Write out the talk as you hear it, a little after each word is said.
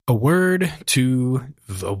A word to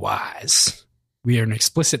the wise. We are an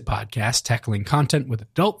explicit podcast tackling content with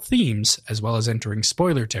adult themes as well as entering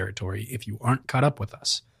spoiler territory if you aren't caught up with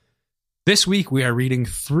us. This week we are reading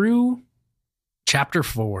through Chapter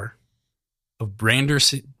 4 of Brandon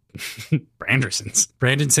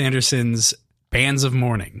Sanderson's Bands of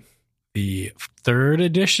Mourning, the third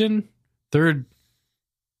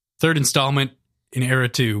installment in Era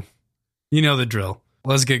 2. You know the drill.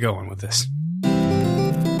 Let's get going with this.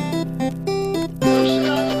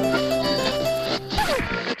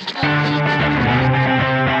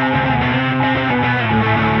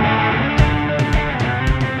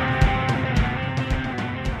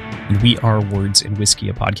 We are Words and Whiskey,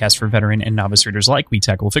 a podcast for veteran and novice readers alike. We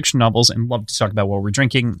tackle fiction novels and love to talk about what we're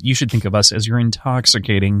drinking. You should think of us as your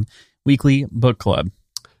intoxicating weekly book club.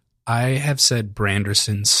 I have said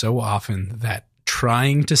Branderson so often that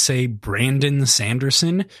trying to say Brandon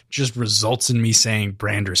Sanderson just results in me saying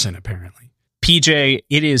Branderson, apparently. PJ,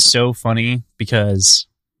 it is so funny because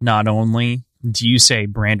not only do you say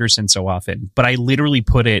Branderson so often, but I literally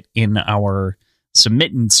put it in our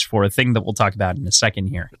submittance for a thing that we'll talk about in a second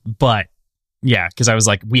here. But yeah, because I was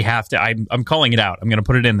like, we have to, I'm calling it out. I'm going to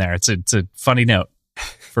put it in there. It's a funny note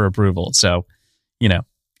for approval. So, you know,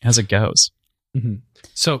 as it goes. Mm-hmm.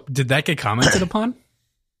 So did that get commented upon?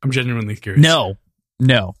 I'm genuinely curious. No.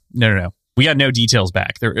 We got no details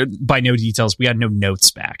back. By no details, we had no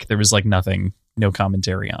notes back. There was like nothing, no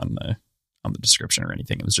commentary on the description or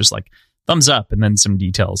anything. It was just like thumbs up and then some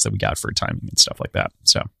details that we got for timing and stuff like that.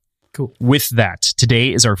 So cool. With that,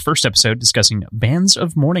 today is our first episode discussing Bands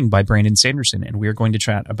of Mourning by Brandon Sanderson, and we are going to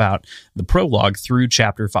chat about the prologue through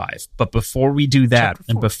Chapter 5. But before we do that,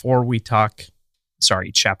 and before we talk... Sorry,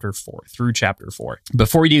 Chapter 4, through Chapter 4.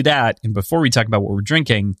 Before we do that, and before we talk about what we're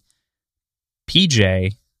drinking,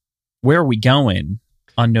 PJ, where are we going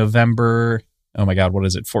on November... Oh my God, what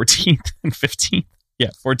is it? 14th and 15th?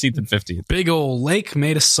 Yeah, 14th and 15th. Big old lake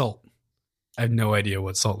made of salt. I have no idea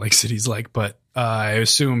what Salt Lake City's like, but I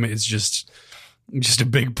assume it's just a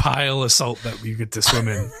big pile of salt that we get to swim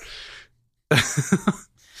in.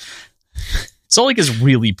 Salt Lake is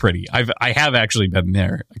really pretty. I have actually been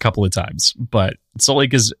there a couple of times, but Salt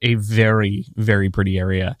Lake is a very, very pretty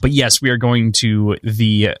area. But yes, we are going to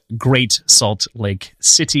the Great Salt Lake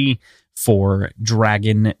City for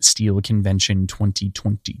Dragon Steel Convention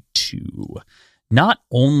 2022. Not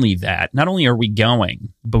only are we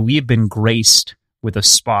going, but we have been graced with a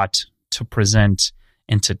spot to present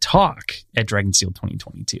and to talk at Dragon Steel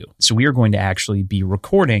 2022. So we are going to actually be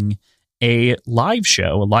recording a live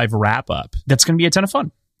show, a live wrap-up. That's going to be a ton of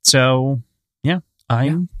fun. So, yeah,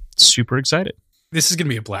 I'm super excited. This is going to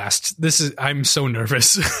be a blast. I'm so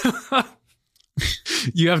nervous.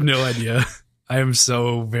 You have no idea. I am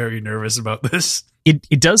so very nervous about this.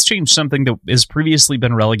 It does change something that has previously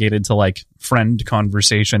been relegated to like friend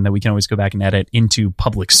conversation that we can always go back and edit into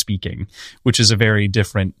public speaking, which is a very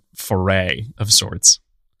different foray of sorts.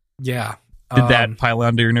 Yeah. Did that pile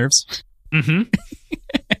onto your nerves? Mm-hmm.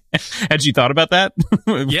 Had you thought about that?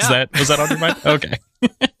 Yeah. Was that on your mind? Okay.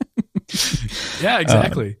 Yeah,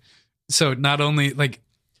 exactly. So not only like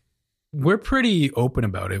we're pretty open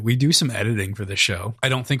about it. We do some editing for the show. I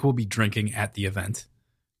don't think we'll be drinking at the event.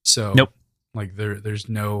 So nope. Like there's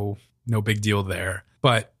no big deal there.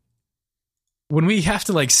 But when we have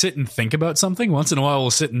to like sit and think about something, once in a while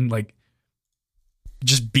we'll sit and like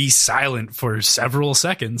just be silent for several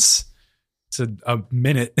seconds. It's a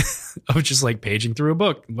minute of just like paging through a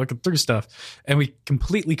book, looking through stuff, and we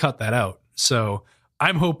completely cut that out. So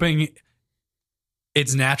I'm hoping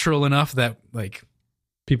it's natural enough that like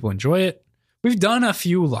people enjoy it. We've done a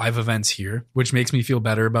few live events here, which makes me feel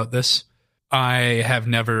better about this. I have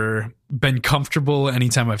never been comfortable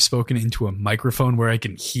anytime I've spoken into a microphone where I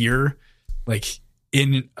can hear like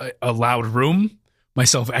in a loud room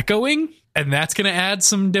myself echoing. And that's going to add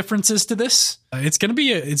some differences to this. It's going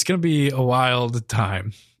to be a wild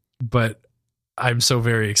time, but I'm so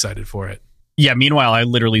very excited for it. Yeah. Meanwhile, I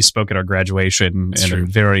literally spoke at our graduation and I'm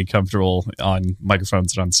very comfortable on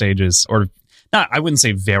microphones and on stages. Or not, I wouldn't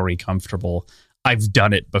say very comfortable. I've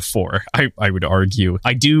done it before. I would argue.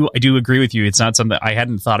 I do agree with you. It's not something I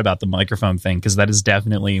hadn't thought about the microphone thing, because that is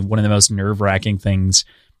definitely one of the most nerve-wracking things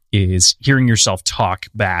is hearing yourself talk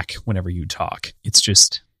back whenever you talk.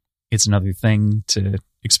 It's another thing to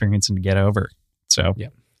experience and to get over. So yeah,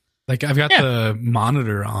 like I've got the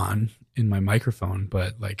monitor on in my microphone,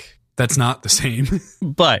 but like that's not the same.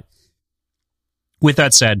 But with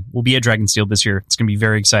that said, we'll be at Dragonsteel this year. It's going to be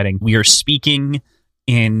very exciting. We are speaking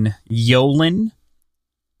in Yolen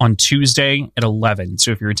on Tuesday at 11.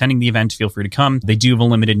 So if you're attending the event, feel free to come. They do have a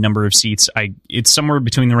limited number of seats. It's somewhere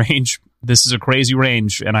between the range This is a crazy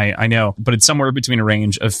range, and I know, but it's somewhere between a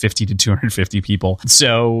range of 50 to 250 people.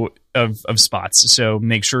 So of spots. So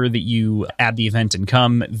make sure that you add the event and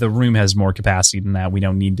come. The room has more capacity than that. We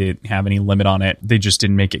don't need to have any limit on it. They just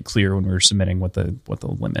didn't make it clear when we were submitting what the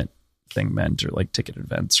limit thing meant, or like ticket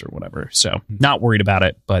events or whatever. So not worried about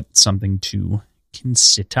it, but something to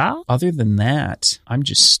consider. Other than that, I'm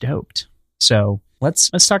just stoked. So let's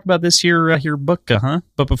talk about this here book, huh?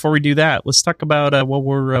 But before we do that, let's talk about what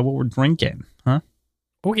we're drinking, huh?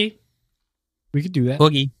 Okay, we could do that.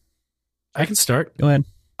 Boogie, I can start. go ahead.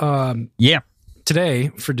 Yeah. Today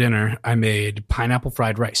for dinner, I made pineapple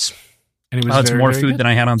fried rice, and it was It's very, more very food good. than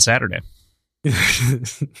I had on Saturday.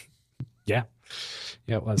 Yeah,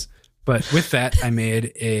 it was. But with that, I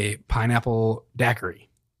made a pineapple daiquiri,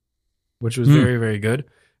 which was very, very good.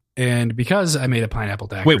 And because I made a pineapple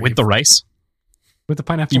daiquiri, Wait, with the rice? with the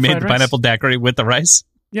pineapple, You made fried the rice? pineapple daiquiri with the rice?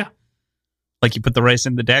 Yeah. Like you put the rice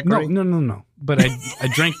in the daiquiri? No. But I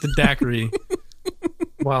drank the daiquiri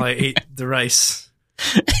while I ate the rice.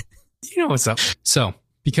 You know what's up. So,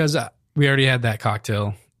 because we already had that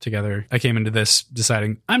cocktail together, I came into this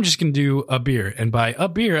deciding I'm just going to do a beer. And by a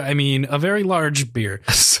beer, I mean a very large beer.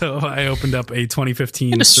 So I opened up a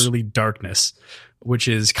 2015 Surly Darkness, which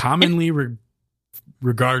is commonly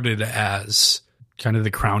regarded as kind of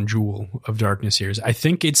the crown jewel of Darkness years. I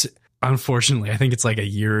think it's like a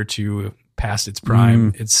year or two past its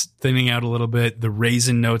prime. It's thinning out a little bit. The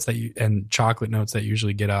raisin notes and chocolate notes that you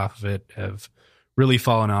usually get off of it have really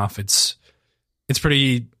fallen off. It's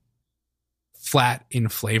pretty flat in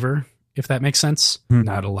flavor, if that makes sense.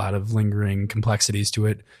 Not a lot of lingering complexities to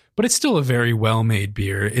it, but it's still a very well-made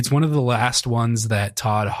beer. It's one of the last ones that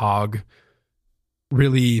Todd Hogg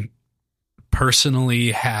really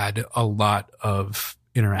personally had a lot of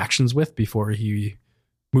interactions with before he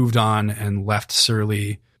moved on and left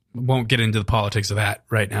Surly. Won't get into the politics of that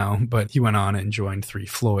right now, but he went on and joined Three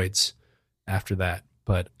Floyds after that.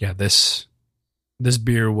 But yeah, this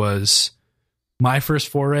beer was my first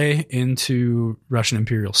foray into Russian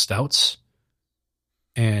Imperial Stouts,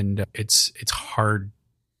 and it's hard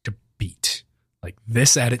to beat. Like,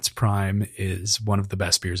 this at its prime is one of the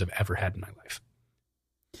best beers I've ever had in my life.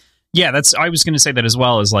 Yeah, I was going to say that as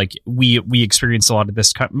well. Is like we experienced a lot of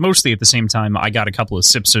this mostly at the same time. I got a couple of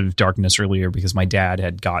sips of Darkness earlier because my dad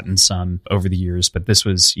had gotten some over the years, but this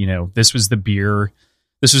was the beer.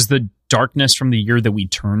 This was the Darkness from the year that we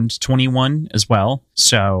turned 21 as well.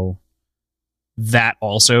 So that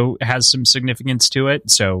also has some significance to it.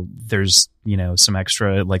 So there's, some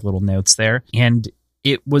extra like little notes there. And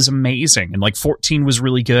it was amazing. And like 14 was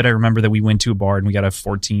really good. I remember that we went to a bar and we got a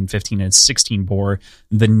 14, 15, and 16 bore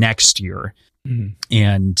the next year. Mm-hmm.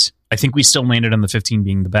 And I think we still landed on the 15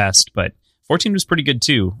 being the best, but 14 was pretty good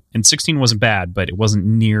too. And 16 wasn't bad, but it wasn't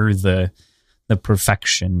near the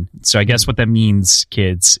perfection. So I guess what that means,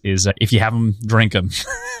 kids, is if you have them, drink them.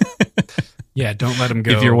 Yeah, don't let them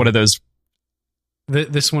go. If you're one of those.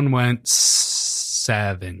 This one went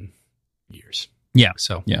 7 years. Yeah.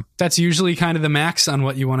 So yeah, that's usually kind of the max on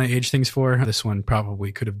what you want to age things for. This one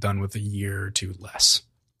probably could have done with a year or two less.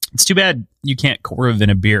 It's too bad you can't corv in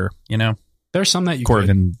a beer, There's some that you corv could.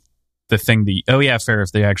 in the thing that... Oh, yeah, fair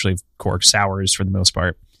if they actually cork sours for the most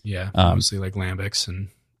part. Yeah, mostly like lambics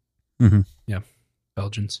and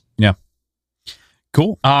Belgians. Yeah.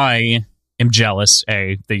 Cool. I am jealous,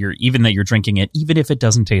 that you're drinking it, even if it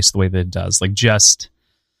doesn't taste the way that it does. Like, just...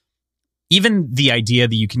 Even the idea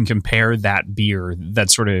that you can compare that beer, that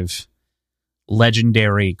sort of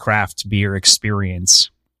legendary craft beer experience,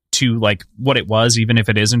 to like what it was, even if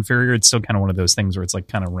it is inferior, it's still kind of one of those things where it's like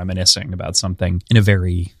kind of reminiscing about something in a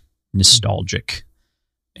very nostalgic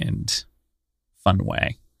and fun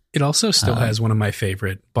way. It also still has one of my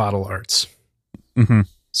favorite bottle arts. Mm-hmm.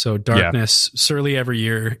 So Darkness, Surly every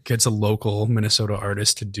year gets a local Minnesota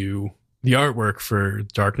artist to do the artwork for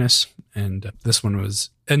Darkness, and this one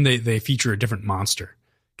was, and they feature a different monster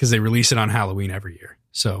because they release it on Halloween every year.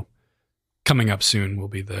 So coming up soon will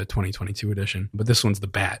be the 2022 edition, but this one's the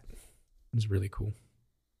Bat. It's really cool.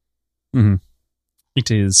 Mm-hmm.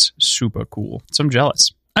 It is super cool. So I'm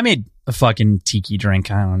jealous. I made a fucking tiki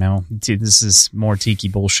drink. I don't know. Dude, this is more tiki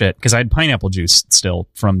bullshit because I had pineapple juice still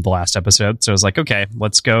from the last episode. So I was like, okay,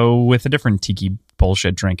 let's go with a different tiki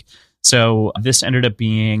bullshit drink. So this ended up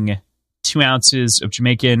being 2 ounces of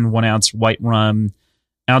Jamaican, 1 ounce white rum,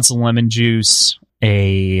 ounce of lemon juice,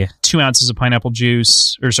 2 ounces of pineapple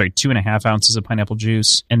juice, 2.5 ounces of pineapple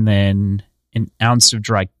juice, and then an ounce of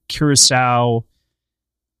dry curacao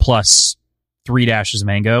plus 3 dashes of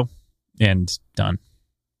mango, and done.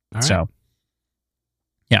 All right. So,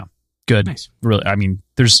 yeah, good. Nice. Really, I mean,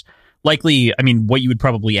 likely, I mean, what you would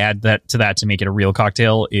probably add to make it a real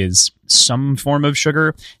cocktail is some form of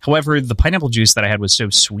sugar. However, the pineapple juice that I had was so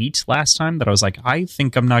sweet last time that I was like, I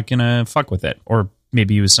think I'm not gonna fuck with it. Or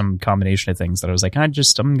maybe it was some combination of things that I was like, I'm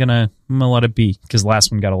gonna let it be, because the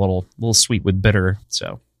last one got a little sweet with bitter.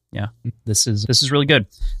 So yeah, this is really good.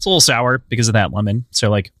 It's a little sour because of that lemon. So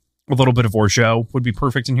like a little bit of orgeat would be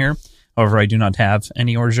perfect in here. However, I do not have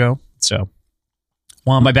any orgeat. So,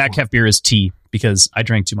 well, my back half beer is tea because I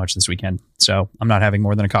drank too much this weekend. So I'm not having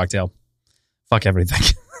more than a cocktail. Fuck everything.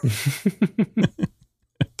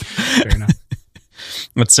 Fair enough.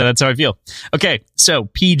 That's how I feel. Okay, so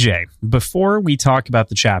PJ, before we talk about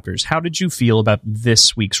the chapters, how did you feel about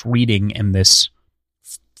this week's reading and this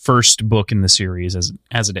first book in the series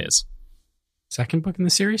as it is? Second book in the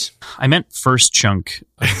series? I meant first chunk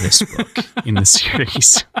of this book in the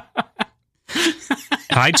series.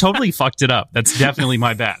 I totally fucked it up. That's definitely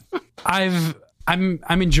my bad. I'm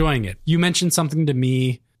enjoying it. You mentioned something to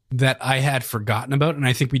me that I had forgotten about, and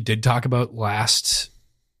I think we did talk about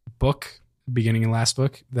beginning of last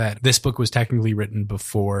book, that this book was technically written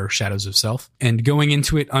before Shadows of Self. And going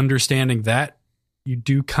into it, understanding that, you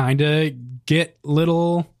do kind of get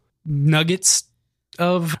little nuggets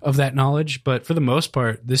of that knowledge, but for the most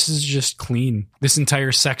part, this is just clean. This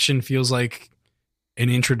entire section feels like an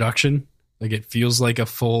introduction. Like, it feels like a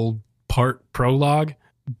full part prologue,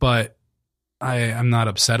 but I'm not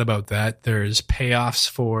upset about that. There's payoffs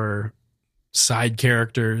for side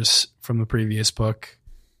characters from the previous book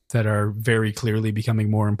that are very clearly becoming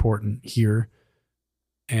more important here.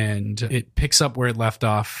 And it picks up where it left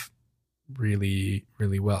off really,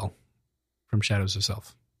 really well from Shadows of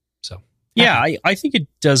Self. So, yeah, I think it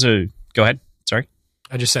does go ahead. Sorry.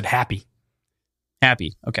 I just said happy.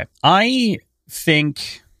 Happy. Okay. I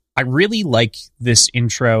think I really like this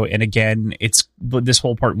intro. And again, this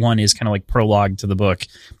whole part one is kind of like prologue to the book.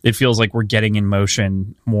 It feels like we're getting in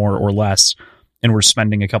motion more or less, and we're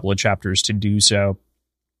spending a couple of chapters to do so,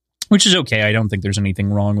 which is okay. I don't think there's anything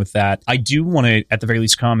wrong with that. I do want to, at the very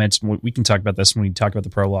least, comment. We can talk about this when we talk about the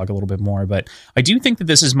prologue a little bit more, but I do think that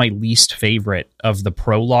this is my least favorite of the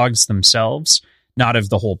prologues themselves, not of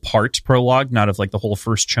the whole part prologue, not of like the whole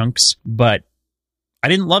first chunks, but I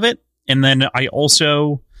didn't love it. And then I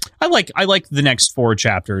like the next 4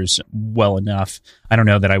 chapters well enough. I don't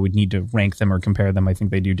know that I would need to rank them or compare them. I think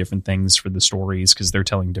they do different things for the stories because they're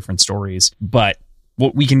telling different stories, but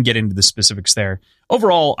we can get into the specifics there.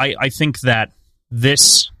 Overall, I think that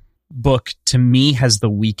this book, to me, has the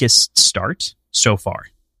weakest start so far.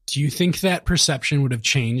 Do you think that perception would have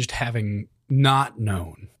changed having not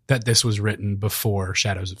known that this was written before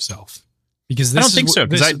Shadows of Self? Because I don't think so.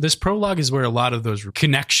 This prologue is where a lot of those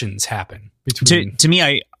connections happen. To me,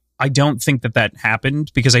 I don't think that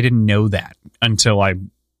happened because I didn't know that until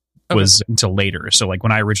until later. So like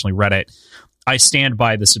when I originally read it, I stand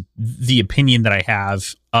by the opinion that I have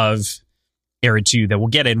of Era 2 that we'll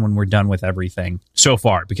get in when we're done with everything so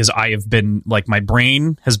far, because I have been like, my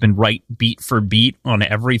brain has been right beat for beat on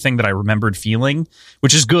everything that I remembered feeling,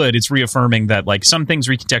 which is good. It's reaffirming that like some things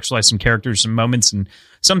recontextualize some characters, some moments, and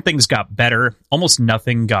some things got better. Almost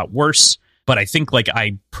nothing got worse. But I think like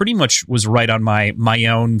I pretty much was right on my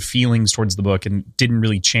own feelings towards the book and didn't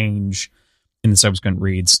really change in the subsequent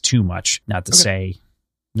reads too much. Not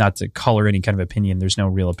to color any kind of opinion. There's no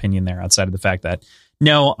real opinion there outside of the fact that,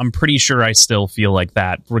 no, I'm pretty sure I still feel like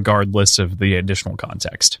that regardless of the additional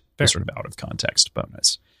context. The sort of out of context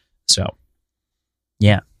bonus. So,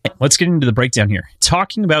 yeah. Let's get into the breakdown here.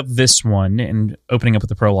 Talking about this one and opening up with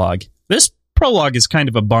the prologue. This prologue is kind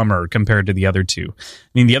of a bummer compared to the other two. I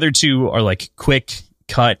mean, the other two are like quick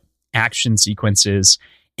cut action sequences.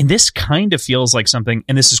 And this kind of feels like something,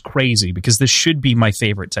 and this is crazy because this should be my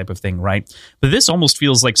favorite type of thing, right? But this almost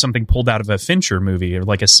feels like something pulled out of a Fincher movie or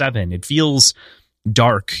like a Seven. It feels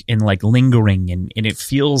dark and like lingering, and it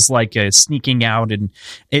feels like a sneaking out.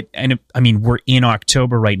 I mean, we're in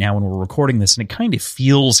October right now when we're recording this, and it kind of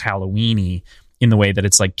feels Halloween-y in the way that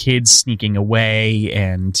it's like kids sneaking away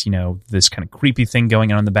and, you know, this kind of creepy thing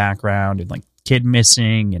going on in the background and like kid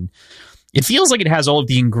missing, and it feels like it has all of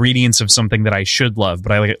the ingredients of something that I should love.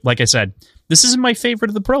 But like I said, this isn't my favorite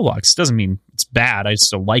of the prologues. It doesn't mean it's bad. I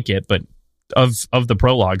still like it. But of the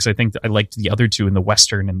prologues, I think that I liked the other two in the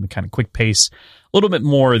Western and the kind of quick pace a little bit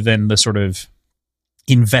more than the sort of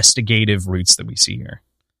investigative roots that we see here.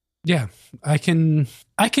 Yeah, I can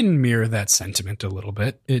mirror that sentiment a little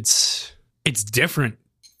bit. It's different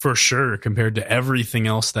for sure compared to everything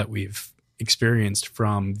else that we've experienced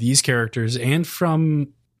from these characters and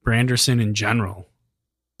from Branderson in general.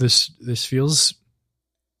 This feels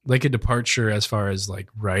like a departure as far as like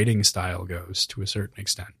writing style goes to a certain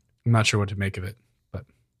extent. I'm not sure what to make of it, but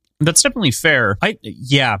That's definitely fair. I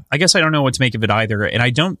guess I don't know what to make of it either, and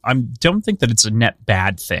I don't think that it's a net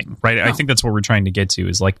bad thing, right? No. I think that's what we're trying to get to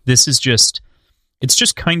is like it's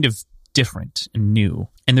just kind of different and new,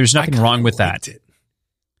 and there's nothing wrong with that.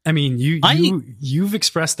 I mean, you've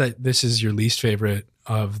expressed that this is your least favorite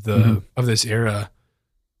of the of this era.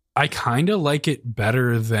 I kind of like it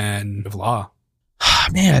better than of Law.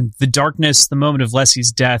 Man, the darkness, the moment of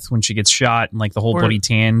Leslie's death when she gets shot, and like the whole Bloody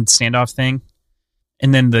Tan standoff thing.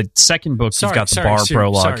 And then the second book, you've got the bar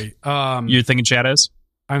prologue. You're thinking Shadows?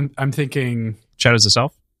 I'm thinking Shadows of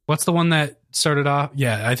Self? What's the one that started off?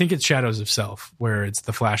 Yeah, I think it's Shadows of Self, where it's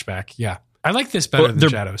the flashback. Yeah. I like this better than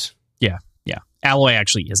Shadows. Yeah. Alloy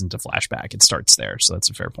actually isn't a flashback. It starts there, so that's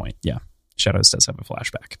a fair point. Yeah. Shadows does have a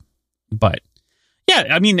flashback. But yeah,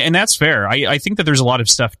 I mean, and that's fair. I think that there's a lot of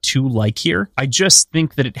stuff to like here. I just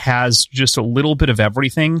think that it has just a little bit of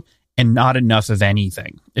everything and not enough of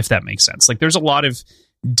anything, if that makes sense. Like there's a lot of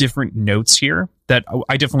different notes here that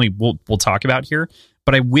I definitely will talk about here,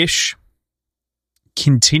 but I wish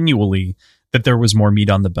continually that there was more meat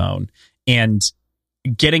on the bone. And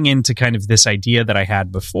getting into kind of this idea that I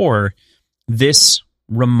had before, this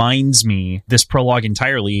reminds me, this prologue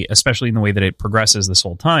entirely, especially in the way that it progresses this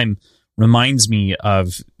whole time, reminds me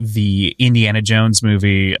of the Indiana Jones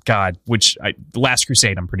movie, The Last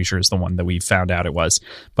Crusade, I'm pretty sure is the one that we found out it was,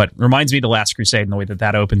 but reminds me of The Last Crusade in the way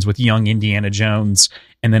that opens with young Indiana Jones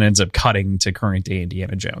and then ends up cutting to current day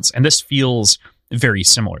Indiana Jones. And this feels very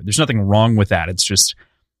similar. There's nothing wrong with that. It's just,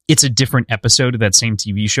 it's a different episode of that same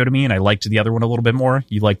TV show to me, and I liked the other one a little bit more.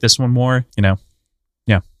 You like this one more, you know?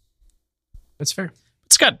 Yeah. That's fair.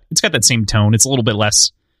 It's got that same tone. It's a little bit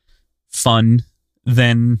less fun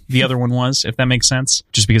than the other one was, if that makes sense,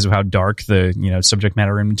 just because of how dark the subject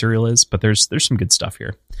matter and material is. But there's some good stuff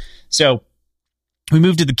here. So we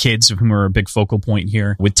move to the kids, of whom are a big focal point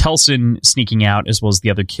here, with Telsin sneaking out, as well as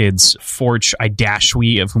the other kids, Forch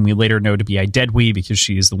Idashwi, of whom we later know to be Idedwi, because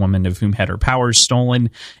she is the woman of whom had her powers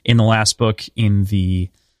stolen in the last book in the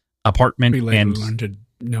apartment. We later learned to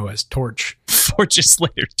know as Torch. Forch is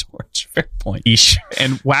later Torch. Fair point.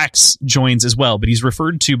 And Wax joins as well, but he's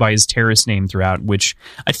referred to by his terrorist name throughout, which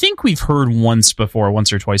I think we've heard once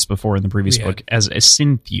or twice before in the previous book as a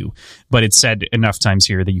Cynthew, but it's said enough times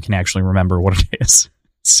here that you can actually remember what it is.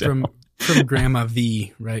 So. From Grandma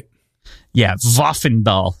V, right? Yeah,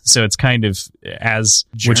 Waffendal. So it's kind of as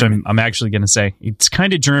German. Which I'm actually going to say it's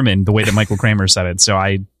kind of German the way that Michael Kramer said it. So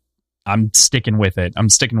I'm sticking with it. I'm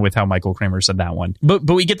sticking with how Michael Kramer said that one. But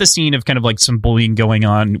we get the scene of kind of like some bullying going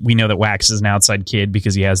on. We know that Wax is an outside kid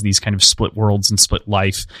because he has these kind of split worlds and split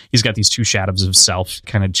life. He's got these two shadows of self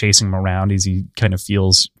kind of chasing him around as he kind of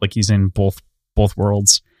feels like he's in both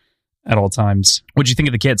worlds at all times. What'd you think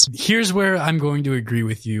of the kids? Here's where I'm going to agree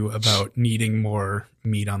with you about needing more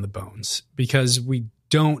meat on the bones, because we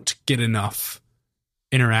don't get enough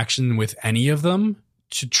interaction with any of them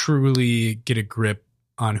to truly get a grip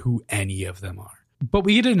on who any of them are. But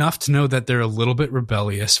we get enough to know that they're a little bit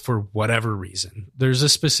rebellious for whatever reason. There's a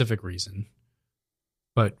specific reason,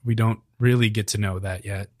 but we don't really get to know that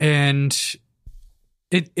yet. And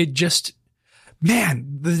it just,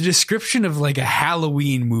 man, the description of like a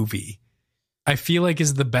Halloween movie, I feel like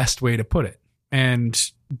is the best way to put it. And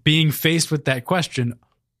being faced with that question,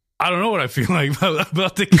 I don't know what I feel like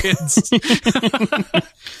about the kids.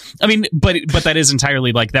 I mean, but that is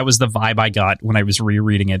entirely like, that was the vibe I got when I was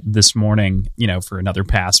rereading it this morning, for another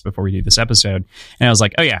pass before we do this episode. And I was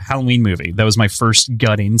like, oh yeah, Halloween movie. That was my first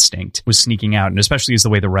gut instinct, was sneaking out. And especially as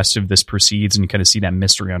the way the rest of this proceeds and you kind of see that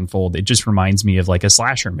mystery unfold, it just reminds me of like a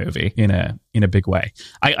slasher movie in a big way.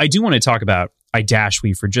 I do want to talk about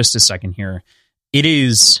Idashwi for just a second here.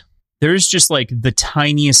 There's just like the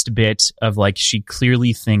tiniest bit of like, she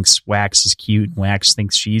clearly thinks Wax is cute and Wax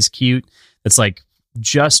thinks she's cute. It's like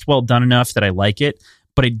just well done enough that I like it,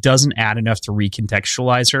 but it doesn't add enough to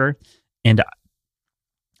recontextualize her. And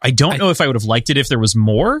I don't know if I would have liked it if there was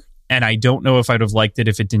more, and I don't know if I would have liked it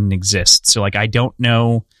if it didn't exist. So like, I don't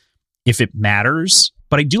know if it matters,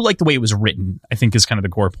 but I do like the way it was written, I think is kind of the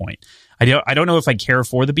core point. I don't know if I care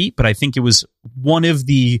for the beat, but I think it was one of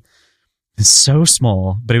the... It's so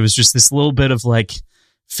small, but it was just this little bit of like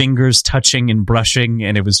fingers touching and brushing,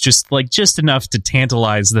 and it was just enough to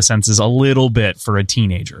tantalize the senses a little bit for a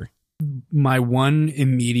teenager. My one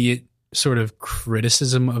immediate sort of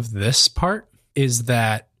criticism of this part is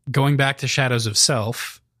that going back to Shadows of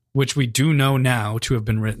Self, which we do know now to have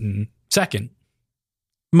been written second.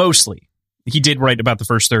 Mostly. He did write about the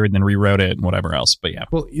first third and then rewrote it and whatever else, but yeah.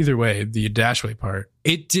 Well, either way, the Dashway part,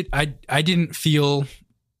 I didn't feel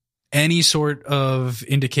any sort of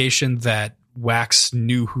indication that Wax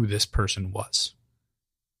knew who this person was.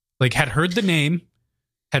 Like, had heard the name,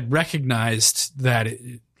 had recognized that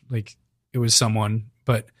it was someone,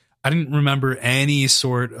 but I didn't remember any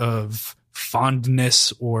sort of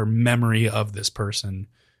fondness or memory of this person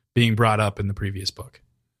being brought up in the previous book.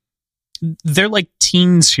 They're like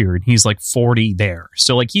teens here, and he's like 40 there.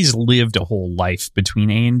 So like he's lived a whole life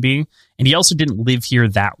between A and B, and he also didn't live here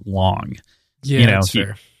that long. Yeah, that's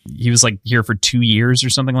fair. He was like here for 2 years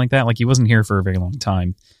or something like that. Like he wasn't here for a very long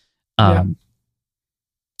time.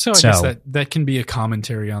 So I guess that can be a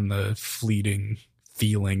commentary on the fleeting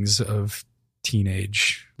feelings of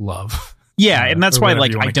teenage love. Yeah, and that's why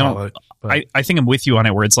like I think I'm with you on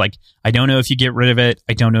it, where it's like, I don't know if you get rid of it.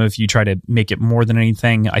 I don't know if you try to make it more than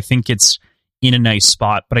anything. I think it's in a nice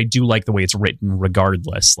spot, but I do like the way it's written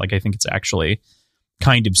regardless. Like I think it's actually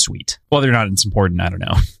kind of sweet. Whether or not it's important, I don't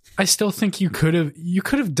know. I still think you could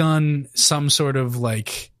have done some sort of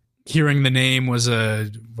like hearing the name was a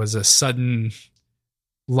sudden,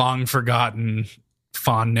 long forgotten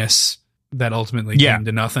fondness that ultimately came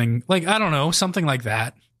to nothing. Like, I don't know, something like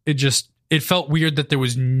that. It felt weird that there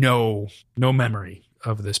was no memory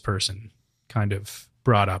of this person kind of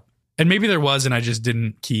brought up. And maybe there was, and I just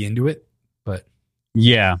didn't key into it, but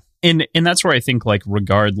yeah. And that's where I think like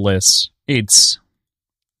regardless, it's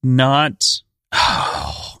not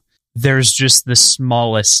there's just the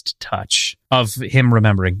smallest touch of him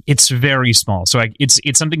remembering. It's very small. So it's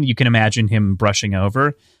something you can imagine him brushing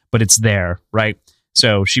over, but it's there, right?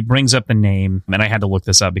 So she brings up the name, and I had to look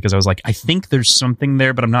this up because I was like, I think there's something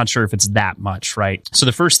there, but I'm not sure if it's that much, right? So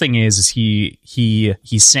the first thing is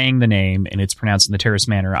he's saying the name, and it's pronounced in the terrace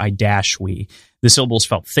manner, I-we. The syllables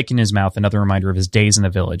felt thick in his mouth, another reminder of his days in the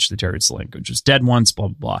village. The terrace language was dead once, blah,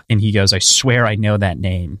 blah, blah. And he goes, I swear I know that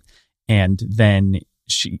name. And then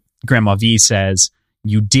Grandma V says,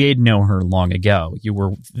 you did know her long ago. You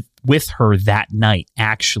were with her that night,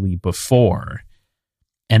 actually, before.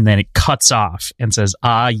 And then it cuts off and says,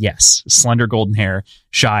 ah, yes, slender golden hair,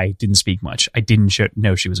 shy, didn't speak much. I didn't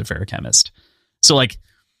know she was a ferrochemist. So, like,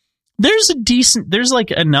 there's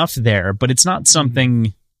like enough there, but it's not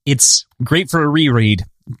something, it's great for a reread.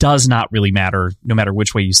 Does not really matter, no matter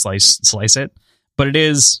which way you slice it. But it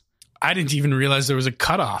is. I didn't even realize there was a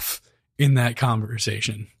cutoff in that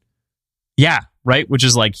conversation. Yeah, right? Which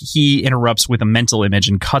is like he interrupts with a mental image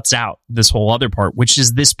and cuts out this whole other part, which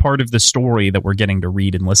is this part of the story that we're getting to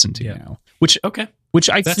read and listen to now. Which I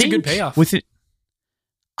That's think a good payoff. with it,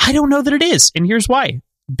 I don't know that it is, and here's why: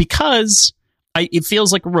 because it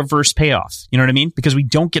feels like a reverse payoff. You know what I mean? Because we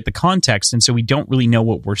don't get the context, and so we don't really know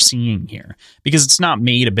what we're seeing here because it's not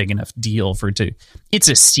made a big enough deal for it to. It's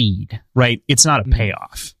a seed, right? It's not a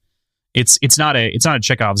payoff. It's not a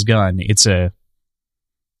Chekhov's gun. It's a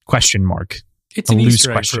question mark. It's an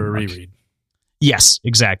Easter egg for a reread. Yes,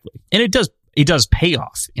 exactly. And it does pay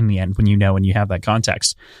off in the end when you know and you have that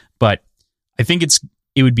context. But I think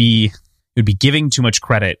it would be giving too much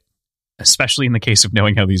credit, especially in the case of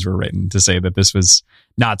knowing how these were written, to say that this was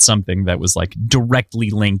not something that was like directly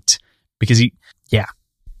linked because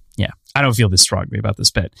I don't feel this strongly about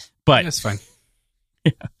this bit. But that's fine.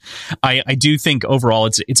 Yeah. I do think overall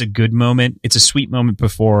it's a good moment. It's a sweet moment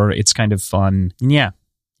before. It's kind of fun. Yeah.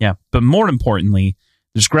 But more importantly,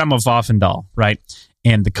 there's Grandma Waffendal, right?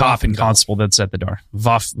 And the cop and constable that's at the door.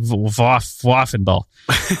 Waffendal.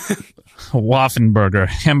 Waffenberger.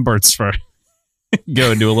 Hembertsfer. Go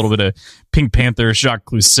and do a little bit of Pink Panther, Jacques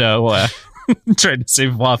Clouseau. Trying to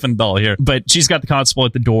save Waffendal here. But she's got the constable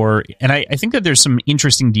at the door. And I think that there's some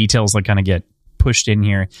interesting details that kind of get pushed in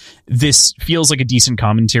here. This feels like a decent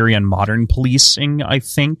commentary on modern policing, I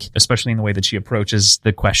think, especially in the way that she approaches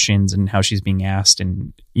the questions and how she's being asked,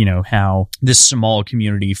 and how this small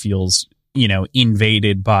community feels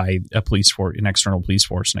invaded by a police force, an external police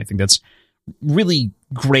force. And I think that's really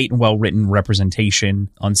great and well written representation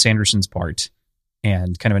on Sanderson's part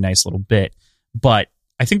and kind of a nice little bit. But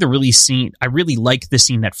I think I really like the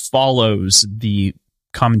scene that follows the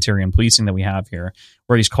commentary on policing that we have here,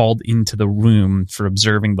 where he's called into the room for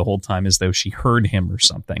observing the whole time as though she heard him or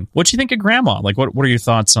something. What do you think of Grandma? Like, what are your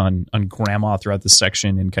thoughts on Grandma throughout this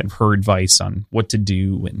section and kind of her advice on what to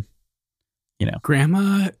do? And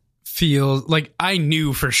Grandma feels like I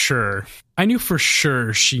knew for sure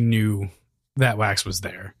she knew that Wax was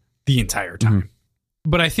there the entire time. Mm-hmm.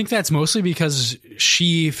 But I think that's mostly because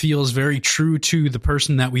she feels very true to the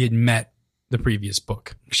person that we had met the previous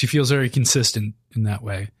book. She feels very consistent in that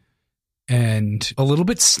way, and a little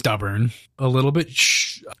bit stubborn, a little bit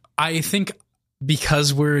I think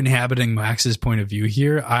because we're inhabiting Max's point of view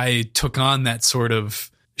here, I took on that sort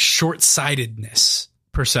of short-sightedness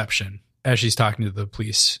perception as she's talking to the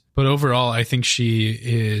police. But overall, I think she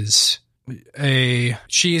is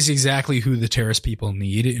exactly who the Terrace people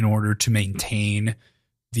need in order to maintain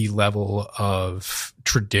the level of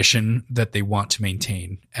tradition that they want to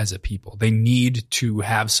maintain as a people. They need to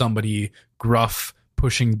have somebody gruff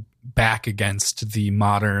pushing back against the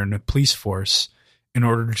modern police force in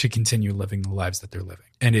order to continue living the lives that they're living.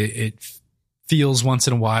 And it feels once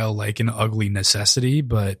in a while like an ugly necessity,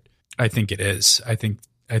 but I think it is. I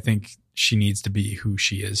think she needs to be who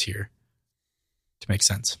she is here to make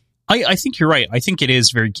sense. I think you're right. I think it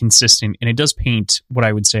is very consistent, and it does paint what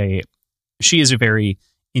I would say she is a very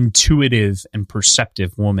intuitive and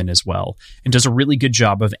perceptive woman as well, and does a really good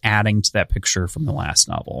job of adding to that picture from the last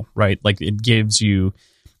novel, right? Like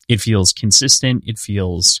it feels consistent. It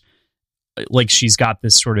feels like she's got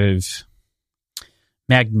this sort of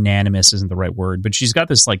magnanimous isn't the right word, but she's got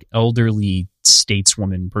this like elderly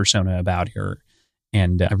stateswoman persona about her.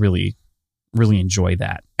 And I really, really enjoy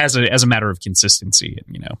that as a matter of consistency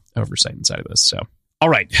and, oversight inside of this. So, all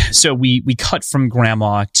right. So we cut from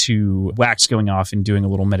Grandma to Wax going off and doing a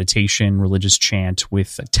little meditation, religious chant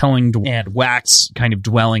with telling, and Wax kind of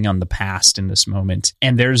dwelling on the past in this moment.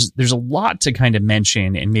 And there's a lot to kind of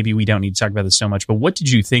mention, and maybe we don't need to talk about this so much, but what did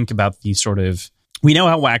you think about the sort of, we know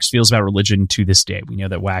how Wax feels about religion to this day. We know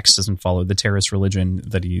that Wax doesn't follow the Terris religion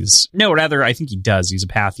I think he does. He's a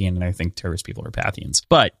Pathian, and I think Terris people are Pathians.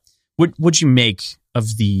 But what'd you make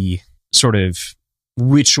of the sort of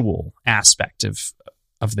ritual aspect of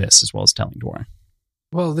this, as well as telling Dwar?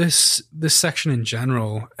 Well, this section in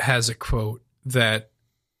general has a quote that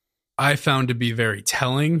I found to be very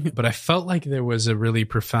telling, but I felt like there was a really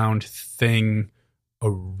profound thing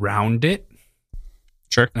around it.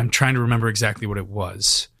 Sure. I'm trying to remember exactly what it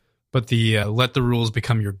was, but the let the rules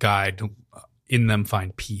become your guide, in them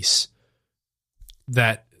find peace.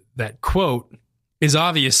 That quote is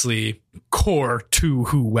obviously core to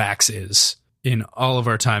who Wax is in all of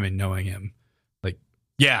our time in knowing him. Like,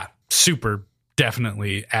 yeah, super,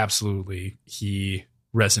 definitely, absolutely, he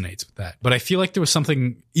resonates with that. But I feel like there was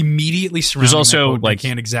something immediately surrounding There's also, that quote, like, I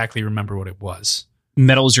can't exactly remember what it was.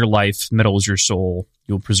 Metal is your life, metal is your soul.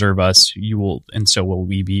 You'll preserve us, you will, and so will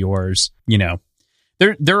we be yours.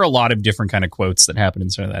 There are a lot of different kind of quotes that happen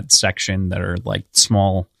inside of that section that are like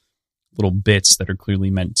small little bits that are clearly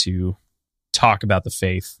meant to talk about the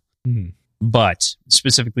faith. Mm-hmm. But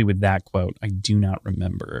specifically with that quote, I do not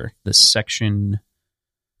remember the section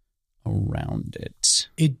around it.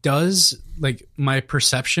 It does, like, my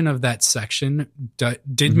perception of that section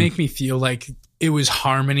did make me feel like it was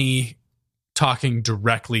Harmony talking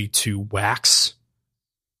directly to Wax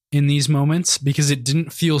in these moments, because it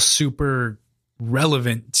didn't feel super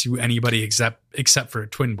relevant to anybody except for a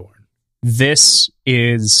Twinborn. This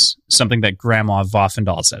is something that Grandma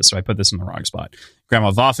Voffendal says. So I put this in the wrong spot.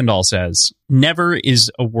 Grandma Voffendal says, "Never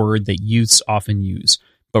is a word that youths often use,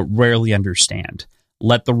 but rarely understand.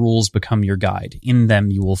 Let the rules become your guide. In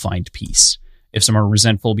them you will find peace. If some are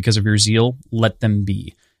resentful because of your zeal, let them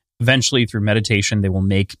be. Eventually, through meditation, they will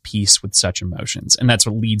make peace with such emotions." And that's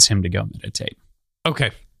what leads him to go meditate.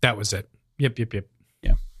 Okay, that was it. Yep.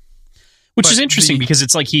 Yeah. Which is interesting because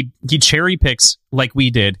it's like he cherry picks, like we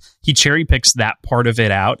did, he cherry picks that part of it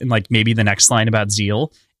out and like maybe the next line about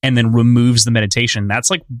zeal, and then removes the meditation. That's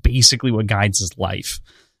like basically what guides his life.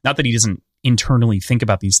 Not that he doesn't internally think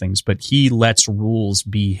about these things, but he lets rules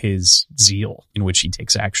be his zeal in which he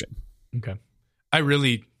takes action. Okay. I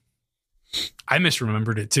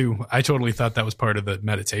misremembered it too. I totally thought that was part of the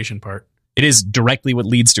meditation part. It is directly what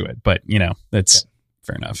leads to it, but that's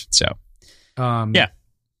fair enough. So, yeah.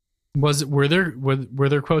 Were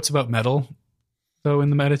there quotes about metal though in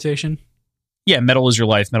the meditation? Yeah, metal is your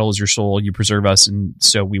life, metal is your soul. You preserve us, and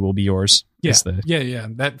so we will be yours. Yeah, yeah.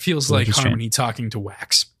 That feels like Harmony talking to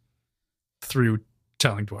Wax through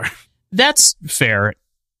telling Dwar. That's fair.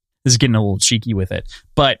 This is getting a little cheeky with it,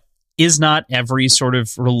 but is not every sort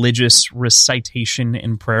of religious recitation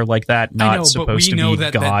and prayer like that not supposed to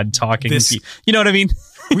be God talking? You know what I mean?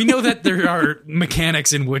 We know that there are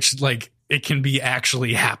mechanics in which like it can be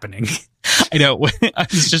actually happening. I know. I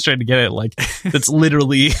was just trying to get it. Like, that's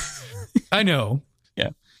literally. I know.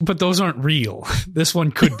 Yeah. But those aren't real. This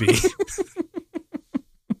one could be.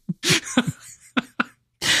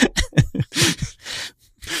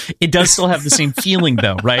 It does still have the same feeling,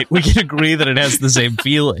 though, right? We can agree that it has the same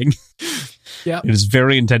feeling. Yeah. It is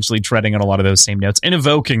very intentionally treading on a lot of those same notes and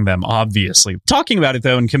evoking them, obviously. Talking about it,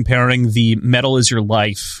 though, and comparing the metal is your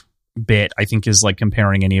life bit, I think is like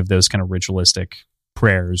comparing any of those kind of ritualistic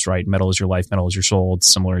prayers, right? Metal is your life, metal is your soul. It's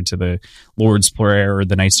similar to the Lord's Prayer or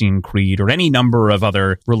the Nicene Creed or any number of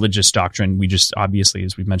other religious doctrine. We just, obviously,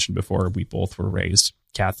 as we've mentioned before, we both were raised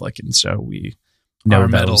Catholic, and so we know our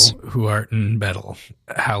metal those. Who art in metal,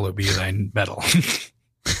 hallowed be thy metal.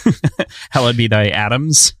 Hallowed be thy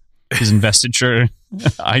atoms, his investiture.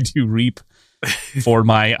 I do reap for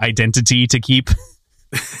my identity to keep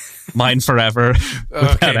mine forever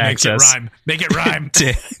without Okay, access. Make it rhyme.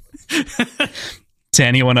 To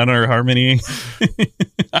anyone under Harmony.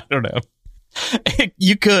 I don't know.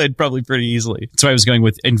 You could probably pretty easily. So I was going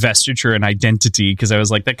with investiture and identity because I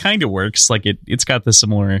was like, that kind of works. Like it's got the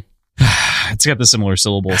similar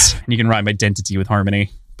syllables. And you can rhyme identity with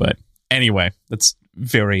harmony. But anyway, that's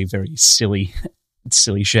very, very silly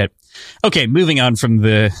shit. Okay, moving on from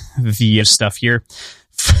the stuff here.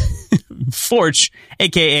 Forge,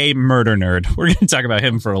 aka Murder Nerd. We're going to talk about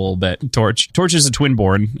him for a little bit. Torch is a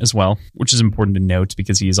twin-born as well, which is important to note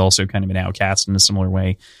because he is also kind of an outcast in a similar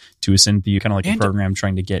way to a Synthia, kind of like a program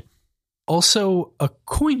trying to get. Also a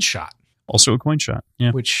coin shot.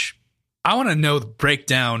 Yeah. Which I want to know the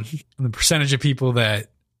breakdown, the percentage of people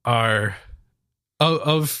that are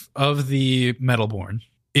of the Metalborn.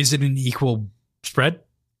 Is it an equal spread?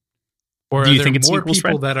 Or do you are think there it's more equal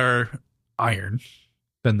people spread? that are iron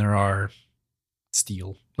than there are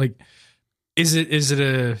steel? Like, is it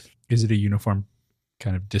a uniform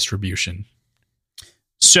kind of distribution?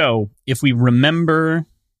 So if we remember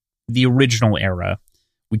the original era,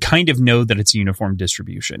 we kind of know that it's a uniform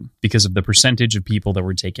distribution because of the percentage of people that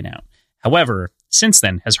were taken out. However, since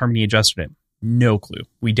then, has Harmony adjusted it? No clue.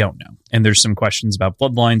 We don't know. And there's some questions about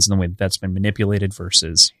bloodlines and the way that's been manipulated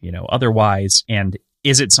versus, otherwise. And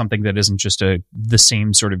is it something that isn't just the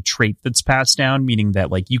same sort of trait that's passed down, meaning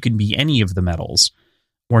that like you can be any of the metals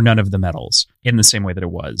or none of the metals in the same way that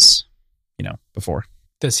it was, before?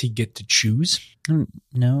 Does he get to choose?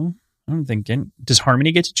 No, I don't think. Does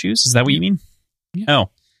Harmony get to choose? Is that what you mean? Yeah. Oh,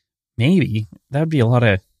 maybe. That would be a lot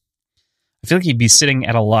of... I feel like he'd be sitting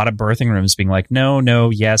at a lot of birthing rooms being like, no,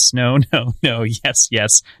 yes, no,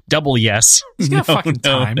 yes, double yes. He's got fucking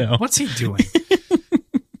time. No. What's he doing?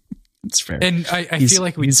 It's fair. And I feel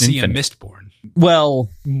like we'd see infinite. a Mistborn. Well,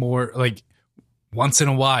 more like once in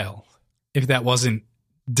a while, if that wasn't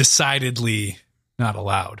decidedly not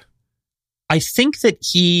allowed. I think that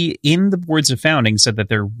he, in the words of founding, said that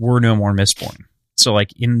there were no more Mistborn. So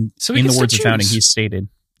like in the words of founding, he stated,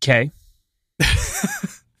 okay.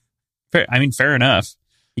 Fair enough.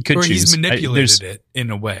 He could or choose. He's manipulated it in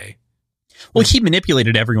a way. Well, he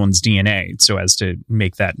manipulated everyone's DNA so as to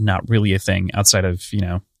make that not really a thing outside of,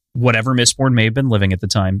 whatever Mistborn may have been living at the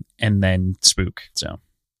time, and then Spook. So,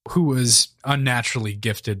 who was unnaturally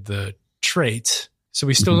gifted the trait. So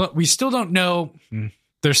we still don't know.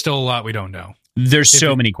 There's still a lot we don't know. There's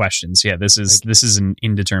so many questions. Yeah, this is an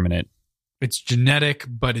indeterminate. It's genetic,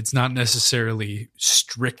 but it's not necessarily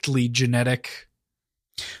strictly genetic.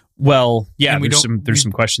 Well, yeah, there's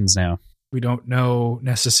some questions now. We don't know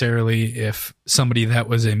necessarily if somebody that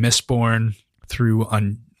was a Mistborn through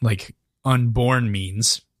unborn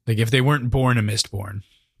means, like if they weren't born a Mistborn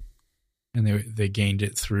and they gained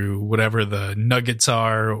it through whatever the nuggets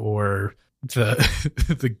are or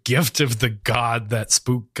the gift of the god that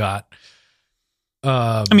Spook got.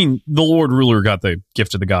 The Lord Ruler got the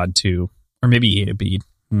gift of the god too, or maybe he ate a bead.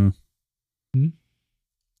 He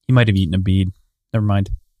might have eaten a bead. Never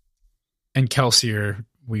mind. And Kelsier,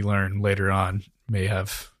 we learn later on, may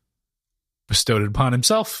have bestowed it upon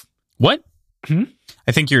himself. What?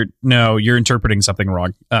 I think you're interpreting something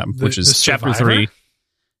wrong, which is chapter 3.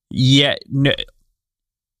 Yeah,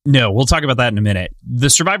 no, we'll talk about that in a minute. The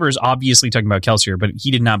survivor is obviously talking about Kelsier, but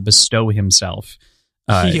he did not bestow himself.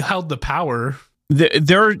 He held the power.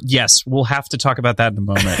 Yes, we'll have to talk about that in a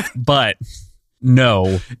moment. But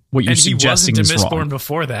no, what you're suggesting is wrong. He wasn't a Mistborn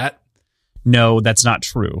before that. No, that's not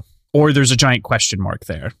true. Or there's a giant question mark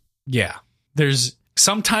there. Yeah. There's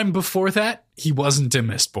sometime before that, he wasn't a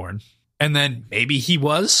Mistborn. And then maybe he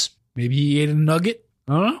was. Maybe he ate a nugget.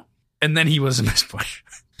 I don't know. And then he was a Mistborn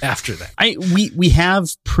after that. We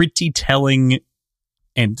have pretty telling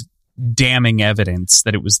and damning evidence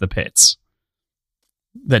that it was the pits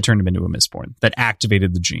that turned him into a Mistborn, that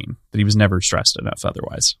activated the gene, that he was never stressed enough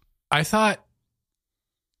otherwise. I thought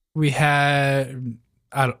we had...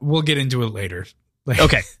 we'll get into it later.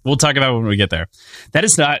 Okay, we'll talk about it when we get there. That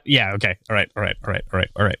is not... Yeah, okay. All right.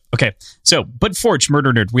 Okay, so, but Forge,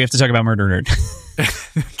 Murder Nerd. We have to talk about Murder Nerd.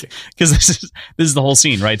 Okay. Because this is the whole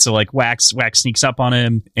scene, right? So, like, Wax sneaks up on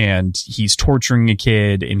him, and he's torturing a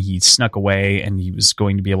kid, and he snuck away, and he was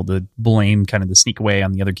going to be able to blame kind of the sneak away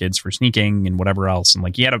on the other kids for sneaking and whatever else. And,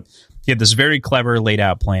 like, he had this very clever laid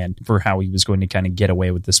out plan for how he was going to kind of get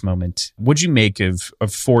away with this moment. What'd you make of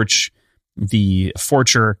Forge, the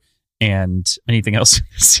Forcher, and anything else in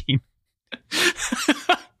the scene?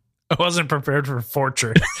 I wasn't prepared for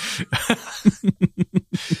Forcher.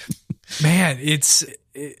 Man,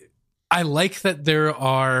 I like that there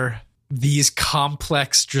are these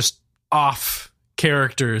complex, just off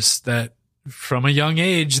characters that from a young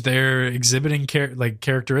age they're exhibiting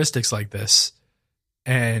characteristics like this,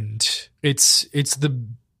 and it's the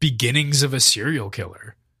beginnings of a serial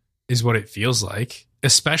killer is what it feels like,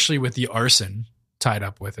 especially with the arson tied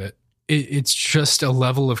up with it. It's just a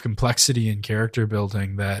level of complexity and character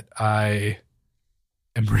building that I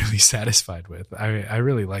am really satisfied with. I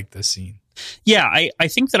really like this scene. Yeah, I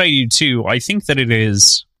think that I do too. I think that it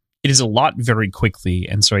is a lot very quickly,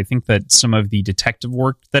 and so I think that some of the detective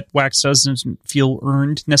work that Wax doesn't feel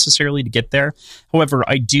earned necessarily to get there. However,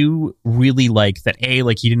 I do really like that,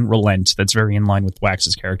 like, he didn't relent. That's very in line with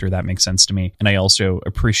Wax's character. That makes sense to me. And I also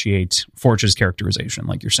appreciate Forge's characterization,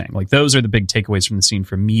 like you're saying. Like, those are the big takeaways from the scene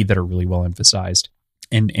for me that are really well emphasized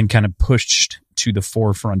and kind of pushed to the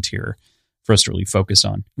forefront here for us to really focus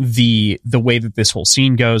on. The way that this whole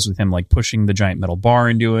scene goes with him, like, pushing the giant metal bar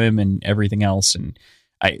into him and everything else, and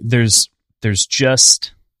there's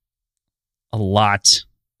just a lot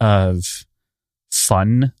of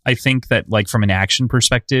fun, I think, that, like, from an action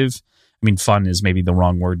perspective, I mean, fun is maybe the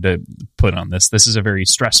wrong word to put on this. This is a very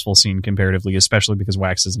stressful scene comparatively, especially because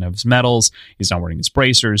Wax doesn't have his medals. He's not wearing his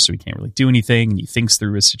bracers, so he can't really do anything. And he thinks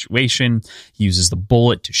through his situation. He uses the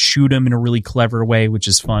bullet to shoot him in a really clever way, which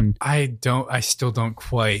is fun. I still don't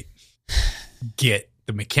quite get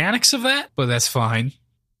the mechanics of that, but that's fine.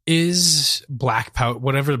 Is black powder,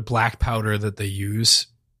 whatever black powder that they use,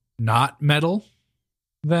 not metal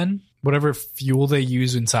then? Whatever fuel they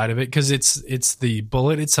use inside of it, because it's the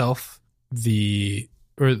bullet itself, the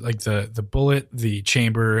bullet, the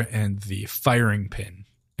chamber, and the firing pin,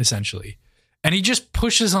 essentially. And he just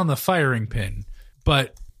pushes on the firing pin,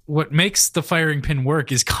 but what makes the firing pin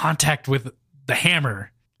work is contact with the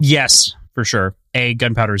hammer. Yes, for sure.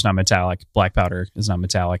 Gunpowder is not metallic. Black powder is not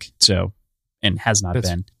metallic, so, and has not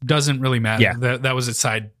been. Doesn't really matter. Yeah. That was a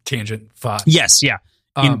side tangent thought. Yes, yeah.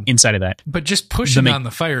 Inside of that. But just pushing on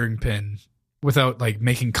the firing pin without, like,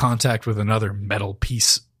 making contact with another metal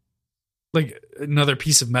piece, like another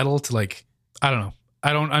piece of metal to, like, I don't know.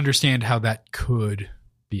 I don't understand how that could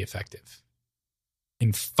be effective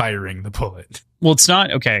in firing the bullet. Well, it's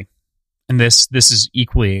not, okay. And this is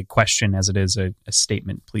equally a question as it is a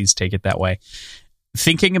statement. Please take it that way.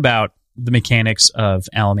 Thinking about the mechanics of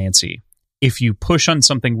Allomancy, if you push on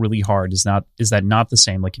something really hard, is that not the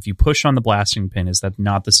same? Like, if you push on the blasting pin, is that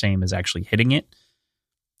not the same as actually hitting it?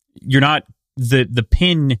 You're not, the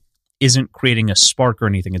pin isn't creating a spark or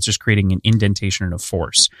anything. It's just creating an indentation and a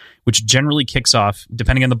force, which generally kicks off,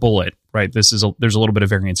 depending on the bullet, right? There's a little bit of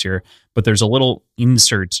variance here, but there's a little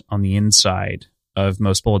insert on the inside of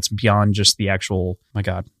most bullets beyond just the actual,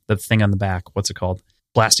 the thing on the back. What's it called?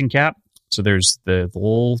 Blasting cap. So there's the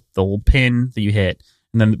little pin that you hit.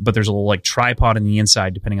 But there's a little, like, tripod on the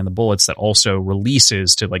inside, depending on the bullets, that also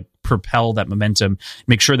releases to, like, propel that momentum,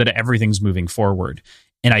 make sure that everything's moving forward.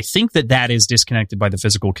 And I think that is disconnected by the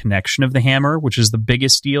physical connection of the hammer, which is the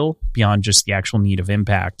biggest deal beyond just the actual need of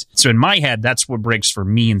impact. So in my head, that's what breaks for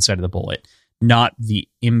me inside of the bullet, not the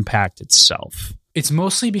impact itself. It's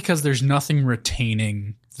mostly because there's nothing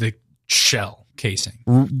retaining the shell casing.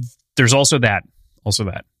 There's also that.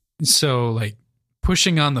 So, like,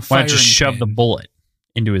 pushing on the firing pin, why not just shove the bullet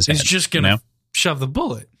into his head? It's just going to shove the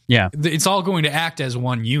bullet. Yeah. It's all going to act as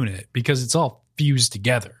one unit because it's all fused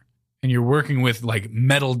together. And you're working with, like,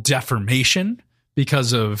 metal deformation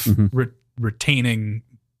because of retaining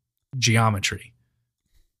geometry.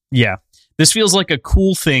 Yeah. This feels like a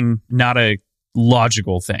cool thing, not a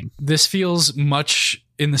logical thing. This feels much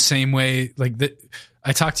in the same way, like,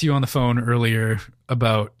 I talked to you on the phone earlier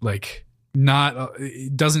about, like,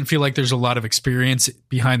 it doesn't feel like there's a lot of experience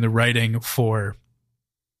behind the writing for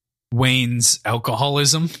Wayne's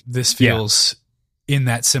alcoholism. This feels in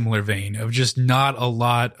that similar vein of just not a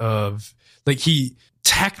lot of, like, he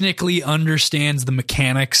technically understands the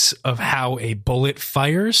mechanics of how a bullet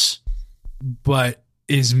fires, but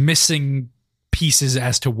is missing pieces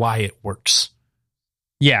as to why it works.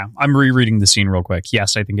 Yeah, I'm rereading the scene real quick.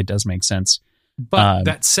 Yes, I think it does make sense. But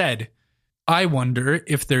that said, I wonder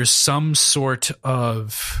if there's some sort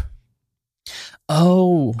of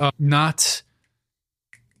not,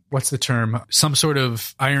 what's the term? Some sort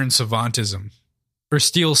of iron savantism or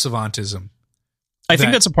steel savantism. I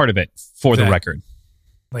think that's a part of it, for the record.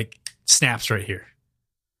 Like, snaps right here.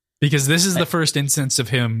 Because this is the first instance of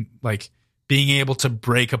him, like, being able to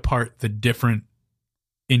break apart the different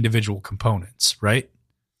individual components, right?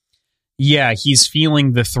 Yeah, he's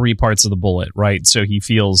feeling the three parts of the bullet, right? So he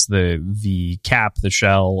feels the cap, the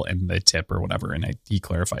shell, and the tip or whatever, and he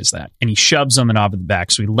clarifies that. And he shoves on the knob at the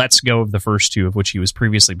back, so he lets go of the first two, of which he was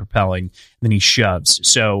previously propelling, and then he shoves.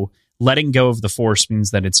 So letting go of the force means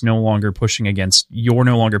that you're no longer pushing against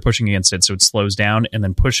it, so it slows down, and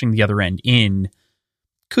then pushing the other end in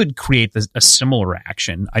could create a similar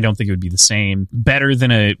action. I don't think it would be the same.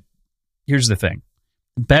 Here's the thing.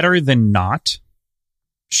 Better than not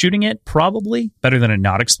shooting it, probably. Better than it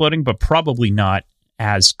not exploding, but probably not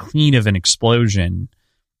as clean of an explosion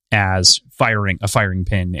as a firing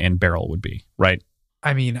pin and barrel would be, right?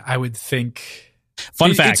 I mean, I would think...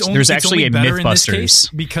 Fun fact, there's actually a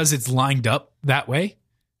Mythbusters. Because it's lined up that way,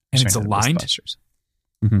 and it's aligned.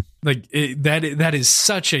 Mm-hmm. Like, that is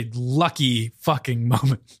such a lucky fucking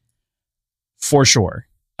moment. For sure.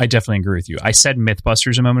 I definitely agree with you. I said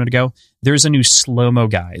Mythbusters a moment ago. There's a new Slow-Mo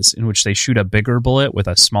Guys in which they shoot a bigger bullet with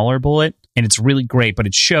a smaller bullet, and it's really great, but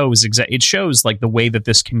it shows like the way that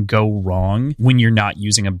this can go wrong when you're not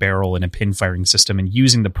using a barrel in a pin firing system and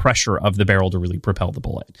using the pressure of the barrel to really propel the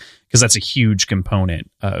bullet, because that's a huge component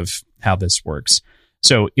of how this works.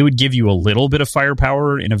 So it would give you a little bit of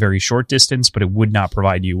firepower in a very short distance, but it would not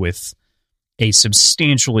provide you with a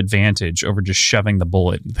substantial advantage over just shoving the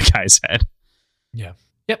bullet in the guy's head. Yeah.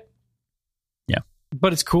 Yep. Yeah.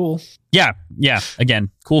 But it's cool. Yeah.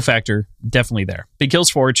 Again, cool factor, definitely there. Big kills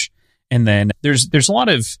Forge, and then there's a lot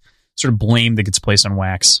of sort of blame that gets placed on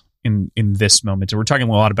Wax in this moment. And we're talking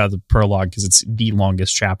a lot about the prologue because it's the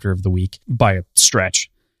longest chapter of the week by a stretch.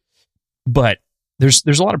 But there's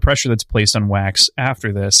a lot of pressure that's placed on Wax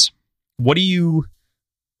after this. What do you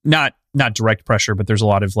not direct pressure, but there's a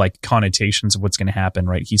lot of like connotations of what's going to happen,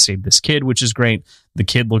 right? He saved this kid, which is great. The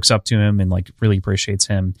kid looks up to him and like really appreciates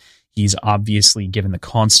him. He's obviously given the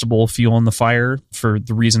constable fuel in the fire for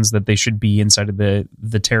the reasons that they should be inside of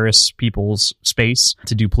the terrorist people's space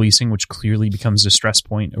to do policing, which clearly becomes a stress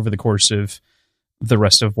point over the course of the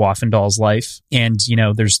rest of Waffendahl's life. And,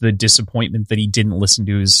 there's the disappointment that he didn't listen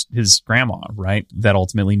to his grandma, right? That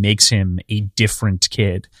ultimately makes him a different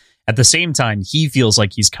kid. At the same time, he feels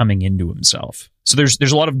like he's coming into himself. So there's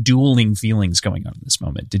a lot of dueling feelings going on in this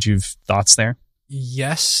moment. Did you have thoughts there?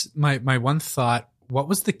 Yes. My one thought, what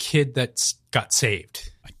was the kid that got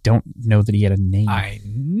saved? I don't know that he had a name. I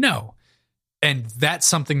know. And that's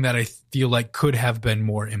something that I feel like could have been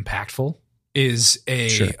more impactful, is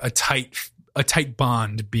a tight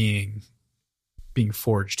bond being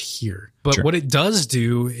forged here. But what it does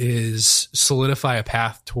do is solidify a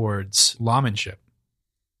path towards lawmanship.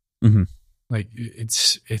 Mm-hmm. Like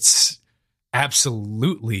it's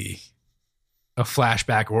absolutely a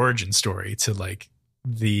flashback origin story to like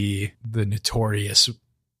the notorious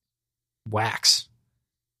Wax.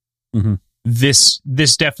 Mm-hmm. This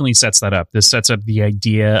definitely sets that up. This sets up the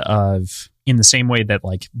idea of, in the same way that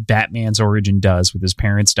like Batman's origin does with his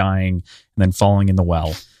parents dying and then falling in the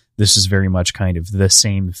well. This is very much kind of the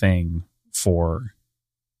same thing for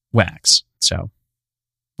Wax. So,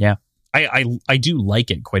 yeah. I do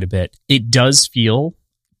like it quite a bit. It does feel,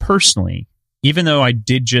 personally, even though I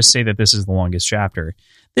did just say that this is the longest chapter,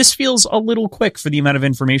 this feels a little quick for the amount of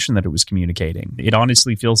information that it was communicating. It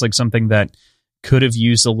honestly feels like something that could have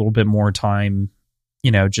used a little bit more time,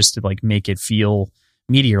 just to like make it feel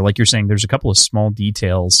meatier. Like you're saying, there's a couple of small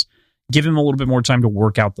details. Give him a little bit more time to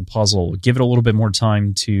work out the puzzle. Give it a little bit more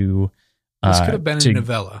time to... This could have been a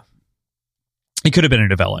novella. It could have been a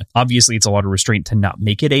novella. Obviously, it's a lot of restraint to not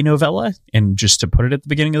make it a novella and just to put it at the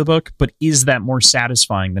beginning of the book. But is that more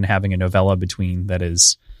satisfying than having a novella between that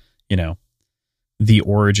is, the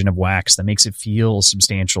origin of Wax that makes it feel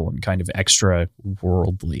substantial and kind of extra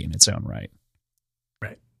worldly in its own right?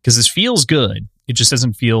 Right. Because this feels good. It just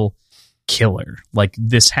doesn't feel killer. Like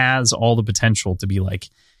this has all the potential to be like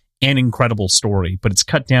an incredible story, but it's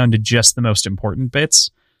cut down to just the most important bits.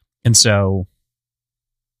 And so,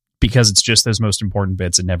 because it's just those most important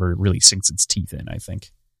bits, it never really sinks its teeth in, I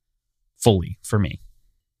think. Fully, for me.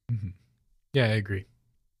 Mm-hmm. Yeah, I agree.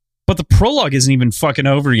 But the prologue isn't even fucking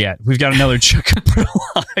over yet. We've got another chunk of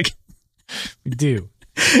prologue. We do.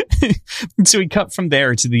 So we cut from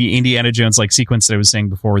there to the Indiana Jones like sequence that I was saying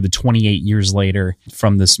before, the 28 years later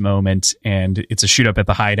from this moment, and it's a shoot up at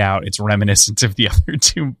the hideout. It's reminiscent of the other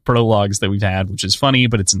two prologues that we've had, which is funny,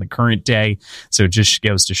 but it's in the current day, so it just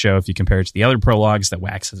goes to show, if you compare it to the other prologues, that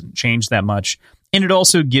Wax hasn't changed that much. And it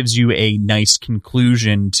also gives you a nice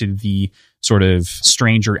conclusion to the sort of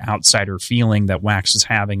stranger outsider feeling that Wax is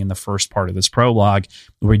having in the first part of this prologue,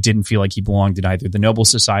 where he didn't feel like he belonged in either the noble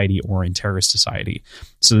society or in terrorist society.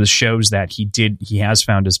 So this shows that he has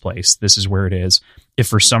found his place. This is where it is. If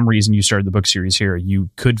for some reason you started the book series here, you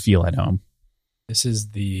could feel at home. This is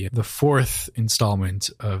the fourth installment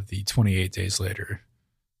of the 28 Days Later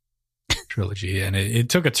trilogy, and it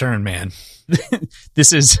took a turn, man.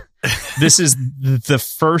 This is the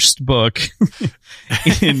first book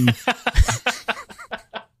in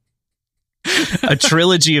A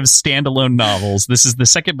trilogy of standalone novels. This is the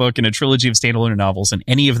second book in a trilogy of standalone novels, and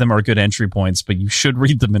any of them are good entry points, but you should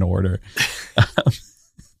read them in order.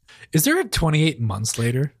 Is there a 28 months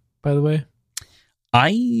later, by the way?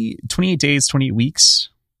 28 days, 28 weeks.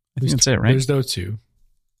 I think that's it, right? There's those two.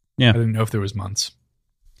 Yeah. I didn't know if there was months.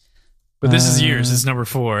 But this is years. This is number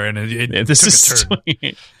 4, and it this took is a turn.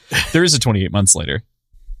 28. There is a 28 months later.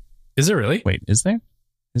 Is there really? Wait, is there?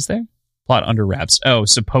 Is there? Plot under wraps. Oh,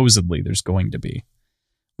 supposedly there's going to be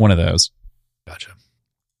one of those. Gotcha.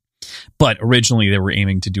 But originally they were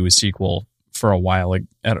aiming to do a sequel for a while, like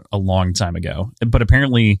a long time ago. But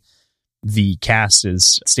apparently the cast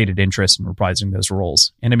has stated interest in reprising those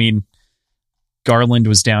roles. And I mean, Garland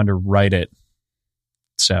was down to write it.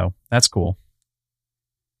 So that's cool.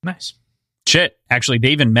 Nice. Shit. Actually, they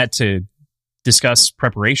even met to discuss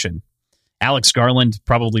preparation. Alex Garland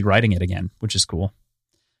probably writing it again, which is cool.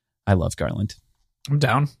 I love Garland. I'm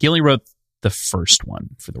down. He only wrote the first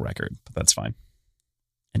one, for the record, but that's fine.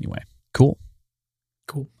 Anyway, cool.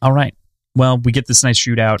 All right. Well, we get this nice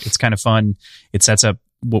shootout. It's kind of fun. It sets up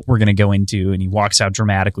what we're going to go into, and he walks out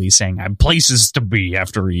dramatically saying, "I have places to be,"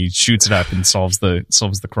 after he shoots it up and solves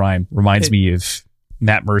the crime. Reminds me of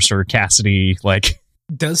Matt Mercer, Cassidy. Like,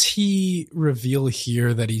 does he reveal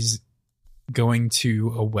here that he's going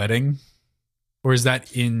to a wedding, or is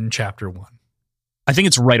that in chapter 1? I think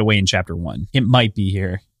it's right away in chapter 1. It might be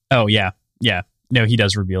here. Oh yeah. No, he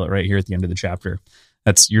does reveal it right here at the end of the chapter.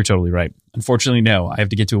 You're totally right. Unfortunately, no, I have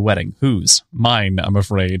to get to a wedding. Whose? Mine, I'm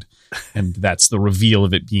afraid. And that's the reveal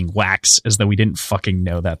of it being Wax, as though we didn't fucking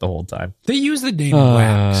know that the whole time. They use the name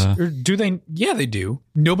Wax. Or do they? Yeah, they do.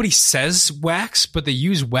 Nobody says Wax, but they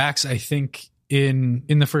use Wax, I think, in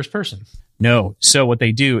the first person. No. So what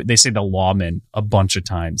they do, they say the lawman a bunch of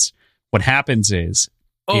times. What happens is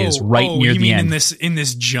right near the end. in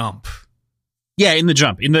this jump. Yeah, in the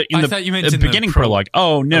jump. I thought you meant in beginning prologue.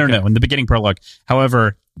 Oh, no, no, in the beginning prologue.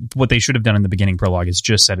 However, what they should have done in the beginning prologue is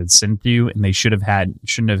just said it's Cynthia, and they shouldn't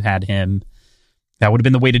have had him. That would have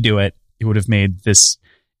been the way to do it. It would have made this.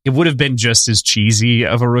 It would have been just as cheesy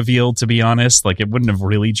of a reveal, to be honest. Like, it wouldn't have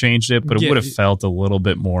really changed it, but it would have felt a little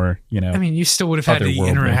bit more, I mean, you still would have had the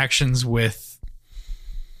interactions with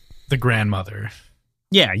the grandmother.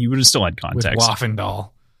 Yeah, you would have still had context. With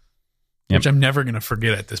Waffendahl. Yep. Which I'm never going to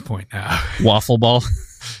forget at this point now. Waffle ball.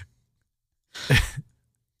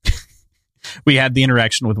 We had the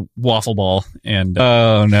interaction with Waffle Ball, and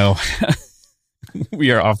oh no.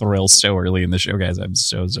 We are off the rails so early in the show, guys. I'm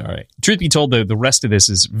so sorry. Truth be told, the rest of this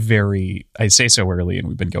is I say so early, and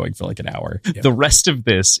we've been going for like an hour. Yep. The rest of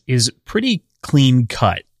this is pretty clean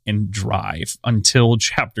cut and dry until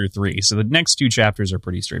chapter 3. So the next 2 chapters are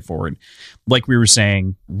pretty straightforward. Like we were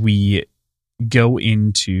saying, we go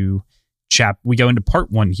into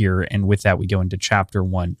part 1 here, and with that we go into chapter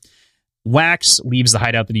 1. Wax leaves the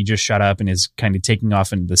hideout that he just shot up and is kind of taking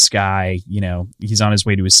off into the sky. He's on his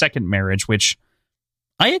way to his second marriage, which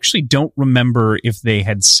I actually don't remember if they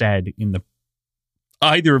had said in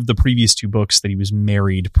either of the previous 2 books that he was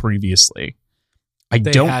married previously. I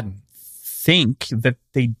don't think that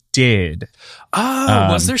they did.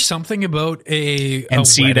 Was there something about a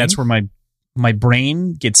wedding? That's where my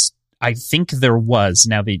brain gets. I think there was.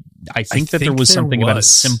 I think there was something about a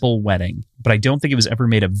simple wedding, but I don't think it was ever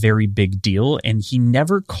made a very big deal. And he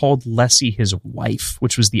never called Lessie his wife,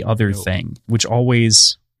 which was the other thing. Which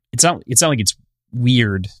always, it's not like it's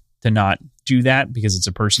weird to not do that because it's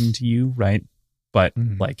a person to you, right? But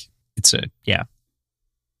it's yeah.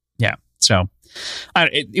 So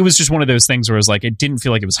it was just one of those things where it was like it didn't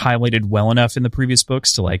feel like it was highlighted well enough in the previous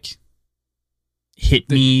books to like hit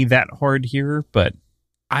me that hard here, but.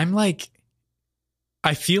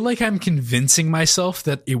 I feel like I'm convincing myself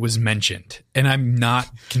that it was mentioned, and I'm not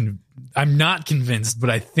convinced, but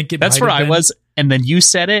I think that's where I was. And then you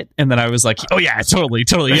said it, and then I was like, oh yeah, totally.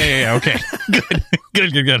 Yeah. Okay.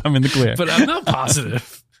 Good. I'm in the clear. But I'm not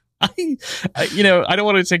positive. I don't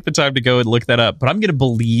want to take the time to go and look that up, but I'm going to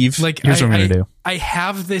believe. Here's what I'm going to do. I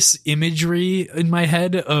have this imagery in my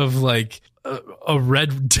head of like a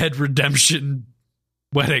Red Dead Redemption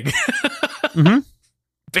wedding. Mm-hmm.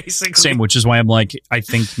 Basically. Same, which is why I'm like, I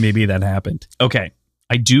think maybe that happened. Okay.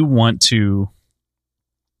 I do want to.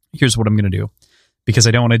 Here's what I'm going to do, because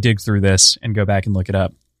I don't want to dig through this and go back and look it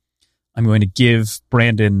up. I'm going to give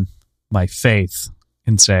Brandon my faith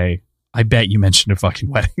and say, I bet you mentioned a fucking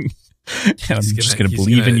wedding. I'm just going to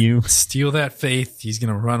believe in you. Steal that faith. He's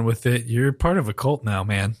going to run with it. You're part of a cult now,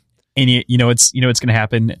 man. And it's going to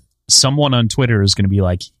happen. Someone on Twitter is going to be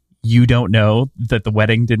like, you don't know that the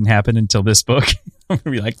wedding didn't happen until this book. I'm going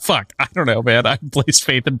to be like, fuck, I don't know, man. I placed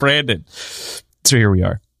faith in Brandon. So here we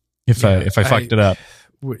are. If I fucked it up.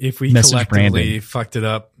 if we Message collectively Brandon. fucked it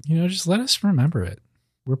up, just let us remember it.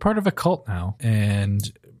 We're part of a cult now, and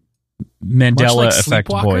Mandela much like effect,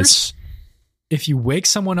 sleepwalkers, boys. if you wake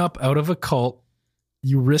someone up out of a cult,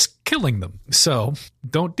 you risk killing them. So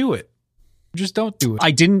don't do it. Just don't do it.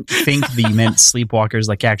 I didn't think that you meant sleepwalkers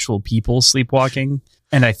like actual people sleepwalking.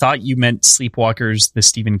 And I thought you meant Sleepwalkers, the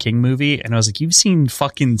Stephen King movie. And I was like, you've seen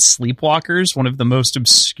fucking Sleepwalkers, one of the most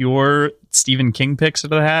obscure Stephen King picks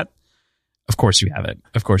out of the hat? Of course you have it.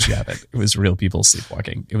 Of course you have it. It was real people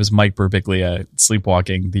sleepwalking. It was Mike Birbiglia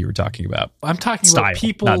sleepwalking that you were talking about. I'm talking Style, about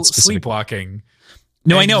people not specific. sleepwalking.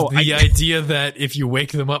 No, I And know. The idea that if you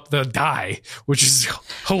wake them up, they'll die, which is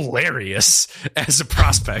hilarious as a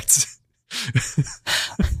prospect.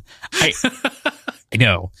 I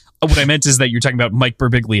know. What I meant is that you're talking about Mike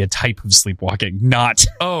Birbiglia type of sleepwalking, not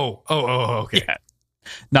Okay. yeah,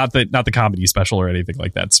 not the comedy special or anything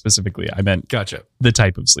like that specifically. I meant Gotcha. the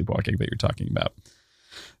type of sleepwalking that you're talking about.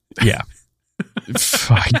 Yeah.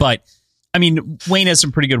 Fuck. But I mean, Wayne has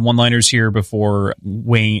some pretty good one-liners here before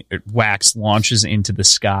Wax launches into the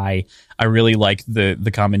sky. I really like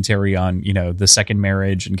the commentary on, the second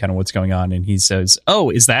marriage and kind of what's going on. And he says,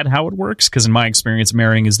 "Oh, is that how it works? Because in my experience,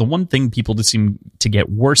 marrying is the one thing people just seem to get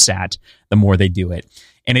worse at the more they do it."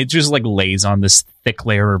 And it just like lays on this thick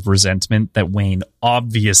layer of resentment that Wayne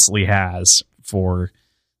obviously has for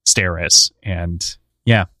Steris. And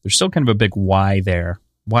yeah, there's still kind of a big why there.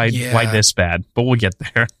 Why this bad? But we'll get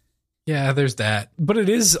there. Yeah, there's that. But it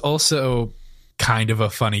is also kind of a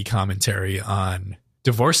funny commentary on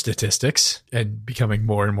divorce statistics and becoming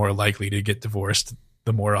more and more likely to get divorced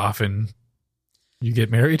the more often you get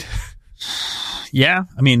married. Yeah,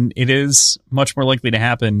 I mean, it is much more likely to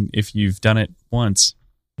happen if you've done it once.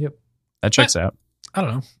 Yep. That checks out. I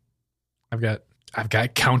don't know. I've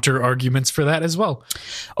got counter arguments for that as well.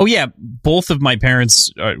 Oh yeah, both of my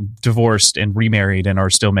parents are divorced and remarried and are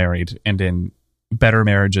still married and in better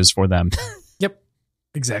marriages for them. Yep.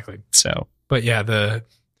 Exactly. So, but yeah, the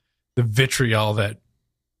vitriol that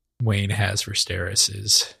Wayne has for Steris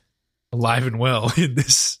is alive and well in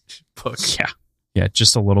this book. Yeah,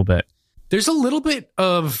 just a little bit. There's a little bit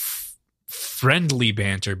of friendly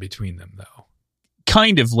banter between them, though.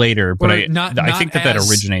 Kind of later, but I think that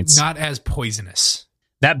originates. Not as poisonous.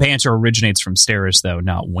 That banter originates from Steris, though,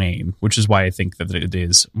 not Wayne, which is why I think that it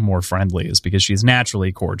is more friendly, is because she's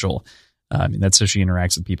naturally cordial. I mean, that's how she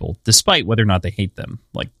interacts with people, despite whether or not they hate them.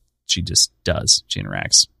 Like, she just does. She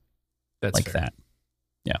interacts like fair. That.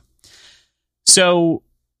 Yeah. So,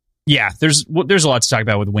 yeah, there's a lot to talk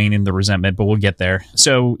about with Wayne and the resentment, but we'll get there.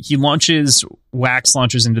 So Wax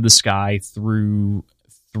launches into the sky through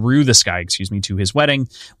the sky, to his wedding.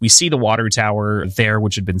 We see the water tower there,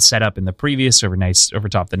 which had been set up in the previous over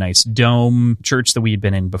top the nice dome church that we had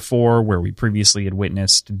been in before, where we previously had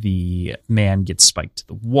witnessed the man get spiked to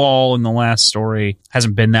the wall in the last story.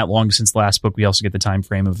 Hasn't been that long since the last book. We also get the time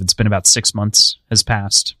frame of it's been about 6 months has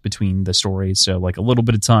passed between the stories. So like a little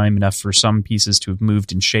bit of time, enough for some pieces to have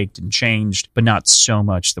moved and shaped and changed, but not so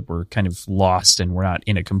much that we're kind of lost and we're not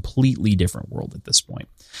in a completely different world at this point.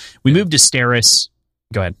 We moved to Steris.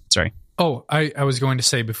 Go ahead. Sorry. Oh, I was going to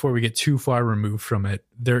say, before we get too far removed from it,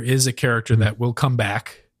 there is a character that will come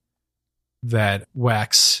back that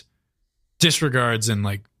Wax disregards, and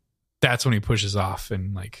like that's when he pushes off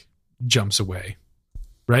and like jumps away.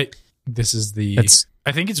 Right? This is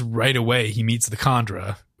I think it's right away he meets the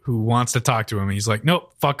Khandra who wants to talk to him. And he's like,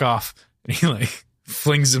 nope, fuck off. And he like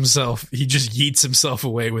flings himself. He just yeets himself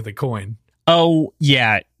away with a coin. Oh,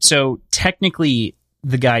 yeah. So technically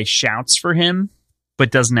the guy shouts for him, but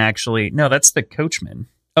doesn't actually. No, that's the coachman.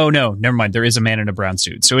 Oh no, never mind. There is a man in a brown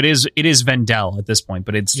suit. So it is Vendel at this point,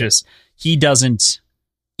 but it's just he doesn't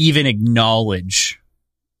even acknowledge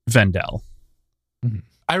Vendel. Mm-hmm.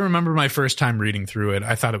 I remember my first time reading through it.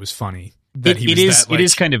 I thought it was funny that it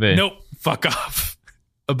is kind of a nope, fuck off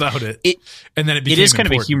about it. And then it is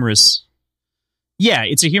kind of a humorous. Yeah,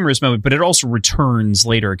 it's a humorous moment, but it also returns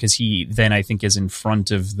later because he then I think is in front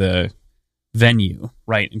of the venue,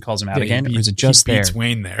 right, and calls him out again, or is it just he beats there?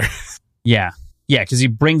 Wayne there. Yeah, because he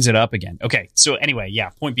brings it up again. Okay, so anyway,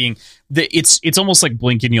 point being, it's almost like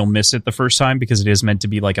blink and you'll miss it the first time because it is meant to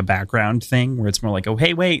be like a background thing where it's more like, oh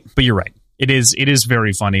hey wait, but you're right. It is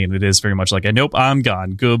very funny and it is very much like a nope, I'm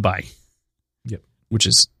gone, goodbye. Yep, which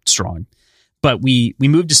is strong. But we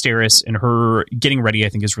moved to Steris, and her getting ready, I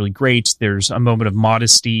think, is really great. There's a moment of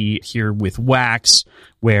modesty here with Wax,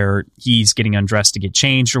 where he's getting undressed to get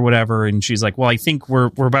changed or whatever, and she's like, "Well, I think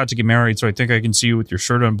we're about to get married, so I think I can see you with your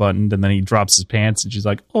shirt unbuttoned." And then he drops his pants, and she's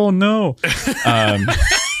like, "Oh no!"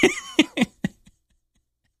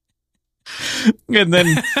 And then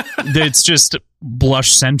it's just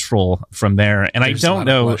blush central from there. And There's I a lot don't of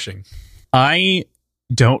know. blushing. I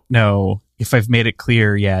don't know if I've made it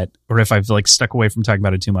clear yet, or if I've like stuck away from talking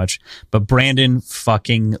about it too much, but Brandon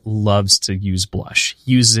fucking loves to use blush.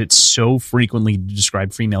 He uses it so frequently to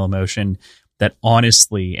describe female emotion that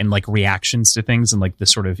honestly, and like reactions to things and like the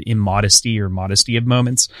sort of immodesty or modesty of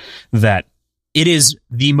moments, that it is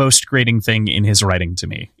the most grating thing in his writing to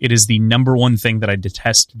me. It is the number one thing that I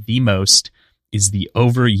detest the most, is the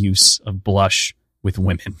overuse of blush with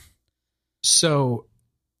women. So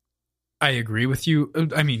I agree with you.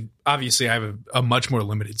 I mean, obviously I have a much more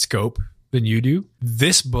limited scope than you do.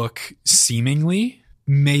 This book seemingly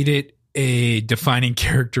made it a defining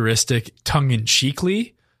characteristic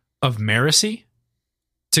tongue-in-cheekly of Marasi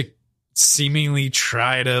to seemingly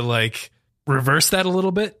try to like reverse that a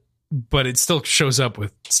little bit, but it still shows up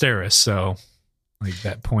with Steris. So like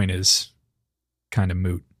that point is kind of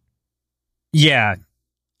moot. Yeah.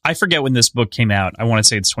 I forget when this book came out. I want to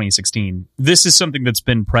say it's 2016. This is something that's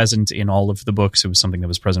been present in all of the books. It was something that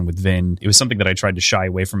was present with Vin. It was something that I tried to shy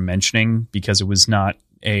away from mentioning because it was not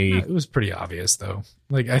a... It was pretty obvious, though.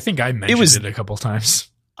 Like, I think I mentioned it a couple times.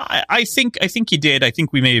 I think you did. I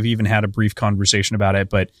think we may have even had a brief conversation about it,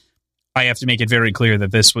 but I have to make it very clear that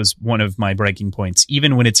this was one of my breaking points.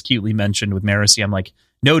 Even when it's cutely mentioned with Marasi, I'm like,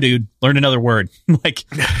 no, dude, learn another word. Like,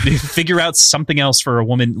 figure out something else for a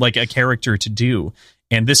woman, like a character to do.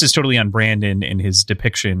 And this is totally on Brandon in his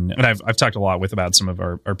depiction. And I've talked a lot about some of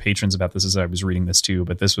our patrons about this as I was reading this too.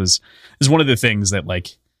 But this is one of the things that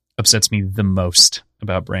like upsets me the most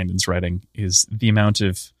about Brandon's writing, is the amount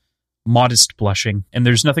of modest blushing. And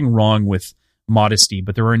there's nothing wrong with modesty,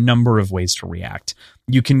 but there are a number of ways to react.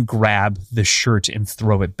 You can grab the shirt and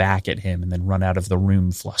throw it back at him and then run out of the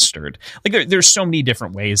room flustered. Like there's so many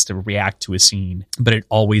different ways to react to a scene, but it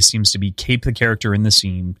always seems to be cape the character in the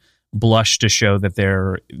scene, blush to show that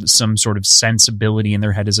there some sort of sensibility in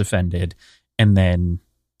their head is offended, and then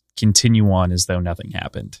continue on as though nothing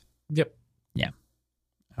happened. Yep. Yeah.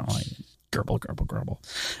 I don't like it. Gerbil.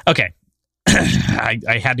 Okay.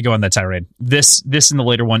 I had to go on that tirade. This in the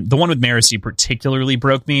later one, the one with Marasi particularly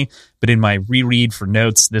broke me, but in my reread for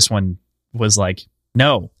notes, this one was like,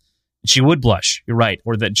 no, she would blush. You're right.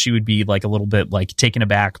 Or that she would be like a little bit like taken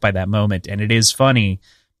aback by that moment. And it is funny.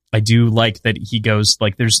 I do like that he goes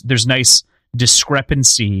like there's nice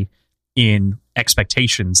discrepancy in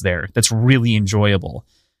expectations there. That's really enjoyable.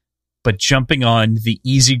 But jumping on the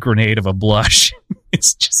easy grenade of a blush,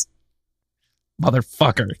 it's just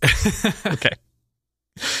motherfucker. Okay.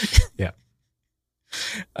 Yeah.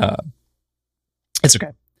 It's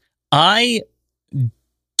okay.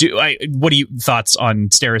 What are you thoughts on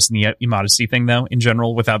Steris and the immodesty thing though in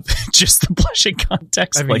general, without just the blushing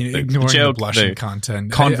context? I mean, like ignoring joke, the blushing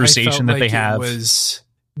content, conversation I that they have.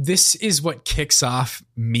 This is what kicks off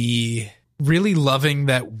me really loving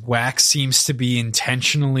that Wax seems to be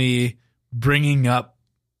intentionally bringing up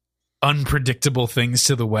unpredictable things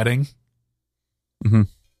to the wedding,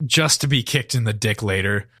 just to be kicked in the dick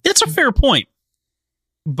later. That's a fair point.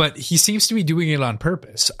 But he seems to be doing it on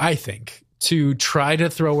purpose, I think, to try to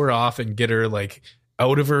throw her off and get her like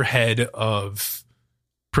out of her head of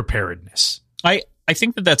preparedness. I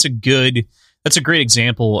think that's a great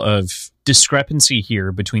example of discrepancy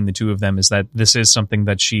here between the two of them, is that this is something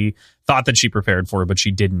that she thought that she prepared for, but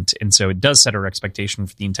she didn't. And so it does set her expectation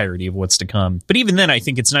for the entirety of what's to come. But even then, I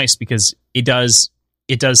think it's nice because it does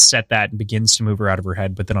set that and begins to move her out of her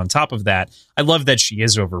head. But then on top of that, I love that she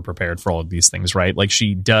is over prepared for all of these things, right? Like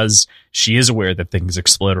she is aware that things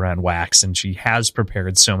explode around Wax, and she has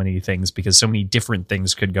prepared so many things because so many different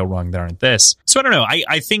things could go wrong that aren't this. So I don't know.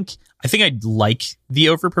 I think I like the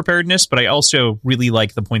over preparedness, but I also really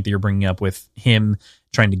like the point that you're bringing up with him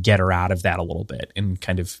trying to get her out of that a little bit and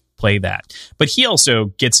kind of play that. But he also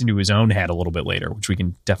gets into his own head a little bit later, which we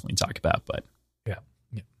can definitely talk about. But yeah.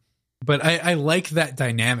 But I like that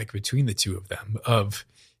dynamic between the two of them, of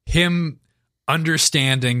him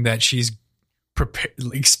understanding that she's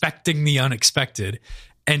expecting the unexpected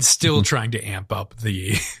and still trying to amp up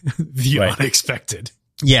the right. unexpected.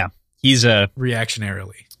 Yeah, he's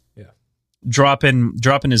reactionarily. Yeah, dropping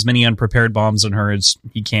as many unprepared bombs on her as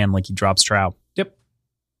he can, like he drops trout. Yep.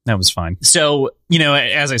 That was fine. So,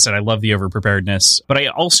 as I said, I love the over-preparedness, but I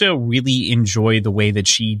also really enjoy the way that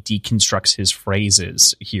she deconstructs his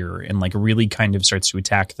phrases here and like really kind of starts to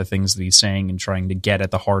attack the things that he's saying and trying to get at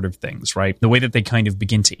the heart of things, right? The way that they kind of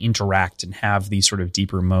begin to interact and have these sort of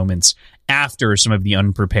deeper moments after some of the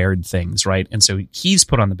unprepared things, right? And so he's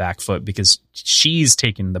put on the back foot because she's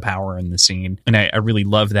taken the power in the scene. And I really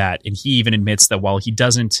love that. And he even admits that while he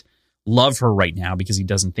doesn't love her right now because he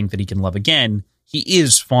doesn't think that he can love again, he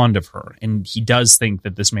is fond of her, and he does think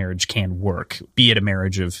that this marriage can work, be it a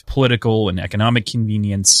marriage of political and economic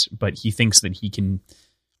convenience, but he thinks that he can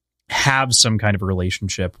have some kind of a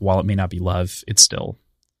relationship. While it may not be love, it's still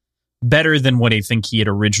better than what I think he had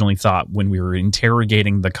originally thought when we were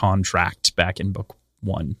interrogating the contract back in book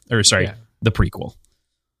one, or sorry, the prequel.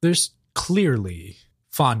 There's clearly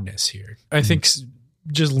fondness here. I think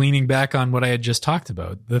just leaning back on what I had just talked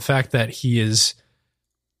about, the fact that he is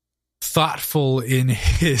thoughtful in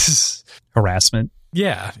his harassment.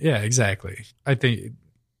 Yeah, exactly. I think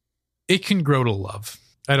it can grow to love.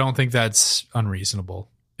 I don't think that's unreasonable.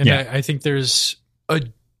 And I think there's a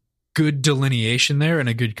good delineation there and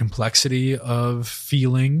a good complexity of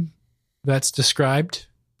feeling that's described,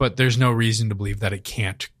 but there's no reason to believe that it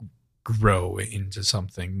can't grow into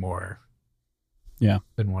something more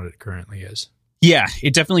than what it currently is. Yeah,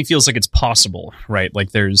 it definitely feels like it's possible, right?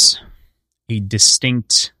 Like there's a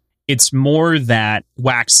distinct... It's more that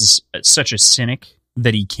Wax is such a cynic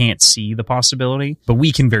that he can't see the possibility, but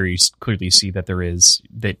we can very clearly see that there is,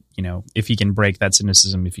 that, you know, if he can break that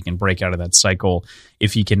cynicism, if he can break out of that cycle,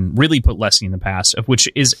 if he can really put Leslie in the past, of which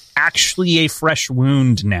is actually a fresh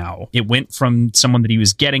wound now. It went from someone that he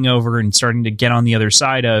was getting over and starting to get on the other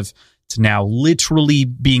side of, to now literally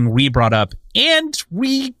being re-brought up and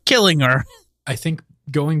re-killing her. I think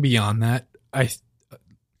going beyond that,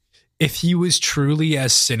 if he was truly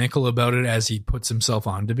as cynical about it as he puts himself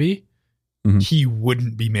on to be, he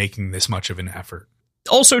wouldn't be making this much of an effort.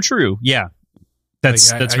 Also true. Yeah.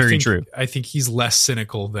 That's very true. I think he's less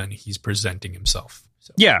cynical than he's presenting himself.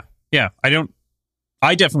 So. Yeah.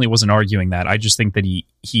 I definitely wasn't arguing that. I just think that he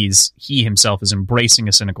himself is embracing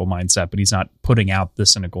a cynical mindset, but he's not putting out the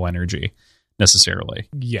cynical energy necessarily.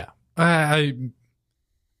 Yeah. I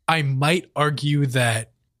might argue that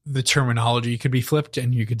the terminology could be flipped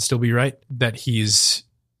and you could still be right, that he's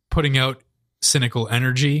putting out cynical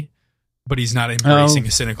energy, but he's not embracing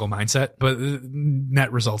a cynical mindset, but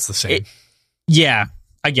net result's the same.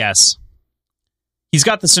 I guess. He's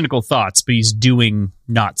got the cynical thoughts, but he's doing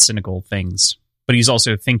not cynical things. But he's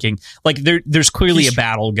also thinking, like, there's clearly a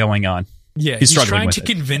battle going on. Yeah, he's trying to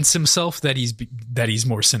convince himself that he's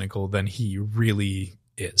more cynical than he really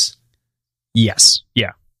is. Yes,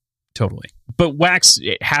 yeah, totally. But Wax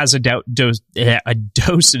has a dose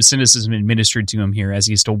of cynicism administered to him here as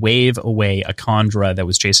he has to wave away a Kandra that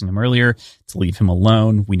was chasing him earlier to leave him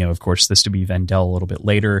alone. We know, of course, this to be Vendel a little bit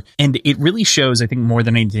later. And it really shows, I think, more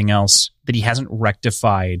than anything else, that he hasn't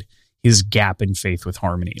rectified his gap in faith with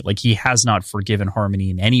Harmony. Like, he has not forgiven Harmony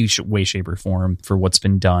in any way, shape, or form for what's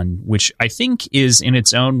been done, which I think is in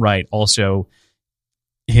its own right also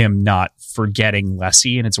him not forgetting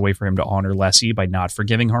Lessie, and it's a way for him to honor Lessie by not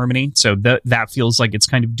forgiving Harmony. So that feels like it's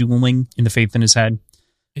kind of dueling in the faith in his head.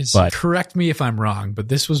 Correct me if I'm wrong, but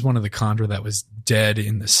this was one of the Kandra that was dead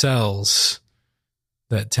in the cells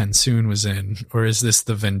that TenSoon was in, or is this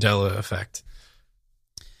the Vendela effect?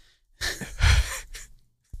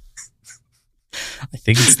 I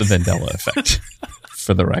think it's the Vendela effect,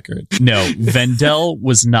 for the record. No, Vendel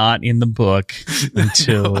was not in the book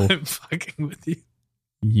until... No, I'm fucking with you.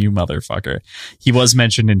 You motherfucker. He was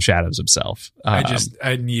mentioned in Shadows himself.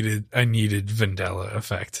 I needed Vendela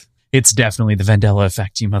effect. It's definitely the Vendela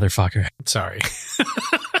effect, you motherfucker. Sorry.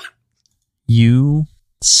 You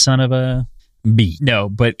son of a bee. No,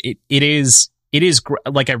 but it is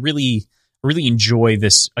like, I really enjoy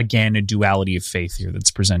this, again, a duality of faith here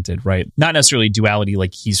that's presented, right? Not necessarily duality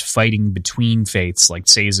like he's fighting between faiths like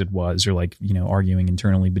Sazed was, or like, you know, arguing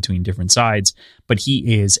internally between different sides, but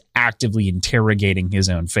he is actively interrogating his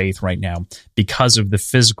own faith right now because of the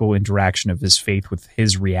physical interaction of his faith with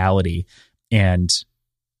his reality and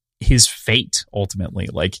his fate, ultimately.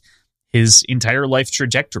 Like, his entire life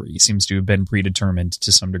trajectory seems to have been predetermined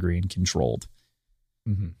to some degree and controlled.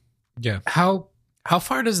 Mm-hmm. Yeah. How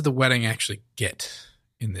far does the wedding actually get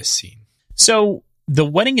in this scene? So the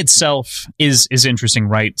wedding itself is interesting,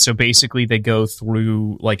 right? So basically they go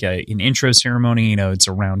through like an intro ceremony. You know, it's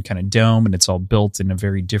a round kind of dome and it's all built in a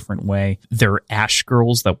very different way. There are ash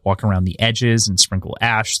girls that walk around the edges and sprinkle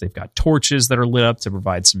ash. They've got torches that are lit up to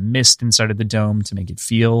provide some mist inside of the dome to make it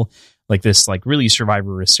feel like this, like, really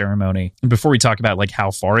survivorous ceremony. And before we talk about like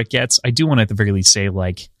how far it gets, I do want to at the very least say,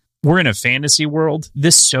 like, we're in a fantasy world.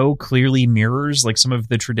 This so clearly mirrors like some of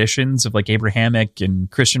the traditions of like Abrahamic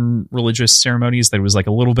and Christian religious ceremonies that it was like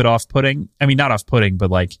a little bit off-putting. I mean, not off-putting,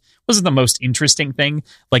 but like wasn't the most interesting thing.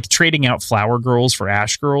 Like, trading out flower girls for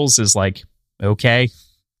ash girls is like, okay,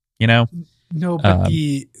 you know? No, but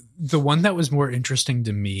the one that was more interesting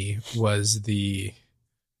to me was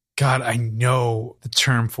God, I know the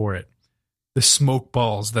term for it. The smoke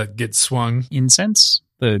balls that get swung. Incense?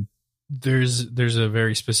 there's a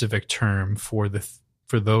very specific term for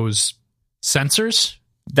those sensors.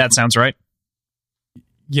 That sounds right.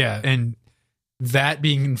 Yeah, and that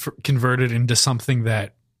being converted into something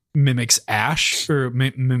that mimics ash or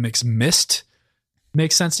mimics mist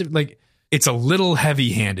makes sense to, like, it's a little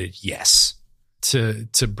heavy-handed, yes, to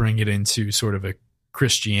bring it into sort of a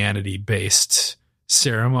Christianity-based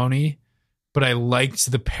ceremony, but I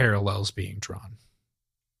liked the parallels being drawn.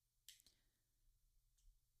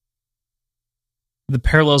 The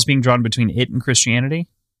parallels being drawn between it and Christianity?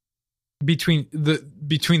 Between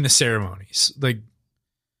the ceremonies, like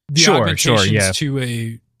the sure, augmentations yeah.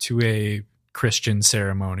 to a Christian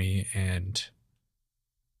ceremony and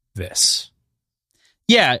this.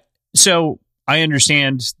 Yeah, so I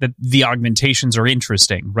understand that the augmentations are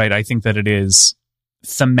interesting, right? I think that it is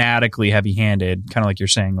thematically heavy-handed, kind of like you're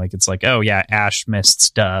saying, like it's like, oh yeah, ash mists,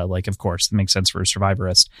 duh, like of course, that makes sense for a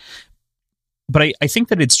survivorist. But I think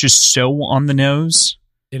that it's just so on the nose.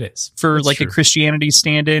 It is. For That's like true. a Christianity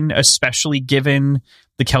stand-in, especially given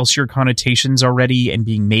the Kelsier connotations already and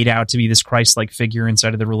being made out to be this Christ-like figure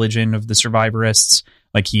inside of the religion of the survivorists.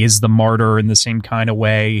 Like he is the martyr in the same kind of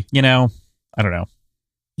way, you know? I don't know.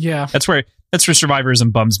 Yeah. That's where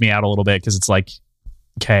survivorism bums me out a little bit because it's like,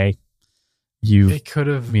 okay, it could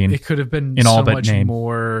have been in so all but much name.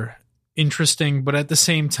 more interesting, but at the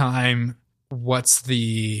same time, what's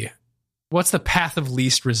the path of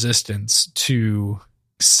least resistance to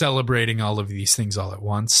celebrating all of these things all at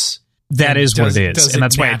once? That is what it is, and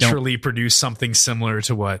that's why I don't naturally produce something similar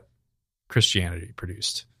to what Christianity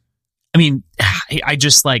produced. I mean, I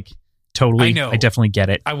just like totally. I know. I definitely get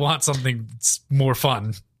it. I want something more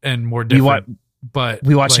fun and more different. But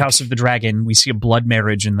we watch like, House of the Dragon. We see a blood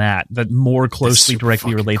marriage in that more closely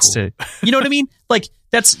directly relates to. You know what I mean? Like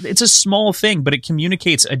it's a small thing, but it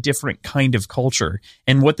communicates a different kind of culture.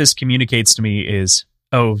 And what this communicates to me is,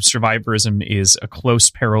 oh, survivorism is a close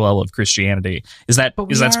parallel of Christianity. Is that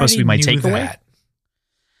supposed to be my takeaway?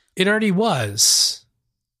 It already was.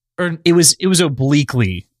 Or it was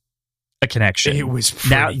obliquely a connection. It was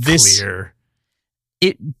pretty clear.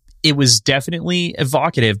 It was definitely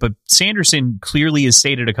evocative, but Sanderson clearly has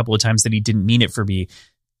stated a couple of times that he didn't mean it for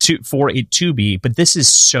it to be. But this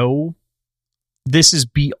is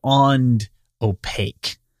beyond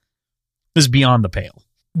opaque. This is beyond the pale.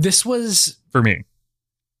 This was for me.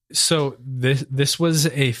 So this was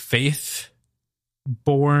a faith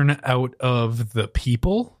born out of the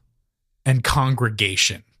people and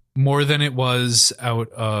congregation more than it was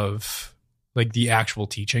out of like the actual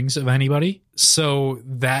teachings of anybody. So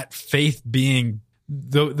that faith being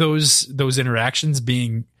those interactions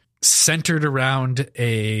being centered around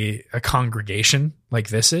a congregation like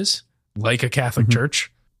this is, like a Catholic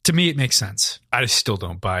church, to me it makes sense. I still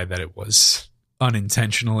don't buy that it was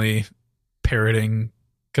unintentionally parroting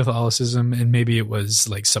Catholicism, and maybe it was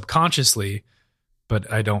like subconsciously,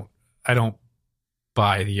 but I don't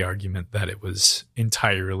buy the argument that it was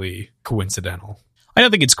entirely coincidental. I don't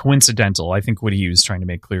think it's coincidental. I think what he was trying to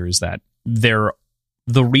make clear is that the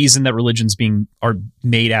reason that religions are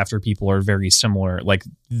made after people are very similar. Like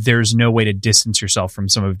there's no way to distance yourself from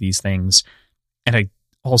some of these things. And I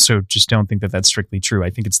also just don't think that that's strictly true.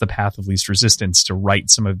 I think it's the path of least resistance to write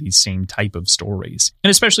some of these same type of stories.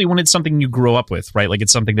 And especially when it's something you grow up with, right? Like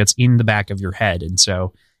it's something that's in the back of your head. And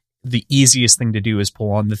so the easiest thing to do is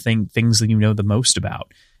pull on the things that you know the most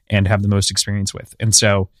about and have the most experience with. And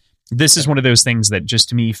so this is one of those things that just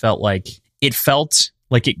to me felt like it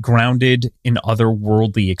grounded in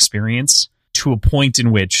otherworldly experience to a point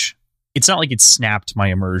in which it's not like it snapped my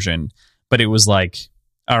immersion, but it was like,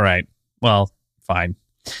 all right, well, fine.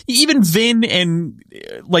 Even Vin and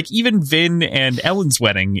Ellen's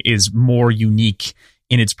wedding is more unique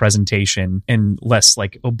in its presentation and less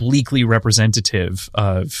like obliquely representative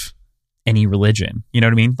of any religion. You know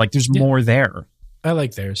what I mean? Like there's more there. I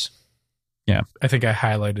like theirs. Yeah. I think I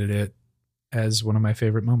highlighted it as one of my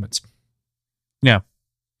favorite moments. Yeah.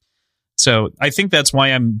 So I think that's why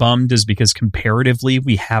I'm bummed, is because comparatively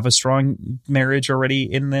we have a strong marriage already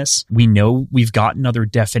in this. We know we've gotten other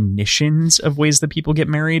definitions of ways that people get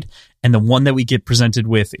married. And the one that we get presented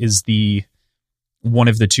with is one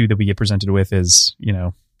of the two that we get presented with is, you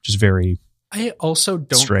know, just very I also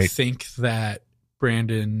don't straight. think that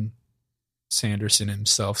Brandon Sanderson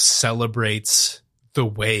himself celebrates the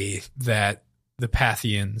way that the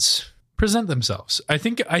Pathians present themselves. I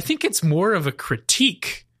think it's more of a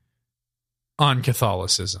critique on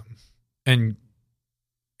Catholicism and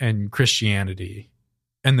Christianity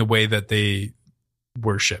and the way that they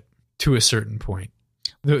worship to a certain point.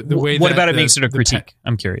 The way what that about it makes it a critique?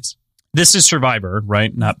 I'm curious. This is Survivor,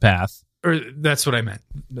 right? Not Path. Or that's what I meant.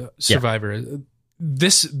 Survivor.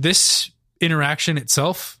 this interaction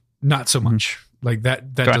itself, not so much. Like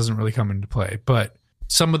that doesn't really come into play. But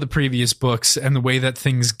some of the previous books and the way that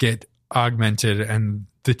things get augmented and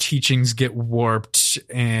the teachings get warped,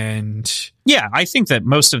 and yeah, I think that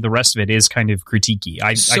most of the rest of it is kind of critiquey.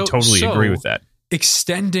 I totally agree with that.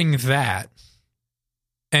 Extending that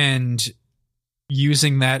and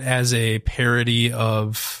using that as a parody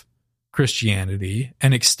of Christianity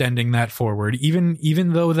and extending that forward,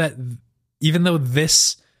 even though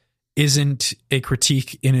this isn't a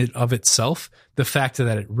critique in it of itself, the fact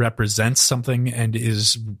that it represents something and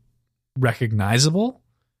is recognizable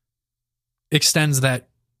extends that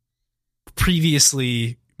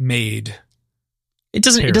previously made. It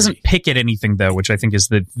doesn't pick at anything though, which I think is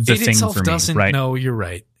the thing for me. Doesn't, right? No, you're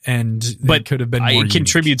right, but it could have been. It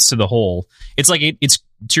contributes to the whole. It's like it's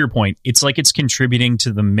to your point. It's like it's contributing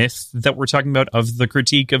to the myth that we're talking about of the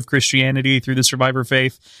critique of Christianity through the survivor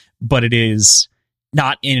faith, but it is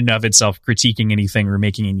not in and of itself critiquing anything or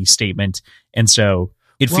making any statement, and so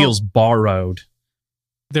it feels borrowed.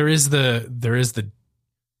 There is the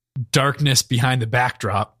darkness behind the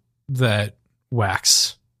backdrop that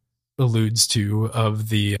Wax alludes to of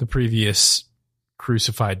the previous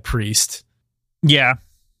crucified priest. Yeah,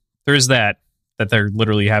 there is that they're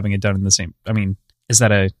literally having it done in the same. I mean, is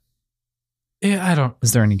that a? Yeah, I don't.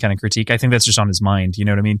 Is there any kind of critique? I think that's just on his mind. You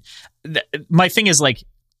know what I mean? My thing is like,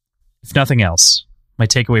 if nothing else, my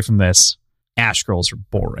takeaway from this: Ash Scrolls are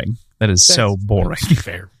boring. That's so boring.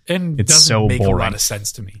 Fair, and it's doesn't so make boring. a lot of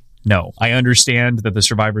sense to me. No, I understand that the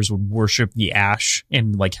survivors would worship the ash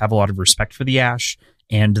and like have a lot of respect for the ash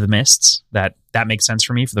and the mists. That makes sense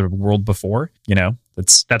for me for the world before. You know,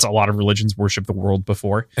 that's a lot of religions worship the world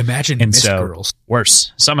before. Imagine Mist Girls.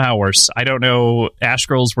 Somehow worse. I don't know. Ash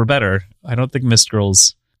Girls were better. I don't think Mist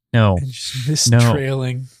Girls. No, mist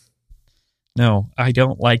trailing. No, I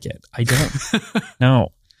don't like it. I don't.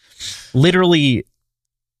 No, literally,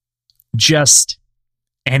 just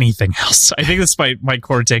anything else. I think that's my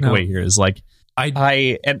core takeaway here is like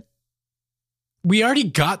and we already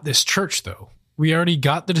got this church though. We already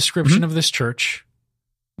got the description of this church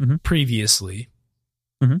previously.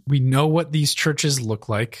 We know what these churches look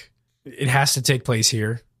like. It has to take place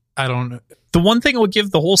here. I don't know. The one thing I would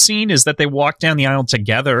give the whole scene is that they walk down the aisle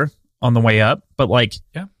together on the way up, but like,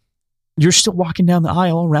 yeah, you're still walking down the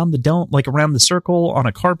aisle around the dome, like around the circle on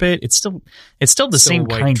a carpet. It's still the same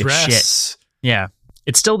kind of shit. Yeah.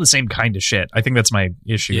 It's still the same kind of shit. I think that's my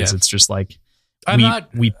issue. Is it's just like I'm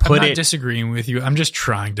not disagreeing with you. I'm just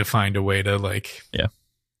trying to find a way to like. Yeah,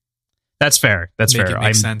 that's fair. That's fair.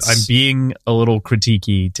 I'm being a little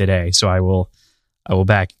critiquey today, so I will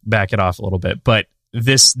back it off a little bit. But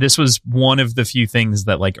this was one of the few things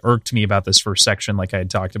that like irked me about this first section, like I had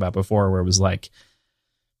talked about before, where it was like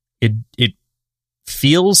it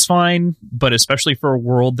feels fine, but especially for a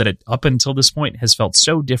world that up until this point has felt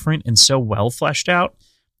so different and so well fleshed out,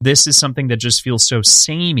 this is something that just feels so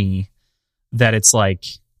samey that it's like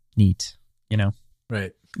neat, you know?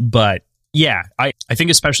 Right. But yeah, I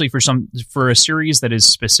think especially for a series that is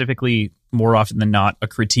specifically more often than not a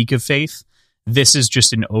critique of faith, this is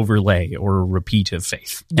just an overlay or a repeat of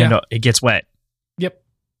faith. Yeah. And it gets wet. Yep.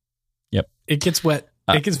 It gets wet.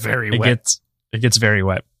 It gets very wet. It gets very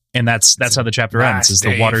wet. And that's how the chapter ends. Is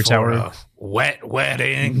the water tower wet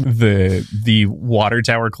wedding? The water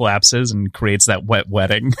tower collapses and creates that wet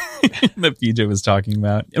wedding that PJ was talking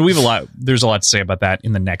about. And there's a lot to say about that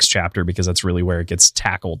in the next chapter because that's really where it gets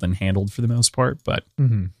tackled and handled for the most part. But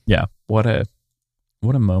yeah, what a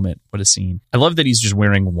moment, what a scene. I love that he's just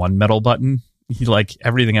wearing one metal button. He like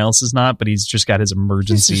everything else is not, but he's just got his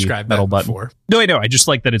emergency metal button. Before. No, I know. I just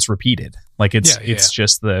like that it's repeated. Like it's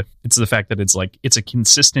just the fact that it's like it's a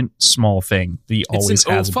consistent small thing that he always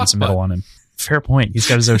has a piece of metal on him. Fair point. He's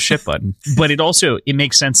got his own shit button. But it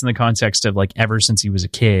makes sense in the context of like ever since he was a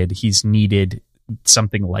kid, he's needed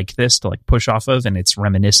something like this to like push off of, and it's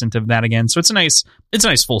reminiscent of that again. So it's a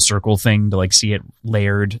nice full circle thing to like see it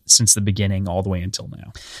layered since the beginning all the way until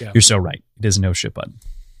now. Yeah. You're so right. It is a no shit button.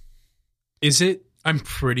 Is it? I'm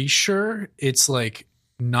pretty sure it's like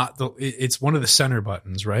it's one of the center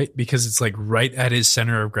buttons, right? Because it's like right at his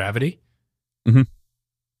center of gravity. Mm-hmm.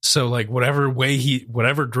 So like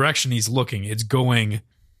whatever direction he's looking, it's going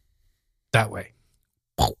that way.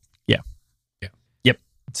 Yeah. Yep.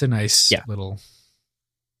 It's a nice little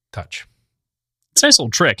touch. It's a nice little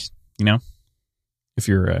trick, you know, if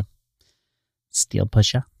you're a steel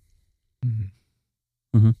pusher.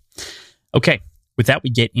 Okay. With that,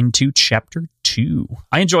 we get into chapter 2.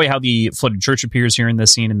 I enjoy how the flooded church appears here in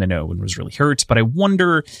this scene, and no one was really hurt, but I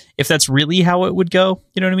wonder if that's really how it would go.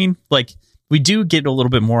 You know what I mean? Like, We do get a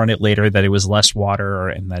little bit more on it later that it was less water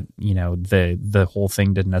and that, you know, the whole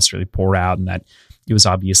thing didn't necessarily pour out and that it was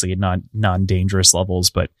obviously at non-dangerous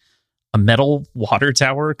levels, but a metal water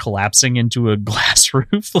tower collapsing into a glass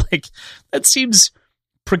roof, like that seems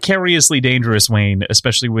precariously dangerous, Wayne,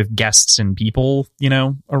 especially with guests and people, you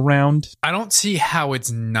know, around. I don't see how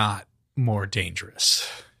it's not more dangerous.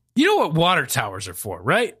 You know what water towers are for,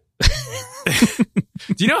 right?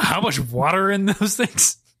 Do you know how much water in those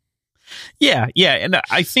things? Yeah. And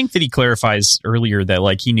I think that he clarifies earlier that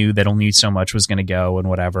like he knew that only so much was going to go and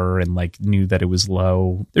whatever, and like knew that it was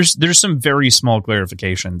low. There's some very small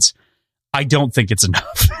clarifications. I don't think it's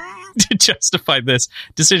enough to justify this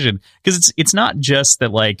decision, because it's not just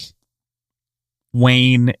that like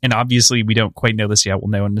Wayne, and obviously we don't quite know this yet, we'll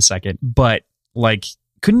know in a second, but like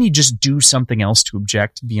couldn't he just do something else to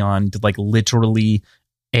object beyond like literally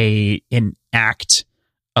an act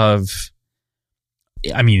of,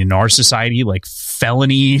 I mean, in our society, like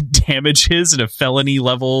felony damages at a felony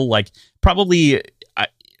level, like probably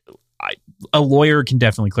a lawyer can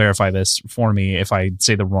definitely clarify this for me if I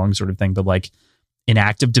say the wrong sort of thing, but like an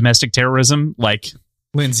act of domestic terrorism, like,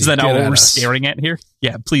 Lindsay, is that not what we're staring at here?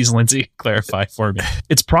 Yeah, please, Lindsay, clarify for me.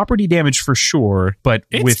 It's property damage for sure, but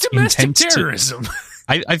it's with domestic intent terrorism.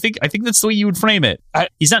 I think that's the way you would frame it.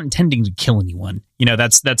 He's not intending to kill anyone. You know,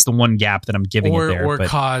 that's the one gap that I'm giving it there. Or but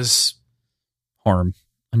cause harm,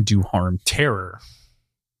 undue harm, terror.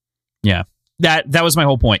 Yeah, that was my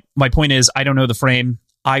whole point. My point is, I don't know the frame.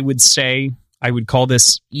 I would say I would call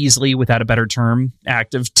this easily, without a better term,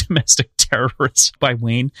 act of domestic terrorism by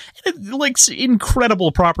Wayne. And like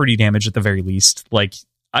incredible property damage at the very least. Like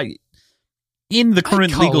in the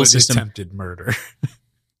current legal system, attempted murder.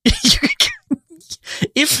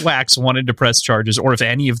 If Wax wanted to press charges, or if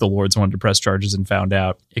any of the lords wanted to press charges and found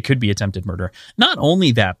out, it could be attempted murder. Not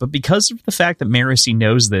only that, but because of the fact that Marasi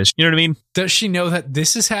knows this, you know what I mean? Does she know that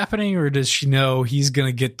this is happening, or does she know he's going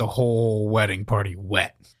to get the whole wedding party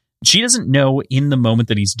wet? She doesn't know in the moment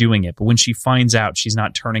that he's doing it, but when she finds out, she's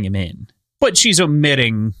not turning him in. But she's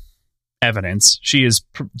omitting evidence. She's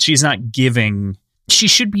not giving. She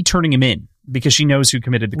should be turning him in because she knows who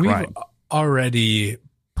committed the crime. We've already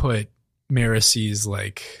put Marasi's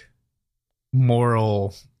like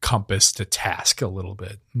moral compass to task a little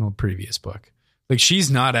bit in the previous book. Like, she's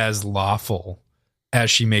not as lawful as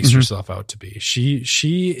she makes herself out to be.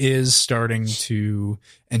 She is starting to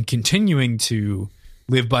and continuing to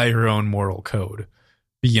live by her own moral code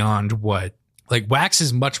beyond what, like, Wax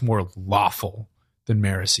is much more lawful than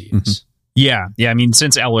Marasi is. Yeah. I mean,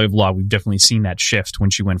 since Alloy of Law, we've definitely seen that shift when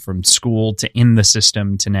she went from school to in the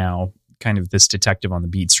system to now kind of this detective on the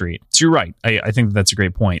beat street. So you're right. I think that's a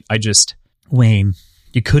great point. Wayne,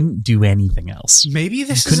 you couldn't do anything else. Maybe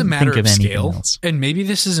this is a matter of scale, and maybe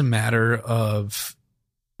this is a matter of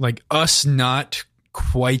like us not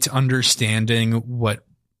quite understanding what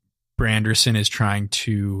Branderson is trying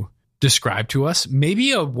to describe to us.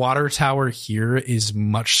 Maybe a water tower here is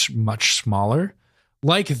much, much smaller,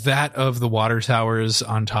 like that of the water towers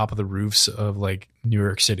on top of the roofs of like New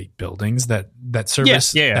York City buildings that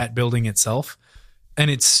service that building itself. And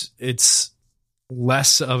it's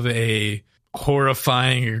less of a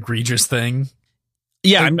horrifying, egregious thing.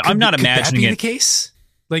 Yeah, I'm not imagining that be the case.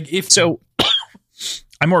 Like, if so,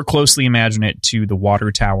 I more closely imagine it to the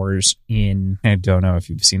water towers in. I don't know if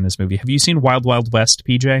you've seen this movie. Have you seen Wild Wild West,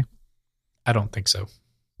 PJ? I don't think so.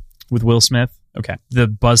 With Will Smith? Okay. The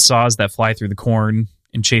buzzsaws that fly through the corn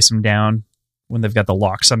and chase them down when they've got the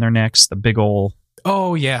locks on their necks, the big ol'...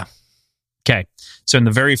 Oh, yeah. Okay. So in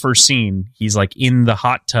the very first scene, he's like in the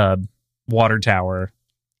hot tub water tower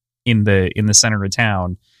in the center of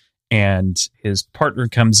town, and his partner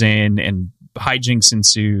comes in and hijinks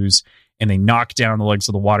ensues, and they knock down the legs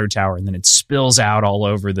of the water tower, and then it spills out all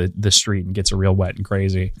over the street and gets real wet and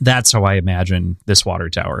crazy. That's how I imagine this water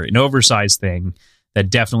tower. An oversized thing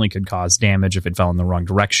that definitely could cause damage if it fell in the wrong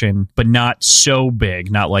direction, but not so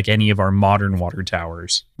big, not like any of our modern water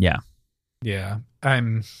towers. Yeah. Yeah.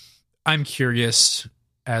 I'm curious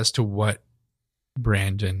as to what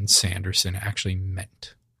Brandon Sanderson actually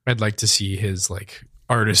meant. I'd like to see his like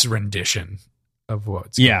artist rendition of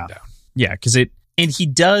what's going down. Yeah, because and he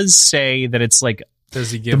does say that it's like,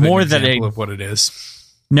 does he give an example of what it is?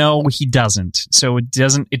 No, he doesn't. So it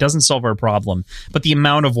doesn't solve our problem. But the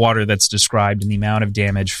amount of water that's described and the amount of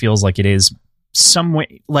damage feels like it is some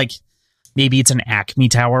way, like maybe it's an Acme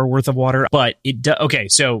Tower worth of water. But okay,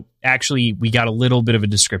 so actually we got a little bit of a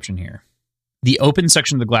description here. The open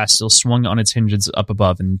section of the glass still swung on its hinges up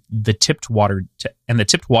above, and the tipped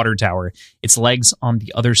water tower, its legs on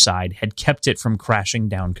the other side, had kept it from crashing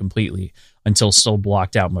down completely until still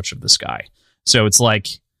blocked out much of the sky. So it's like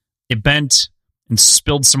It bent and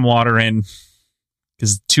spilled some water in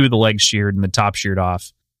because 2 of the legs sheared and the top sheared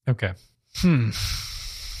off. Okay. I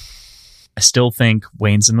still think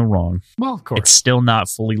Wayne's in the wrong. Well, of course. It's still not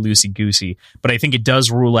fully loosey-goosey, but I think it does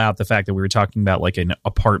rule out the fact that we were talking about like an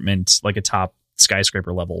apartment, like a top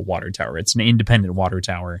skyscraper level water tower. It's an independent water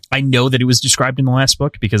tower. I know that it was described in the last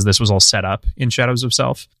book because this was all set up in Shadows of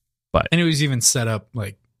Self. And it was even set up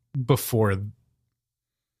like before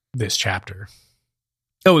this chapter.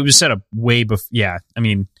 Oh, it was set up way before. Yeah, I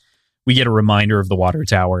mean, we get a reminder of the water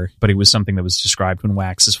tower, but it was something that was described when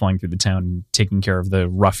Wax is flying through the town and taking care of the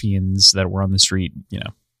ruffians that were on the street,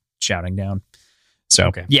 shouting down. So,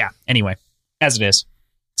 okay. Yeah, anyway, as it is.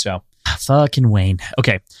 So, fucking Wayne.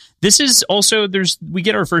 Okay, this is also, we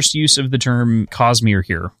get our first use of the term Cosmere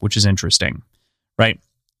here, which is interesting, right?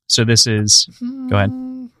 So this is, go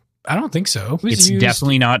ahead. I don't think so. It's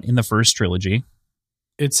definitely not in the first trilogy.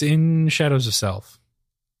 It's in Shadows of Self.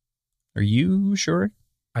 Are you sure?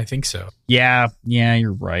 I think so. Yeah,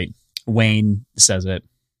 you're right. Wayne says it.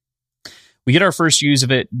 We get our first use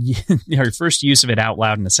of it, out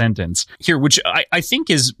loud in a sentence here, which I think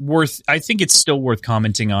is worth. I think it's still worth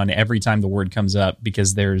commenting on every time the word comes up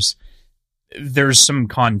because there's some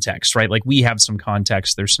context, right? Like we have some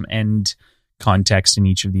context. There's some end context in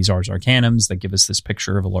each of these Ars Arcanums that give us this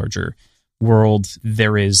picture of a larger world.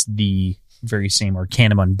 There is the very same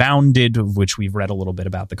Arcanum Unbounded, of which we've read a little bit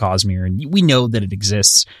about the Cosmere, and we know that it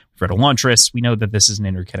exists. We've read Elantris. We know that this is an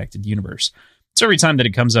interconnected universe. So every time that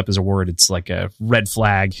it comes up as a word, it's like a red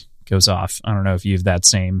flag goes off. I don't know if you have that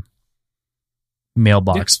same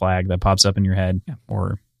mailbox flag that pops up in your head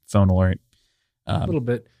or phone alert. A little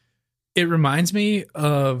bit. It reminds me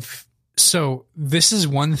of... So this is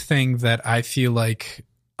one thing that I feel like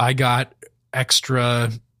I got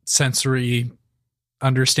extra sensory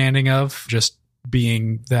understanding of just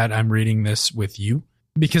being that I'm reading this with you,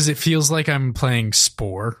 because it feels like I'm playing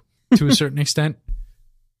Spore to a certain extent,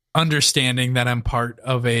 understanding that I'm part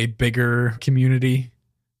of a bigger community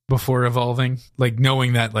before evolving, like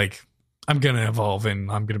knowing that like I'm going to evolve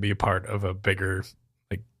and I'm going to be a part of a bigger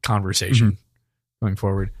like conversation going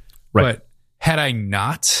forward. Right. But had I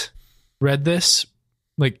not read this,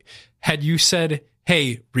 like had you said,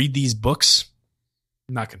 hey, read these books,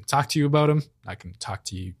 I'm not going to talk to you about them, not going to talk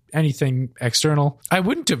to you anything external, I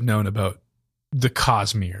wouldn't have known about the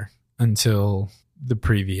Cosmere until the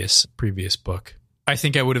previous book. I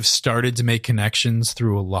think I would have started to make connections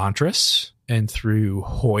through Elantris and through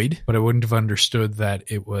Hoid, but I wouldn't have understood that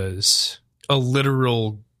it was a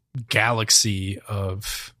literal galaxy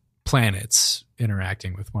of planets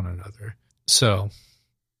interacting with one another. So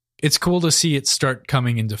it's cool to see it start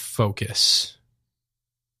coming into focus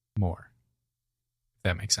more. If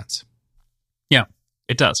that makes sense. Yeah,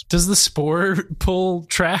 it does. Does the Spore pull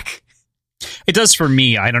track? It does for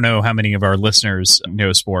me. I don't know how many of our listeners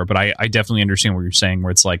know Spore, but I definitely understand what you're saying, where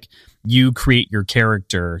it's like you create your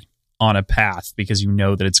character on a path because you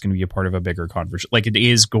know that it's going to be a part of a bigger conversation. Like it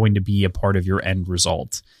is going to be a part of your end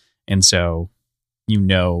result. And so,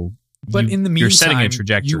 but in the meantime, you're setting a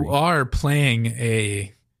trajectory. You are playing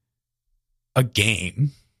a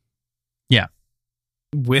game. Yeah.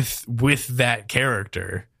 With that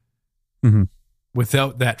character,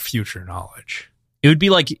 without that future knowledge. It would be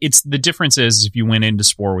like the difference is if you went into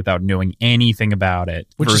Spore without knowing anything about it,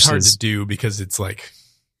 which is hard to do because it's like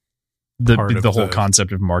the whole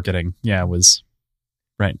concept of marketing. Yeah, was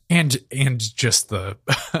right, and just the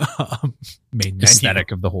main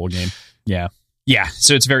aesthetic of the whole game. Yeah.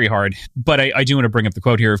 So it's very hard, but I do want to bring up the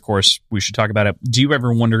quote here. Of course, we should talk about it. Do you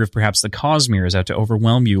ever wonder if perhaps the Cosmere is out to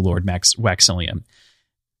overwhelm you, Lord Waxillium?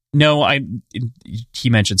 No, he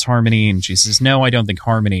mentions harmony, and she says, no, I don't think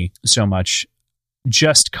harmony so much.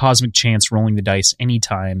 Just cosmic chance rolling the dice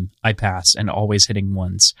anytime I pass and always hitting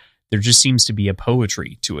ones. There just seems to be a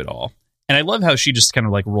poetry to it all. And I love how she just kind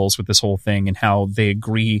of like rolls with this whole thing and how they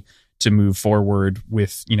agree to move forward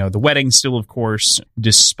with, the wedding still, of course,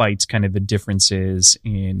 despite kind of the differences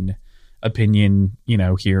in opinion,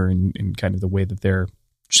 here and kind of the way that they're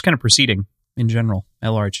just kind of proceeding in general, at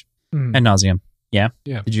large, ad nauseum. Yeah?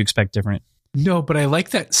 Did you expect different? No, but I like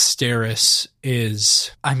that Steris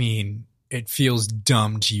is, it feels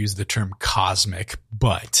dumb to use the term cosmic,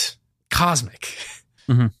 but cosmic.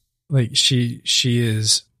 Mm-hmm. Like she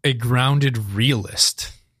is a grounded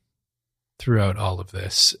realist throughout all of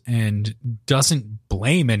this and doesn't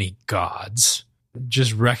blame any gods,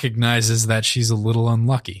 just recognizes that she's a little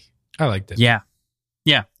unlucky. I liked it. Yeah.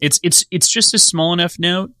 It's just a small enough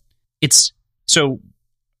note. So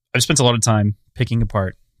I've spent a lot of time picking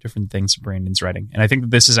apart different things Brandon's writing, and I think that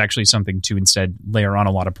this is actually something to instead layer on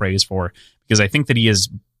a lot of praise for, because I think that he is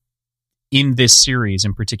in this series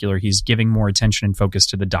in particular, he's giving more attention and focus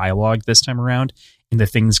to the dialogue this time around and the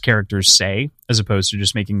things characters say, as opposed to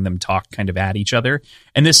just making them talk kind of at each other.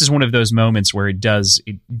 And this is one of those moments where it does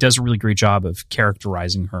a really great job of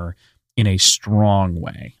characterizing her in a strong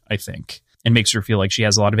way, I think, and makes her feel like she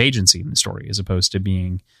has a lot of agency in the story, as opposed to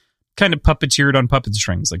being kind of puppeteered on puppet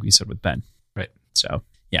strings, like we said with Ben. Right. So,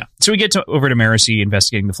 yeah. So we get over to Marcy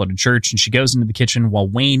investigating the flooded church, and she goes into the kitchen while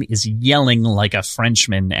Wayne is yelling like a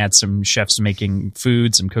Frenchman at some chefs making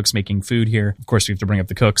food, some cooks making food here. Of course, we have to bring up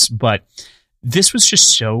the cooks, but this was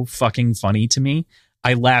just so fucking funny to me.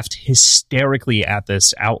 I laughed hysterically at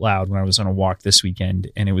this out loud when I was on a walk this weekend,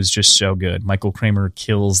 and it was just so good. Michael Kramer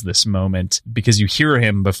kills this moment because you hear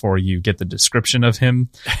him before you get the description of him,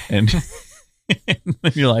 and, and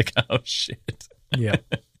you're like, oh, shit. Yeah.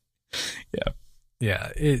 Yeah.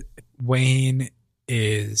 Yeah. Wayne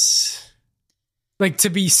is like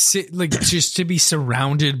just to be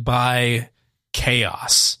surrounded by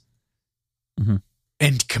chaos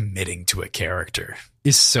and committing to a character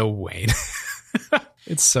is so Wayne.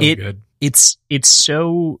 It's so good. It's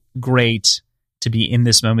so great to be in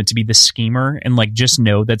this moment, to be the schemer and like just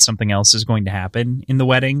know that something else is going to happen in the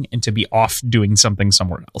wedding and to be off doing something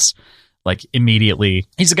somewhere else. Like immediately,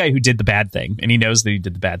 he's the guy who did the bad thing and he knows that he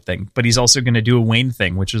did the bad thing, but he's also going to do a Wayne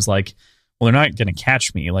thing, which is like, well, they're not going to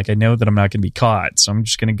catch me. Like I know that I'm not going to be caught. So I'm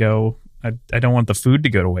just going to go. I don't want the food to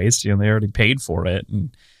go to waste. You know, they already paid for it.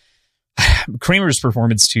 And Kramer's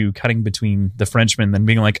performance too, cutting between the Frenchman, then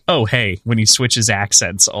being like, oh, hey, when he switches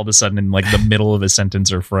accents all of a sudden in like the middle of a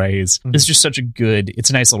sentence or phrase, it's just such a good,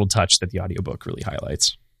 it's a nice little touch that the audiobook really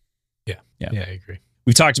highlights. Yeah, I agree.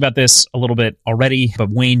 We've talked about this a little bit already, but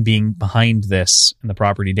Wayne being behind this and the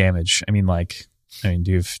property damage. Do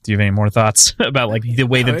you have any more thoughts about like the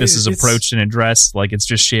way that this is approached and addressed? Like it's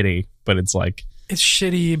just shitty, but it's like, it's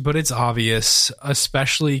shitty, but it's obvious,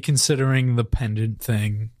 especially considering the pendant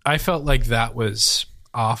thing. I felt like that was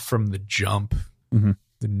off from the jump. Mm-hmm.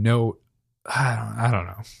 The note, I don't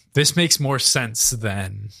know. This makes more sense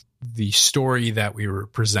than the story that we were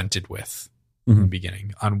presented with in the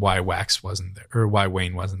beginning on why Wax wasn't there or why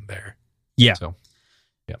Wayne wasn't there. Yeah. So,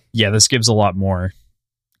 yeah, this gives a lot more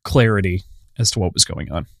clarity as to what was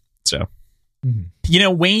going on. So,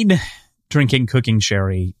 Wayne drinking cooking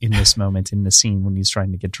sherry in this moment in the scene when he's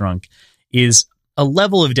trying to get drunk is a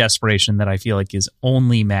level of desperation that I feel like is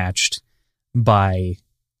only matched by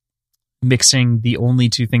mixing the only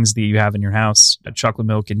two things that you have in your house, chocolate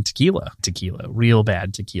milk and tequila, real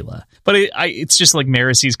bad tequila. But it's just like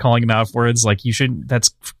Marcy's calling him out for it. It's like, you shouldn't,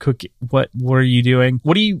 that's cook. What are you doing?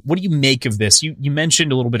 What do you make of this? You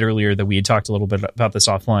mentioned a little bit earlier that we had talked a little bit about this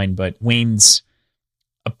offline, but Wayne's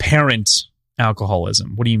apparent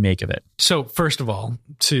alcoholism. What do you make of it? So first of all,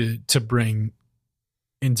 to bring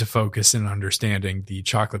into focus and understanding the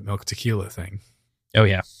chocolate milk tequila thing. Oh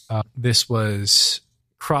yeah. This was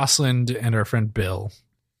Crossland and our friend Bill.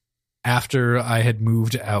 After I had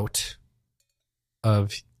moved out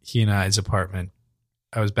of he and I's apartment,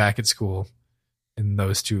 I was back at school and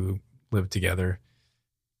those two lived together.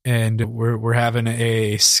 And we're having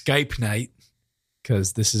a Skype night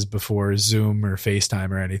because this is before Zoom or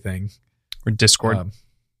FaceTime or anything. Or Discord.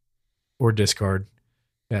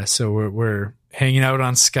 Yeah, so we're hanging out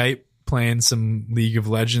on Skype, playing some League of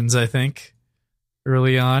Legends, I think,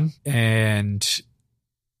 early on. And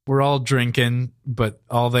we're all drinking, but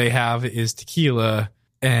all they have is tequila.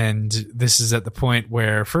 And this is at the point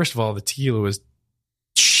where, first of all, the tequila was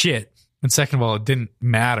shit. And second of all, it didn't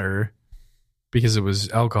matter because it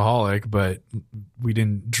was alcoholic, but we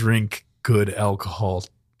didn't drink good alcohol.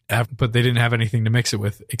 But they didn't have anything to mix it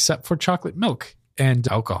with except for chocolate milk. And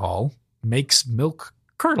alcohol makes milk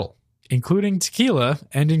curdle, including tequila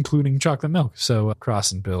and including chocolate milk. So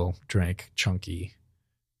Cross and Bill drank chunky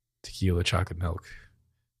tequila chocolate milk.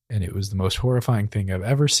 And it was the most horrifying thing I've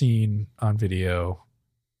ever seen on video.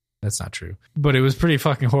 That's not true. But it was pretty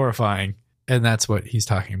fucking horrifying. And that's what he's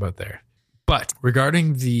talking about there. But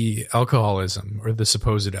regarding the alcoholism or the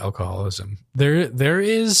supposed alcoholism, there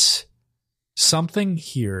is something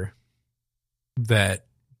here that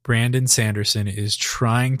Brandon Sanderson is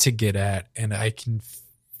trying to get at, and I can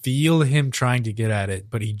feel him trying to get at it,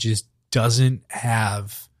 but he just doesn't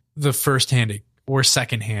have the firsthand or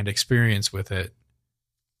secondhand experience with it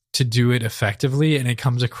to do it effectively, and it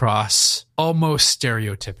comes across almost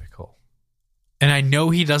stereotypical. And I know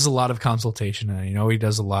he does a lot of consultation, and I know he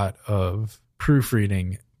does a lot of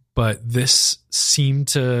proofreading, but this seemed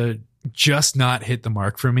to just not hit the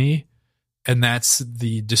mark for me. And that's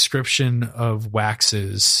the description of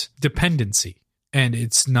Wax's dependency. And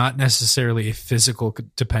it's not necessarily a physical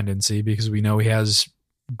dependency because we know he has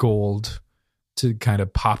gold to kind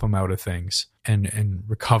of pop him out of things and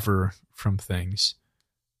recover from things.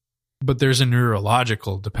 But there's a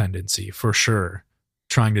neurological dependency for sure,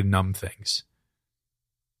 trying to numb things.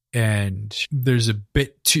 And there's a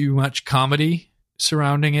bit too much comedy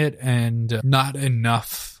surrounding it and not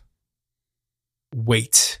enough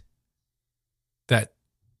weight that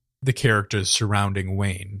the characters surrounding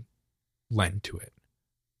Wayne lend to it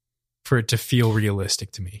for it to feel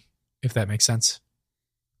realistic to me, if that makes sense.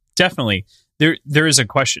 Definitely. There is a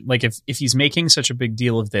question, like if he's making such a big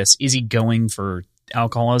deal of this, is he going for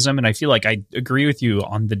alcoholism? And I feel like I agree with you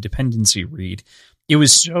on the dependency read. It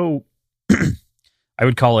was so, I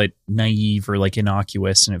would call it naive or like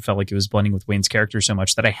innocuous, and it felt like it was blending with Wayne's character so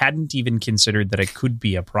much that I hadn't even considered that it could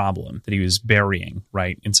be a problem that he was burying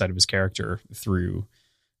right inside of his character through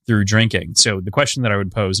drinking. So the question that I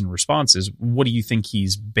would pose in response is, what do you think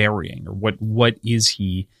he's burying, or what is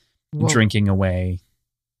he drinking away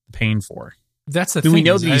the pain for? That's the thing. We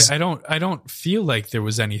know these. I don't feel like there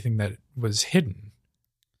was anything that was hidden.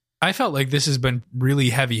 I felt like this has been really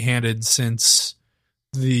heavy-handed since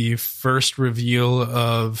the first reveal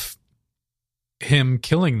of him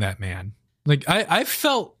killing that man. Like I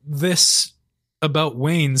felt this about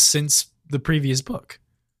Wayne since the previous book.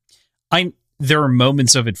 There are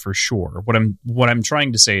moments of it for sure. What I'm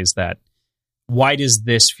trying to say is that, why does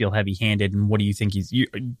this feel heavy-handed, and what do you think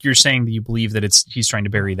you're saying that you believe that he's trying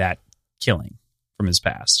to bury that killing from his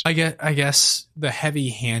past? I guess the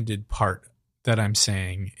heavy-handed part that I'm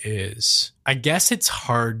saying is, I guess it's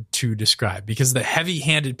hard to describe, because the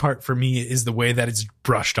heavy-handed part for me is the way that it's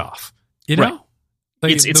brushed off. You know, right.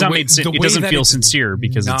 Like it doesn't feel sincere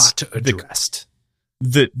because it's not addressed.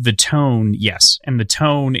 The tone, yes, and the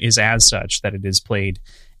tone is as such that it is played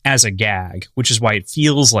as a gag, which is why it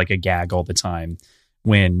feels like a gag all the time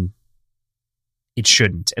when it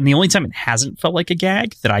shouldn't. And the only time it hasn't felt like a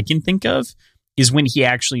gag that I can think of is when he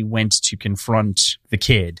actually went to confront the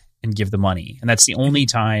kid and give the money. And that's the only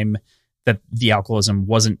time that the alcoholism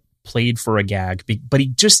wasn't played for a gag, but he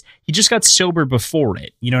just got sober before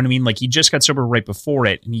it. You know what I mean? Like, he just got sober right before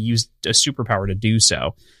it, and he used a superpower to do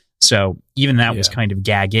so. So even that was kind of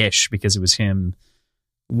gag-ish, because it was him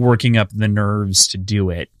working up the nerves to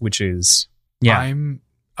do it, which is, yeah. I'm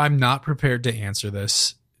not prepared to answer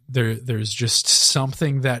this. There's just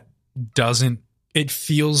something that it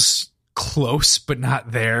feels close, but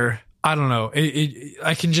not there. I don't know.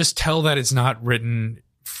 I can just tell that it's not written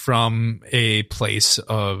from a place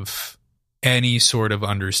of any sort of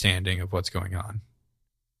understanding of what's going on.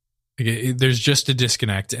 There's just a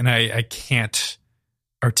disconnect, and I can't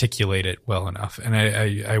articulate it well enough. And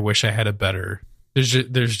I wish I had a better.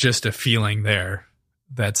 There's just a feeling there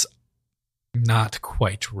that's not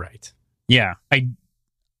quite right. Yeah,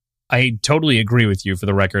 I totally agree with you. For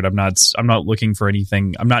the record, I'm not looking for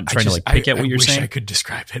anything. I'm not trying to pick at what you're saying. I wish I could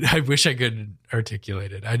describe it. I wish I could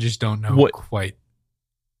articulate it. I just don't know quite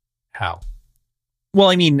how. Well,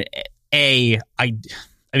 I mean, I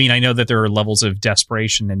know that there are levels of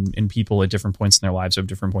desperation, and people at different points in their lives have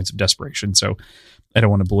different points of desperation. So I don't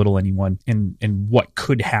want to belittle anyone and what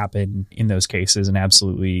could happen in those cases. And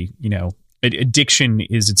absolutely, addiction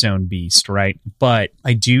is its own beast, right? But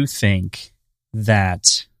I do think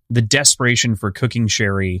that the desperation for cooking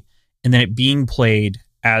Sherry, and then it being played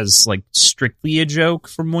as like strictly a joke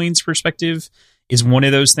from Wayne's perspective, is one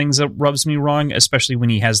of those things that rubs me wrong, especially when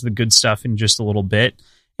he has the good stuff in just a little bit.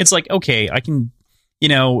 It's like, okay, I can,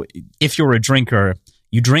 if you're a drinker,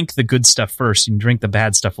 you drink the good stuff first and drink the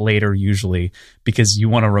bad stuff later, usually, because you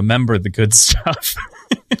want to remember the good stuff.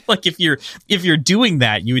 Like if you're doing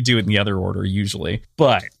that, you would do it in the other order usually.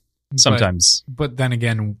 But sometimes. But then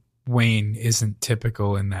again, Wayne isn't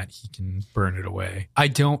typical in that he can burn it away. I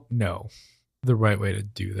don't know the right way to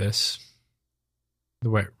do this. The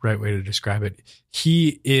right way to describe it.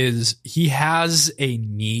 He has a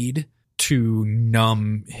need to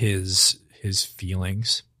numb his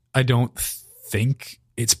feelings. I don't think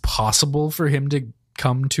it's possible for him to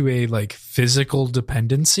come to a physical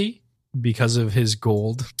dependency because of his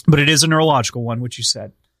gold. But it is a neurological one, which you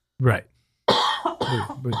said. Right.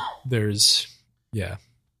 but there's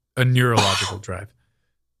a neurological drive.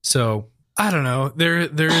 So I don't know.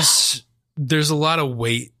 There's a lot of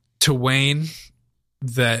weight to Wayne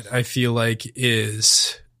that I feel like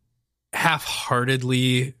is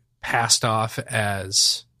half-heartedly passed off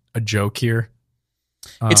as a joke here.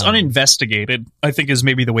 It's uninvestigated, I think, is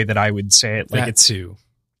maybe the way that I would say it. Like,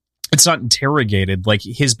 it's not interrogated. Like,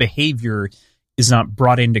 his behavior is not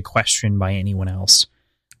brought into question by anyone else.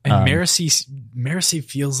 And Marcy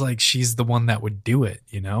feels like she's the one that would do it,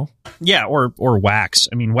 you know? Yeah, or Wax.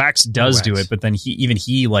 I mean, Wax does do it, but then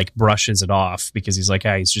he like brushes it off because he's like,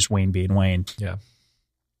 he's just Wayne being Wayne. Yeah.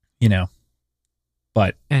 You know.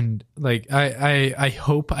 But and like I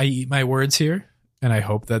hope I eat my words here, and I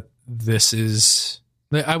hope that this is,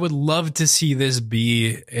 I would love to see this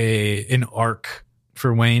be an arc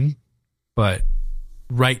for Wayne, but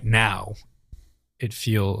right now it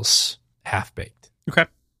feels half-baked. Okay.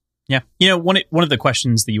 Yeah. You know, one of the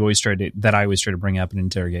questions that I always try to bring up and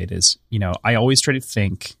interrogate is, you know, I always try to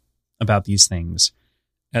think about these things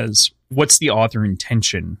as what's the author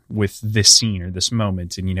intention with this scene or this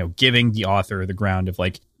moment, and, you know, giving the author the ground of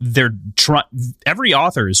like, every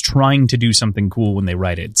author is trying to do something cool when they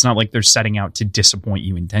write it. It's not like they're setting out to disappoint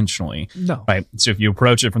you intentionally. No. Right. So if you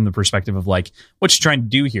approach it from the perspective of like, what you trying to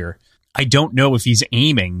do here? I don't know if he's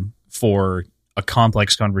aiming for a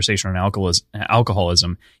complex conversation on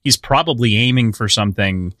alcoholism. He's probably aiming for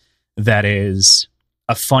something that is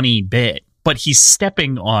a funny bit, but he's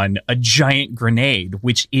stepping on a giant grenade,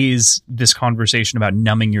 which is this conversation about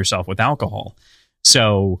numbing yourself with alcohol.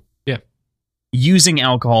 So yeah, using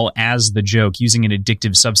alcohol as the joke, using an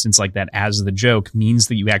addictive substance like that as the joke, means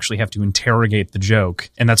that you actually have to interrogate the joke.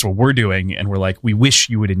 And that's what we're doing. And we're like, we wish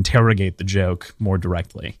you would interrogate the joke more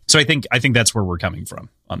directly. So I think that's where we're coming from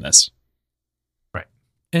on this.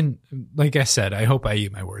 And like I said, I hope I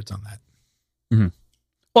eat my words on that. Mm-hmm.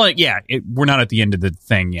 Well, yeah, we're not at the end of the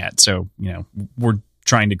thing yet. So, you know, we're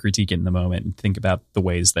trying to critique it in the moment and think about the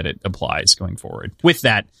ways that it applies going forward. With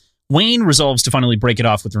that, Wayne resolves to finally break it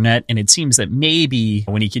off with Ronette. And it seems that maybe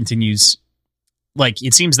when he continues, like,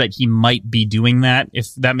 it seems that he might be doing that,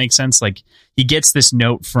 if that makes sense. Like, he gets this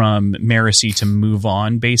note from Marcy to move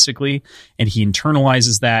on, basically, and he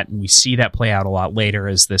internalizes that, and we see that play out a lot later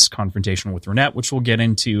as this confrontation with Ronette, which we'll get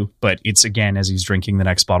into. But it's, again, as he's drinking the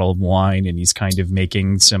next bottle of wine, and he's kind of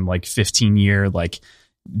making some, like, 15-year, like,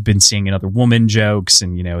 been seeing another woman jokes,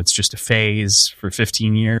 and, you know, it's just a phase for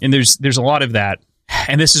 15 years. And there's a lot of that.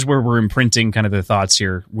 And this is where we're imprinting kind of the thoughts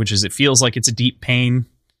here, which is it feels like it's a deep pain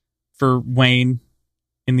for Wayne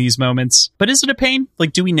in these moments. But is it a pain?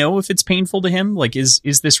 Like, do we know if it's painful to him? Like, is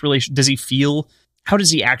this relation, how does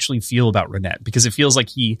he actually feel about Ronette? Because it feels like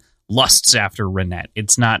he lusts after Ronette.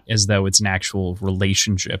 It's not as though it's an actual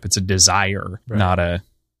relationship. It's a desire, right. Not a,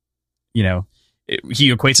 you know,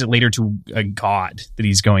 he equates it later to a god that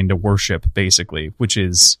he's going to worship, basically, which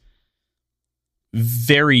is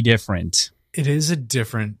very different. It is a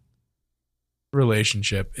different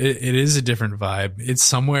relationship. It is a different vibe. It's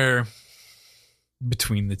somewhere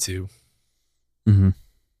between the two. Mm-hmm.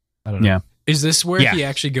 I don't know. Yeah. Is this where he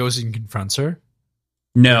actually goes and confronts her?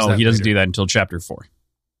 No, he doesn't do that until chapter 4.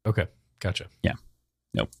 Okay. Gotcha. Yeah.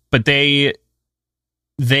 No. But they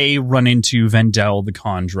run into Vendel the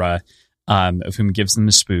Kandra, of whom gives them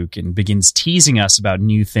the spook and begins teasing us about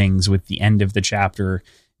new things, with the end of the chapter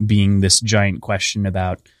being this giant question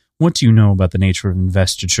about, what do you know about the nature of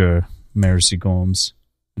investiture, Marcy Combs?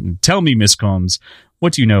 Tell me, Miss Combs,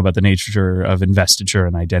 what do you know about the nature of investiture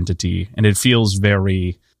and identity? And it feels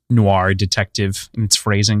very noir detective in its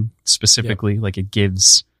phrasing, specifically. Yep. Like, it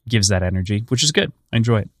gives that energy, which is good. I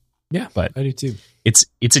enjoy it. Yeah, but I do too. It's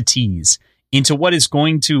a tease into what is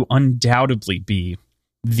going to undoubtedly be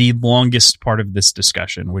the longest part of this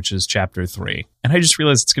discussion, which is chapter 3. And I just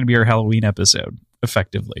realized it's going to be our Halloween episode,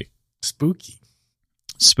 effectively. Spooky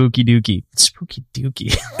dookie.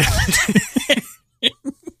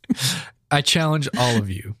 I challenge all of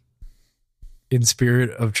you, in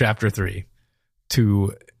spirit of chapter 3,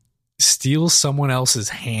 to steal someone else's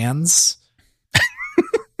hands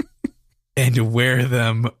and wear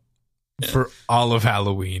them for all of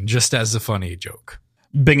Halloween, just as a funny joke.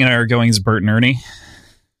 Bing and I are going as Bert and Ernie.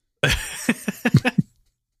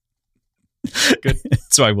 Good.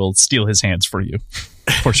 So I will steal his hands for you,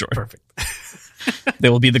 for sure. Perfect. They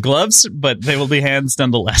will be the gloves, but they will be hands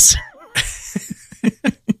nonetheless.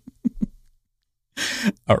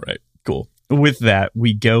 All right, cool. With that,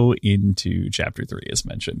 we go into chapter 3, as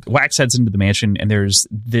mentioned. Wax heads into the mansion, and there's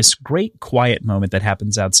this great quiet moment that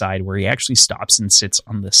happens outside where he actually stops and sits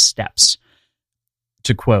on the steps.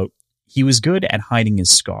 To quote, he was good at hiding his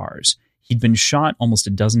scars. He'd been shot almost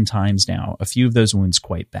a dozen times now, a few of those wounds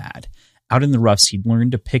quite bad. Out in the roughs, he'd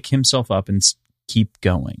learned to pick himself up and keep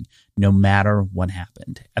going, no matter what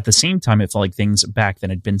happened. At the same time, it felt like things back then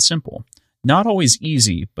had been simple. Not always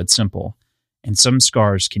easy, but simple. And some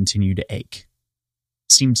scars continue to ache.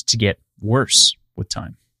 Seemed to get worse with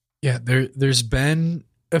time. Yeah, there's been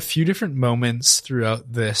a few different moments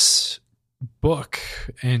throughout this book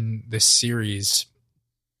and this series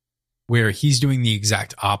where he's doing the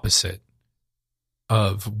exact opposite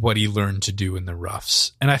of what he learned to do in the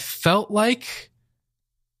roughs. And I felt like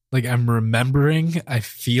I'm remembering, I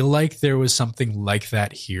feel like there was something like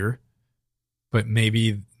that here, but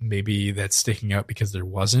maybe that's sticking out because there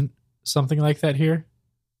wasn't something like that here.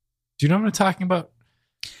 Do you know what I'm talking about?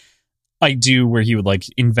 I do, where he would like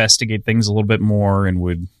investigate things a little bit more and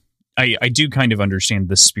would. I do kind of understand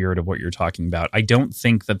the spirit of what you're talking about. I don't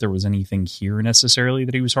think that there was anything here necessarily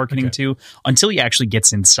that he was hearkening to until he actually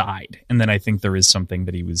gets inside, and then I think there is something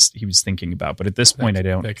that he was thinking about. But at this point, I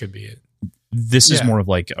don't. That could be it. This is more of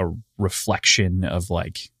like a reflection of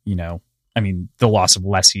like, you know, I mean, the loss of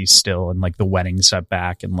Lessie still, and like the wedding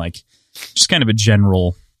setback, and like just kind of a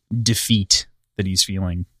general defeat that he's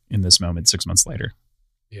feeling in this moment 6 months later.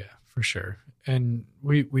 Yeah, for sure. And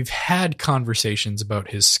we've had conversations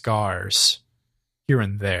about his scars here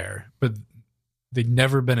and there, but they'd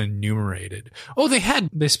never been enumerated. Oh,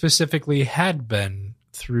 they specifically had been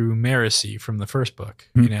through Marasi from the first book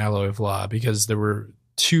in Alloy of Law, because there were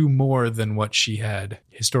 2 more than what she had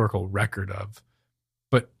historical record of.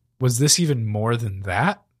 But was this even more than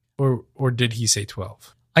that? Or did he say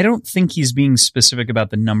 12? I don't think he's being specific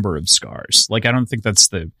about the number of scars. Like, I don't think that's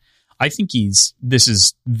I think this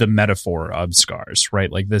is the metaphor of scars,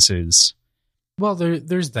 right? Like, this is... Well,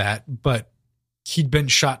 there's that, but he'd been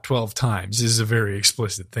shot 12 times is a very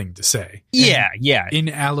explicit thing to say. Yeah, and yeah. In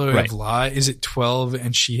Alloy of Law, is it 12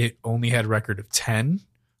 and she only had record of 10?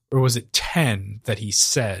 Or was it 10 that he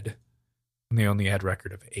said and they only had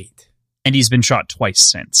record of 8? And he's been shot twice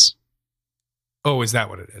since. Oh, is that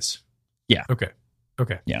what it is? Yeah. Okay.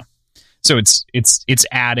 Yeah. So it's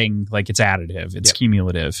adding, like, it's additive, it's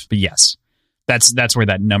cumulative. But yes, that's where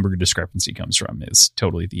that number discrepancy comes from, is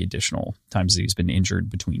totally the additional times that he's been injured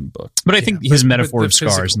between books. But I think his metaphor of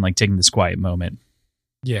scars and like taking this quiet moment.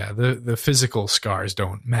 Yeah, the physical scars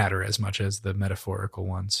don't matter as much as the metaphorical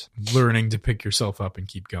ones. Learning to pick yourself up and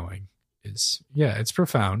keep going is, it's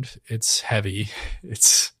profound. It's heavy.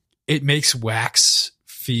 It makes Wax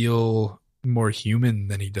feel more human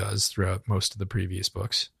than he does throughout most of the previous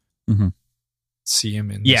books. Mm-hmm. See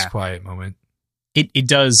him in this quiet moment. It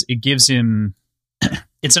does. It gives him...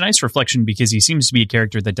 It's a nice reflection, because he seems to be a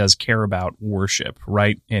character that does care about worship,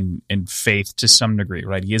 right? And faith to some degree,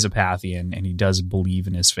 right? He is a Pathian and he does believe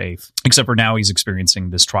in his faith, except for now he's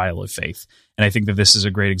experiencing this trial of faith. And I think that this is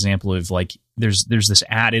a great example of, like, there's this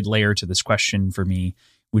added layer to this question for me,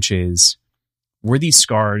 which is, were these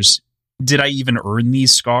scars, did I even earn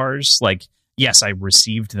these scars? Like, yes, I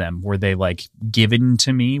received them. Were they like given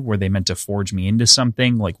to me? Were they meant to forge me into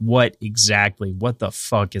something? Like, what the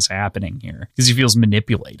fuck is happening here? Because he feels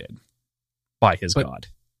manipulated by his god.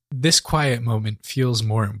 This quiet moment feels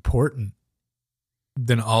more important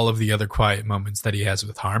than all of the other quiet moments that he has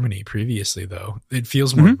with Harmony previously, though. It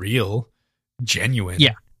feels more real, genuine.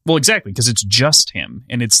 Yeah. Well, exactly, because it's just him,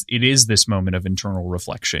 and it is this moment of internal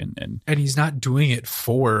reflection, and he's not doing it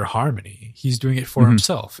for Harmony. He's doing it for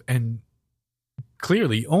himself, and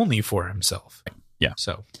clearly only for himself. Yeah.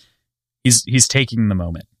 So he's taking the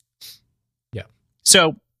moment. Yeah.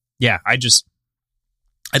 So yeah, I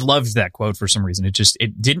loved that quote for some reason.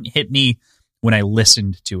 It didn't hit me when I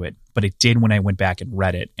listened to it, but it did when I went back and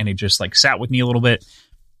read it, and it just like sat with me a little bit.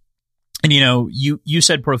 And you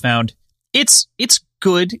said profound. It's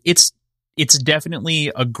good. It's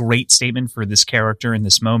definitely a great statement for this character in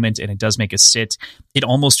this moment, and it does make us sit. It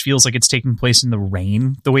almost feels like it's taking place in the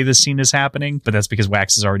rain, the way this scene is happening, but that's because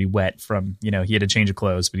Wax is already wet from, he had to change of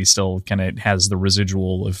clothes, but he still kind of has the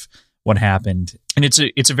residual of what happened. And it's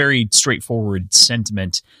a very straightforward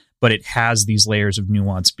sentiment, but it has these layers of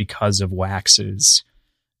nuance because of Wax's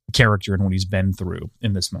character and what he's been through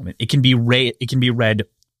in this moment. It can be read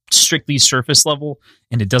strictly surface level,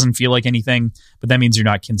 and it doesn't feel like anything, but that means you're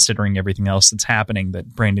not considering everything else that's happening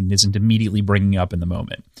that Brandon isn't immediately bringing up in the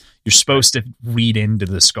moment. You're supposed to read into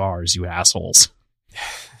the scars, you assholes.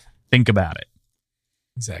 Think about it.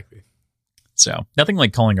 Exactly. So nothing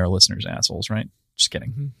like calling our listeners assholes, right? Just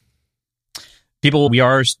kidding. People, we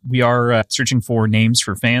are searching for names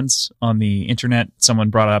for fans on the internet. Someone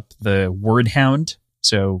brought up the Word Hound,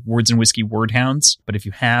 so Words and Whiskey Word Hounds. But if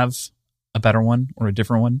you have a better one or a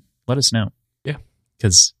different one, let us know. Yeah.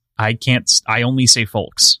 Because I only say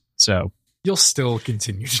folks. So you'll still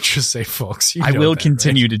continue to just say folks. I will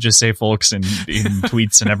continue to just say folks in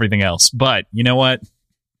tweets and everything else. But you know what?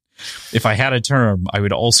 If I had a term, I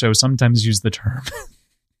would also sometimes use the term.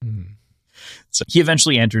 So he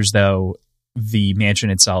eventually enters, though, the mansion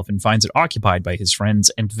itself and finds it occupied by his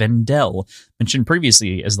friends and Vendel, mentioned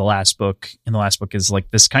previously as the last book. And the last book is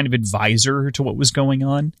like this kind of advisor to what was going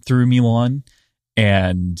on through Milan,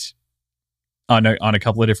 and on a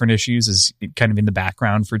couple of different issues is kind of in the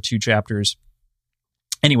background for 2 chapters.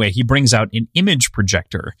 Anyway, he brings out an image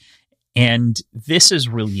projector. And this is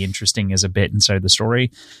really interesting as a bit inside of the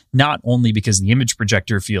story, not only because the image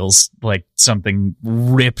projector feels like something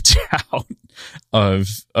ripped out of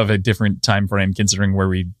a different time frame, considering where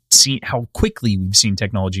we've seen how quickly we've seen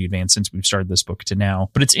technology advance since we've started this book to now.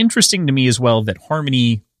 But it's interesting to me as well that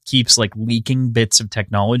Harmony keeps like leaking bits of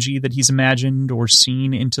technology that he's imagined or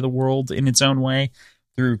seen into the world in its own way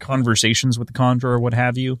through conversations with the Conjurer or what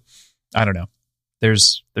have you. I don't know.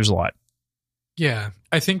 There's a lot. Yeah,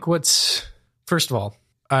 I think first of all,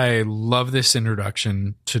 I love this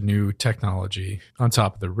introduction to new technology on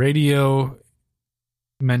top of the radio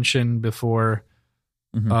mentioned before.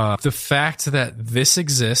 Mm-hmm. The fact that this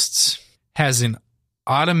exists, has an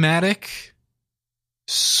automatic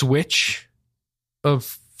switch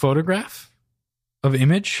of photograph, of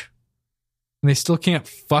image, and they still can't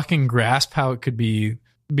fucking grasp how it could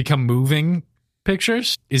become moving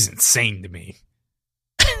pictures is insane to me.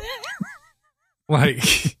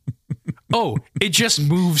 Like, oh, it just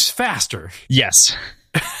moves faster. Yes.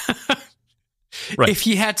 Right. If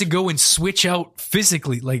he had to go and switch out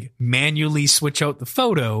physically, like manually switch out the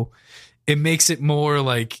photo, it makes it more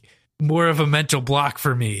of a mental block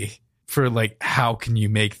for me for like, how can you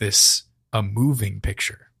make this a moving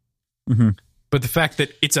picture? Mm-hmm. But the fact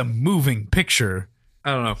that it's a moving picture,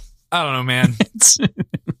 I don't know, man.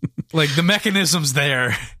 Like the mechanism's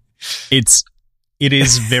there. It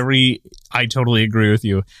is very, I totally agree with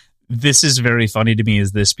you. This is very funny to me,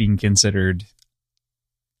 is this being considered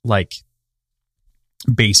like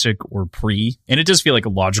basic or pre, and it does feel like a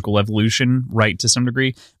logical evolution, right, to some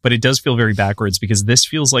degree, but it does feel very backwards because this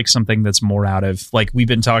feels like something that's more out of, like, we've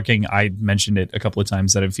been talking, I mentioned it a couple of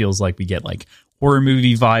times, that it feels like we get like horror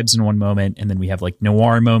movie vibes in one moment, and then we have like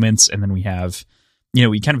noir moments, and then we have, you know,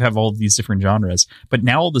 we kind of have all of these different genres, but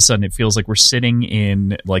now all of a sudden it feels like we're sitting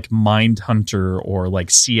in like Mindhunter or like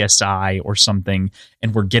CSI or something,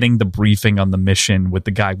 and we're getting the briefing on the mission with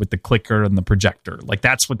the guy with the clicker and the projector. Like,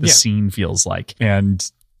 that's what the scene feels like. And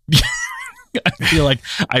I feel like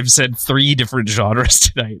I've said 3 different genres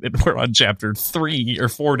tonight, and we're on chapter 3 or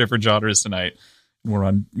 4 different genres tonight. We're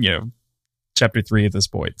on, chapter 3 at this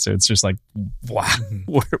point. So it's just like, wow,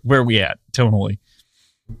 where are we at tonally?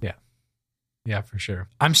 Yeah. Yeah, for sure.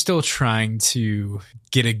 I'm still trying to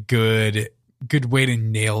get a good way to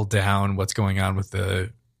nail down what's going on with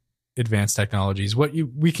the advanced technologies. What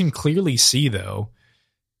we can clearly see, though,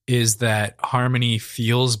 is that Harmony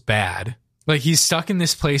feels bad. Like, he's stuck in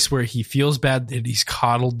this place where he feels bad that he's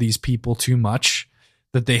coddled these people too much,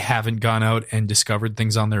 that they haven't gone out and discovered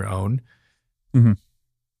things on their own. Mm-hmm.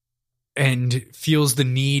 And feels the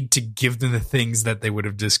need to give them the things that they would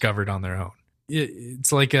have discovered on their own.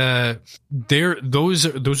 It's like those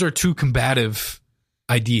are 2 combative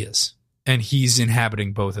ideas, and he's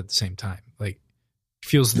inhabiting both at the same time. Like,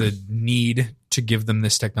 feels the need to give them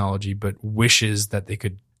this technology, but wishes that they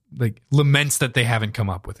could, like, laments that they haven't come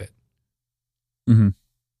up with it. Mm-hmm.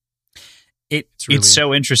 It's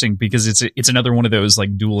so interesting because it's another one of those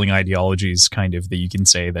like dueling ideologies kind of that you can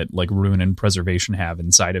say that like Ruin and Preservation have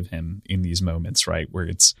inside of him in these moments, right? Where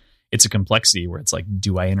it's a complexity where it's like,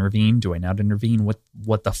 do I intervene? Do I not intervene?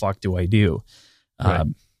 What the fuck do I do? Right.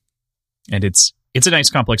 And it's a nice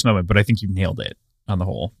complex moment, but I think you nailed it on the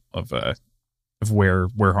whole of where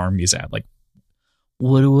Harmony's at. Like,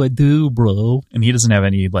 what do I do, bro? And he doesn't have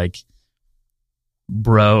any like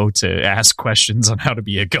bro to ask questions on how to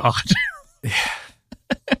be a god.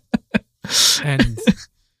 And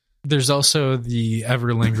there's also the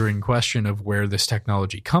ever lingering question of where this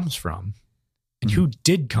technology comes from. And who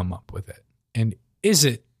did come up with it? And is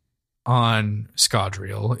it on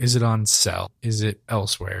Scadrial? Is it on Cell? Is it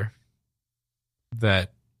elsewhere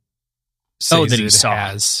that Sazed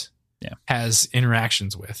has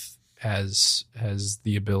interactions with, has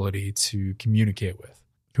the ability to communicate with?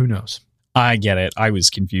 Who knows? I get it. I was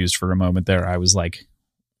confused for a moment there. I was like,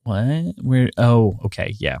 what? Where? Oh,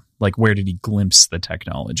 okay. Yeah. Like, where did he glimpse the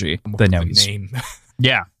technology? The name.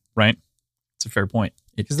 Yeah, right. It's a fair point.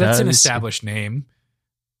 Because that's an established name.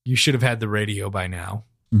 You should have had the radio by now.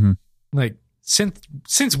 Mm-hmm. Like,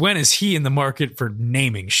 since when is he in the market for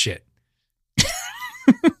naming shit?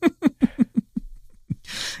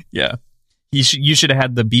 Yeah. You should have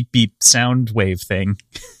had the beep beep sound wave thing.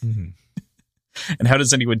 Mm-hmm. And how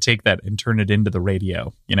does anyone take that and turn it into the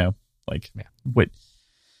radio? What?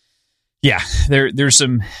 Yeah, there's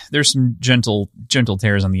some gentle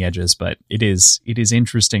tears on the edges, but it is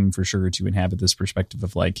interesting for sure to inhabit this perspective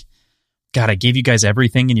of like, God, I gave you guys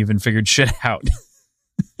everything and you haven't figured shit out.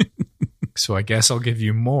 So I guess I'll give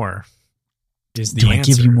you more. is the do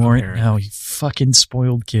answer. I give you more? Apparently. No, you fucking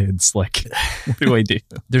spoiled kids. Like, what do I do?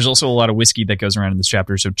 There's also a lot of whiskey that goes around in this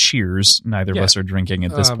chapter, so cheers. Neither of us are drinking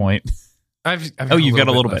at this point. I've you've got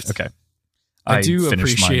a little bit. left. Okay. I do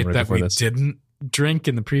finished mine appreciate right that before we this. didn't drink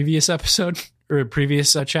in the previous episode or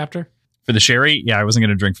previous chapter. For the sherry, yeah, I wasn't going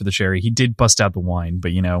to drink for the sherry. He did bust out the wine,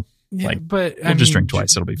 but Yeah, like, but we'll just drink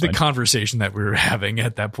twice. It'll be the fine. conversation that we were having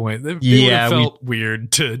at that point. It would Yeah, have felt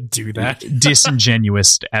weird to do that.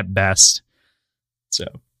 disingenuous at best. So,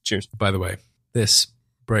 cheers. By the way, this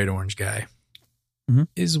bright orange guy Mhm.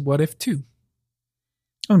 is What If 2.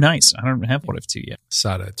 Oh, nice. I don't have What If 2 yet.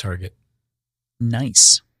 Sada at Target.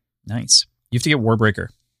 Nice. You have to get Warbreaker.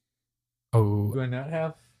 Oh, do I not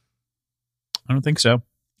have? I don't think so.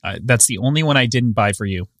 That's the only one I didn't buy for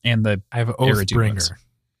you. And the I have Eridu ones. Oathbringer.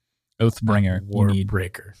 Oathbringer. You need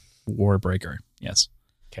Warbreaker. Warbreaker. Yes.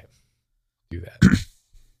 Do that.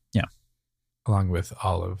 Yeah. Along with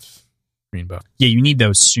Olive Greenbow. Yeah, you need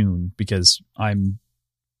those soon because I'm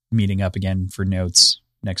meeting up again for notes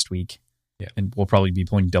next week. Yeah. And we'll probably be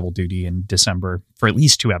pulling double duty in December for at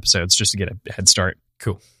least 2 episodes just to get a head start.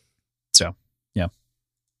 Cool. So, yeah.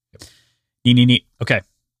 Neat. Okay.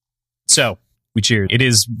 So, we cheered. It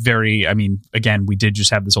is very, again, we did just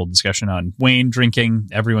have this whole discussion on Wayne drinking.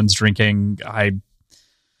 Everyone's drinking.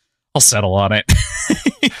 I'll settle on it.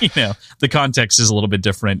 The context is a little bit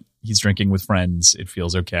different. He's drinking with friends. It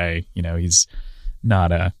feels okay. He's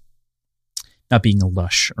not being a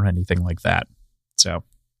lush or anything like that. So,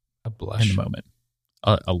 A blush. in the moment.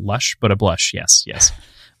 A lush, but a blush. Yes.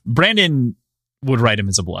 Brandon would write him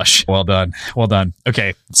as a blush. Well done.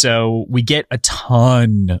 Okay, so we get a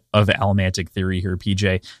ton of Allomantic theory here,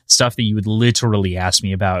 PJ. Stuff that you would literally ask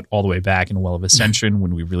me about all the way back in Well of Ascension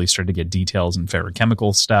when we really started to get details and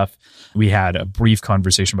ferrochemical stuff. We had a brief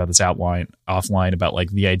conversation about this offline about like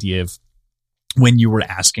the idea of when you were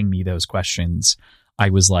asking me those questions, I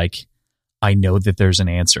was like, I know that there's an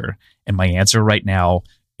answer. And my answer right now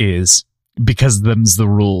is because them's the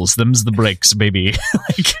rules, them's the breaks, baby.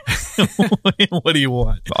 What do you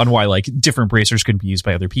want? On why like different bracers couldn't be used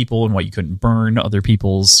by other people and why you couldn't burn other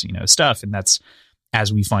people's, stuff. And that's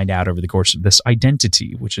as we find out over the course of this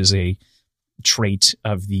identity, which is a trait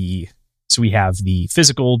of so we have the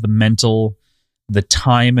physical, the mental, the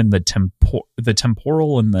time, and the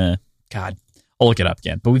temporal, and God, I'll look it up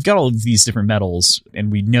again. But we've got all of these different metals and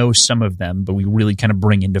we know some of them, but we really kind of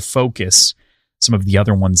bring into focus some of the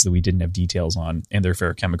other ones that we didn't have details on and their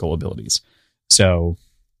ferrochemical abilities. So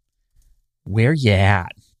where you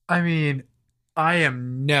at? I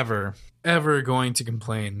am never, ever going to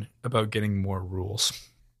complain about getting more rules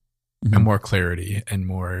and more clarity and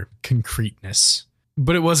more concreteness.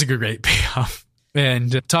 But it was a great payoff.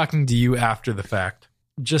 And talking to you after the fact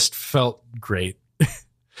just felt great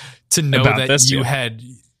to know About that this, you yeah. had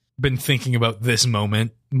been thinking about this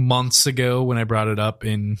moment months ago when I brought it up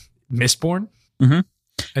in Mistborn. Mhm.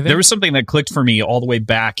 I think. There was something that clicked for me all the way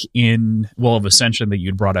back in Well of Ascension that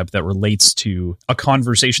you'd brought up that relates to a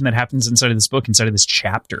conversation that happens inside of this book, inside of this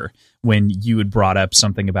chapter, when you had brought up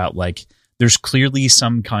something about like, there's clearly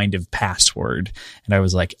some kind of password. And I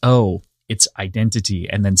was like, oh, it's identity.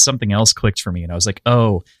 And then something else clicked for me. And I was like,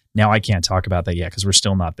 oh, now I can't talk about that yet because we're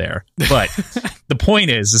still not there. But the point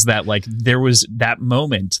is that like there was that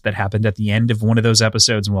moment that happened at the end of one of those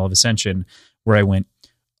episodes in Well of Ascension where I went,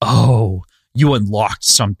 oh, you unlocked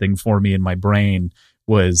something for me in my brain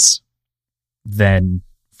was then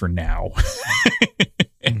for now.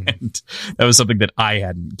 And that was something that I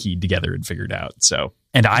hadn't keyed together and figured out. So,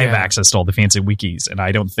 and I have access to all the fancy wikis and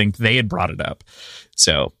I don't think they had brought it up.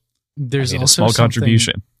 So there's I made also a small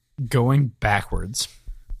contribution going backwards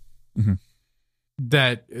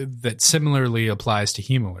that similarly applies to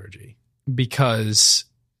hemalurgy because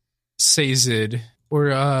Sazed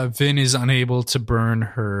or Vin is unable to burn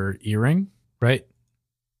her earring, right?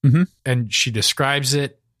 Mhm. And she describes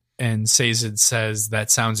it, and Sazed says that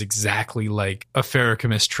sounds exactly like a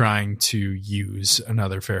ferrochemist trying to use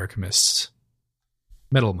another ferrochemist's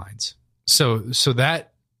metal mines. So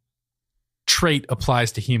that trait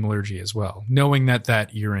applies to hemalurgy as well, knowing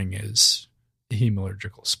that earring is a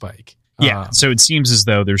hemalurgical spike. Yeah, so it seems as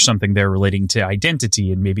though there's something there relating to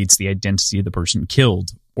identity, and maybe it's the identity of the person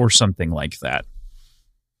killed or something like that.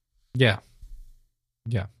 Yeah,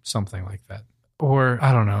 something like that. Or,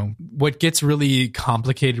 I don't know. What gets really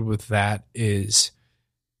complicated with that is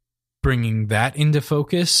bringing that into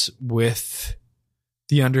focus with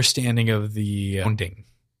the understanding of the bounding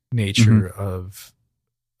nature of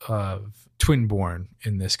Twinborn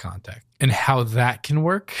in this context and how that can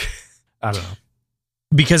work. I don't know.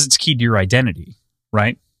 Because it's key to your identity,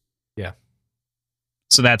 right? Yeah.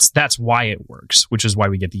 So that's why it works, which is why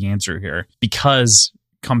we get the answer here. Because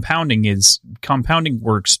compounding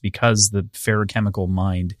works because the ferrochemical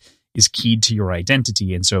mind is keyed to your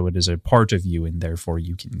identity, and so it is a part of you, and therefore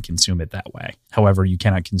you can consume it that way. However, you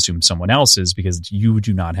cannot consume someone else's because you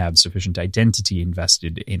do not have sufficient identity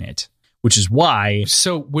invested in it, which is why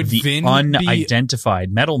the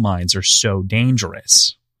unidentified metal minds are so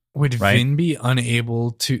dangerous. Would Vin be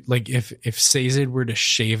unable to, like, if Sazed were to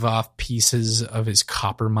shave off pieces of his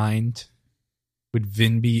copper mind, would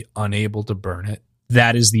Vin be unable to burn it?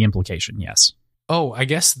 That is the implication, yes. Oh, I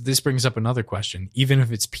guess this brings up another question. Even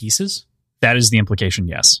if it's pieces? That is the implication,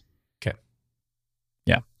 yes. Okay.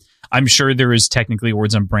 Yeah. I'm sure there is technically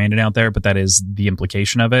words on Brandon out there, but that is the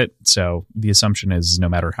implication of it. So the assumption is no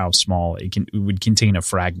matter how small, it would contain a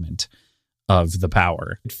fragment of the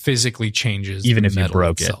power. It physically changes even if you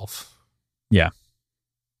broke itself. Yeah.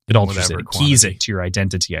 It alters it. Keys it to your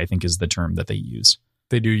identity, I think is the term that they use.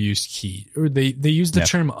 They do use key, or they use the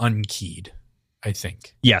term unkeyed, I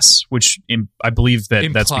think. Yes, which I believe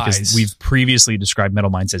that's because we've previously described metal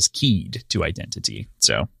minds as keyed to identity.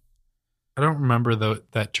 So I don't remember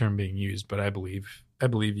that term being used, but I believe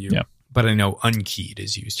you. Yeah. But I know unkeyed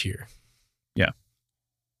is used here. Yeah.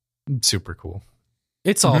 Super cool.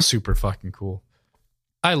 It's all super fucking cool.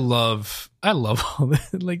 I love all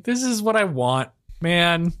this. Like, this is what I want,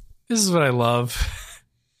 man. This is what I love.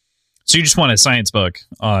 So you just want a science book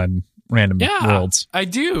on random worlds? I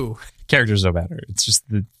do. Characters don't matter. It's just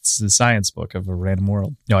it's the science book of a random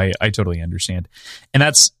world. No, I totally understand. And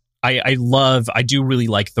that's, I do really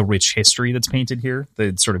like the rich history that's painted here,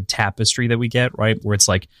 the sort of tapestry that we get, right? Where it's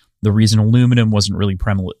like, the reason aluminum wasn't really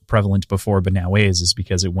prevalent before, but now is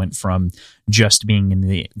because it went from just being in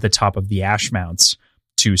the top of the ash mounts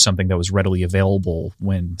to something that was readily available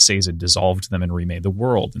when Sazed dissolved them and remade the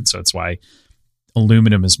world. And so it's why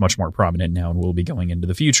aluminum is much more prominent now and will be going into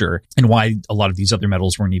the future, and why a lot of these other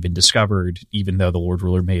metals weren't even discovered, even though the Lord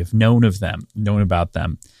Ruler may have known about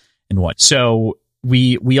them and what. So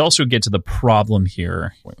we also get to the problem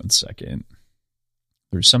here. Wait 1 second.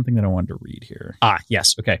 There's something that I wanted to read here.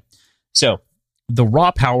 Yes. Okay. So the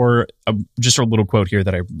raw power, just a little quote here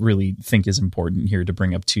that I really think is important here to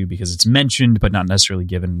bring up too, because it's mentioned, but not necessarily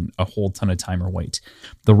given a whole ton of time or weight.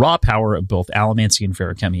 The raw power of both allomancy and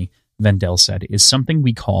feruchemy, Vendel said, is something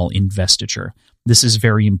we call investiture. This is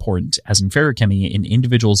very important, as in feruchemy, an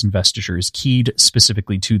individual's investiture is keyed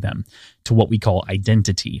specifically to them, to what we call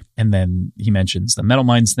identity. And then he mentions the metal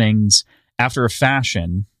minds things. After a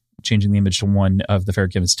fashion, changing the image to one of the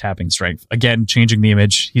feruchemist's tapping strength. Again, changing the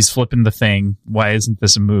image. He's flipping the thing. Why isn't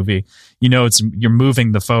this a movie? You know, you're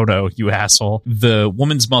moving the photo, you asshole. The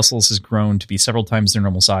woman's muscles has grown to be several times their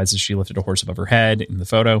normal size as she lifted a horse above her head in the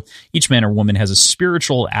photo. Each man or woman has a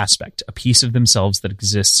spiritual aspect, a piece of themselves that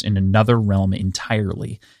exists in another realm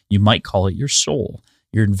entirely. You might call it your soul.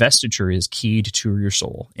 Your investiture is keyed to your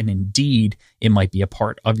soul, and indeed, it might be a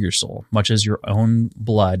part of your soul, much as your own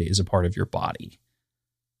blood is a part of your body.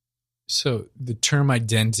 So the term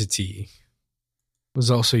identity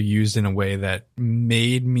was also used in a way that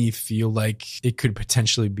made me feel like it could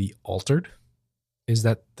potentially be altered. Is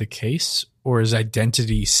that the case? Or is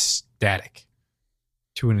identity static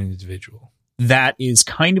to an individual? That is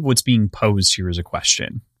kind of what's being posed here as a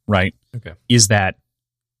question, right? Okay. Is that,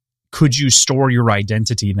 could you store your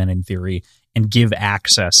identity then in theory and give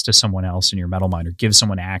access to someone else in your metal mind, or give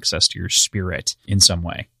someone access to your spirit in some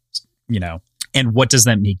way? You know? And what does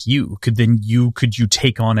that make you? Could you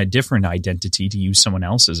take on a different identity to use someone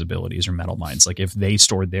else's abilities or metal minds? Like if they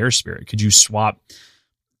stored their spirit, could you swap?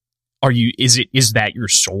 Is that your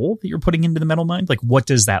soul that you're putting into the metal mind? Like what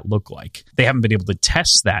does that look like? They haven't been able to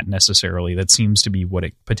test that necessarily. That seems to be what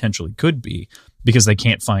it potentially could be, because they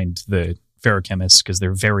can't find the feruchemists because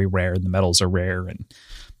they're very rare and the metals are rare, and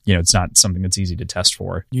you know, it's not something that's easy to test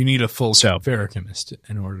for. You need a full feruchemist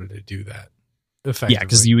in order to do that effectively. Yeah,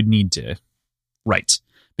 because you would need to. Right,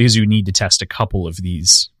 because you need to test a couple of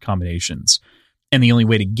these combinations. And the only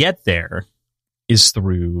way to get there is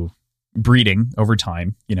through breeding over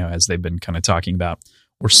time, you know, as they've been kind of talking about,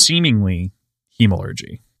 or seemingly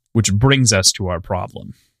hemalurgy, which brings us to our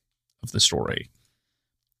problem of the story,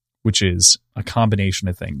 which is a combination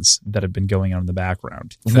of things that have been going on in the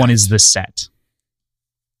background. Theft. One is the set.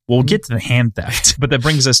 We'll get to the hand theft, but that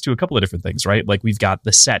brings us to a couple of different things, right? Like we've got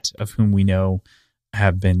the set of whom we know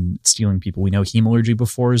have been stealing people. We know hemalurgy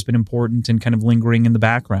before has been important and kind of lingering in the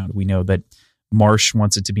background. We know that Marsh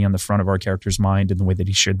wants it to be on the front of our character's mind in the way that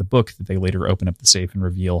he shared the book that they later open up the safe and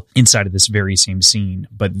reveal inside of this very same scene.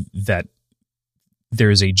 But that there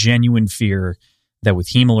is a genuine fear that with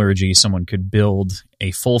hemalurgy, someone could build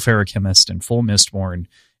a full feruchemist and full Mistborn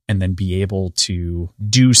and then be able to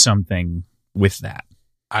do something with that.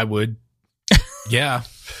 I would. Yeah.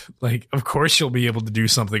 Like, of course you'll be able to do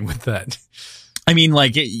something with that. I mean,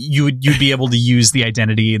 like, you'd be able to use the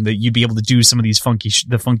identity, and that you'd be able to do some of these funky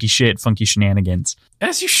shenanigans.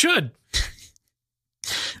 As you should.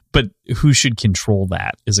 But who should control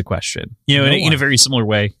that is a question. You know, in a very similar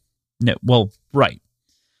way. No, well, right.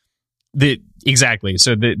 Exactly.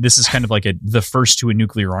 So this is kind of like the first to a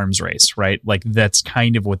nuclear arms race, right? Like, that's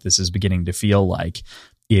kind of what this is beginning to feel like.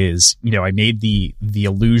 Is, you know, I made the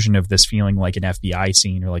illusion of this feeling like an FBI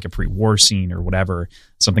scene or like a pre-war scene or whatever,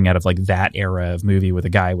 something out of like that era of movie with a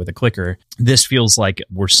guy with a clicker. This feels like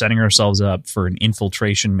we're setting ourselves up for an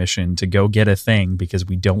infiltration mission to go get a thing because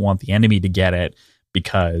we don't want the enemy to get it,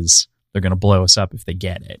 because they're going to blow us up if they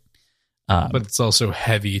get it. But it's also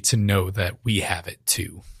heavy to know that we have it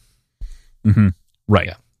too. Mm-hmm. Right.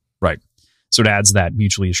 Yeah. Right. So it adds that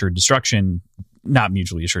mutually assured destruction. Not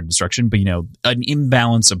mutually assured destruction, but, you know, an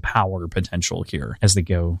imbalance of power potential here as they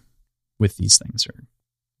go with these things. Or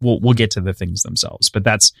we'll get to the things themselves, but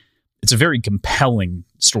it's a very compelling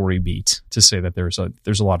story beat to say that there's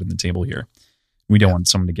a lot on the table here. We don't want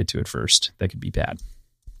someone to get to it first. That could be bad.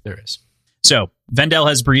 There is. So Vendel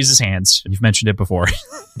has Breeze's hands. You've mentioned it before.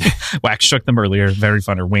 Wax shook them earlier. Very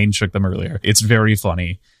funny. Wayne shook them earlier. It's very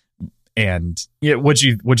funny. And yeah, what'd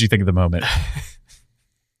you think of the moment?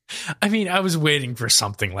 I mean, I was waiting for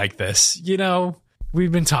something like this. You know,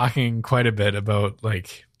 we've been talking quite a bit about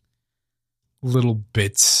like little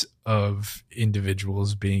bits of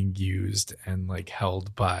individuals being used and like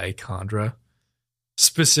held by Kandra,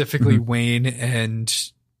 specifically Wayne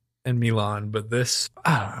and Milan. But this,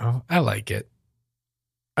 I don't know. I like it.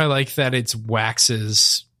 I like that it's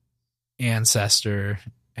Wax's ancestor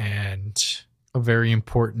and a very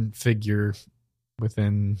important figure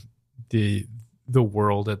within the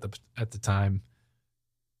world at the time.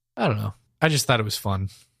 I don't know. I just thought it was fun.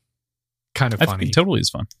 Kind of funny. I think it totally is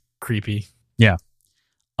fun. Creepy. Yeah.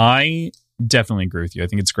 I definitely agree with you. I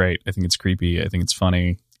think it's great. I think it's creepy. I think it's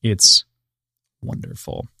funny. It's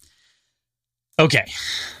wonderful. Okay.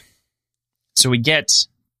 So we get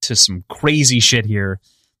to some crazy shit here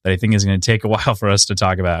that I think is going to take a while for us to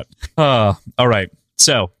talk about. All right.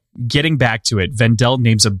 So getting back to it, Vendel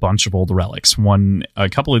names a bunch of old relics. A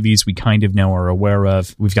couple of these we kind of know, are aware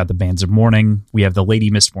of. We've got the Bands of Mourning. We have the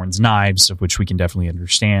Lady Mistborn's knives, of which we can definitely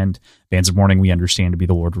understand. Bands of Mourning we understand to be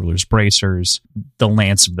the Lord Ruler's bracers. The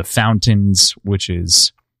Lance of the Fountains, which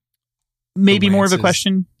is maybe more of a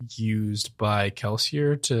question. Used by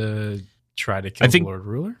Kelsier to try to kill the Lord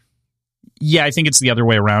Ruler? Yeah, I think it's the other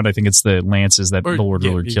way around. I think it's the lances that the Lord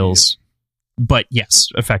Ruler kills. But yes,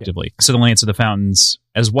 effectively. Yeah. So the Lance of the Fountains,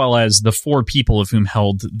 as well as the 4 people of whom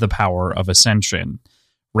held the power of ascension: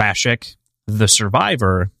 Rashik, the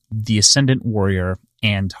Survivor, the Ascendant Warrior,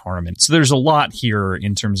 and Harmon. So there's a lot here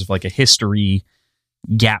in terms of like a history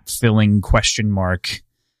gap-filling question mark.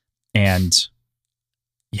 And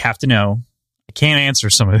you have to know, I can't answer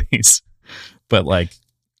some of these, but like,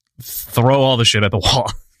 throw all the shit at the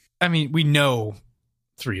wall. I mean, we know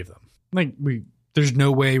 3 of them. Like, there's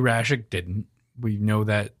no way Rashik didn't. We know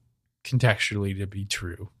that contextually to be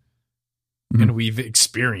true. Mm-hmm. And we've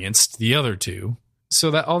experienced the other 2.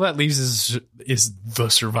 So that all that leaves is the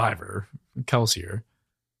Survivor, Kelsier,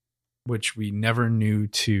 which we never knew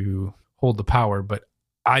to hold the power, but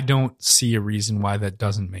I don't see a reason why that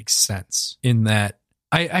doesn't make sense. In that,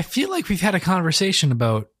 I feel like we've had a conversation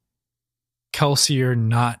about Kelsier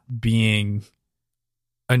not being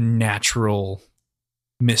a natural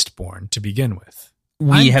Mistborn to begin with.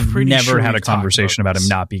 We have never had a conversation about him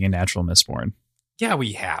not being a natural Mistborn. Yeah,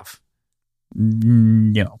 we have.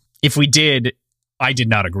 No. If we did, I did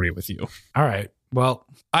not agree with you. All right. Well,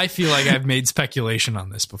 I feel like I've made speculation on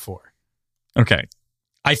this before. Okay.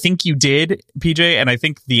 I think you did, PJ, and I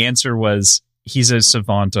think the answer was he's a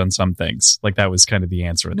savant on some things. Like, that was kind of the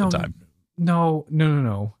answer at the time.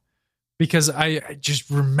 No. Because I just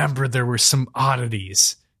remember there were some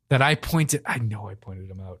oddities that I pointed. I know I pointed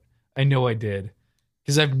them out. I know I did.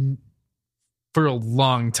 Because I've, for a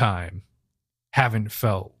long time, haven't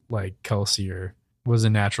felt like Kelsier was a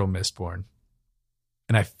natural Mistborn.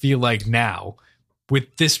 And I feel like now,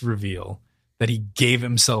 with this reveal, that he gave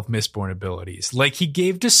himself Mistborn abilities. Like he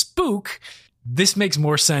gave to Spook. This makes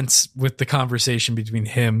more sense with the conversation between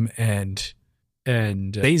him and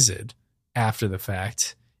Azid after the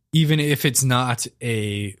fact. Even if it's not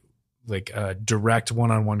a direct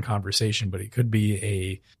one-on-one conversation, but it could be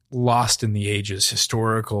a lost in the ages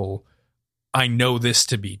historical, I know this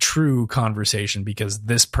to be true conversation because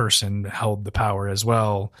this person held the power as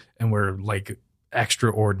well, and we're like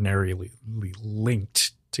extraordinarily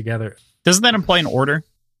linked together. Doesn't that imply an order?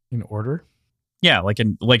 In order? Yeah, like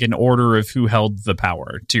an order of who held the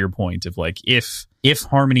power, to your point of like if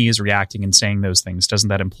Harmony is reacting and saying those things, doesn't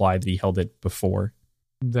that imply that he held it before?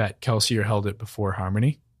 That Kelsier held it before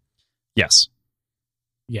Harmony? Yes.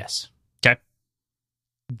 Yes. Okay.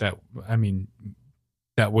 That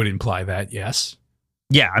would imply that, yes.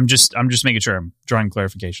 Yeah, I'm just making sure I'm drawing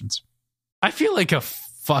clarifications. I feel like a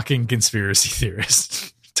fucking conspiracy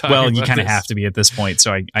theorist. Well, you kind of have to be at this point,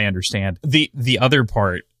 so I understand. The other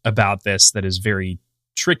part about this that is very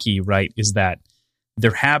tricky, right, is that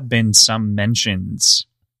there have been some mentions,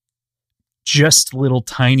 just little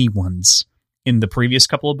tiny ones, in the previous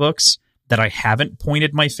couple of books that I haven't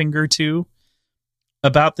pointed my finger to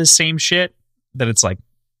about this same shit, that it's like,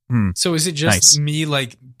 So is it just nice. me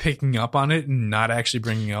like picking up on it and not actually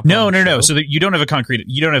bringing up? No. show? So that you don't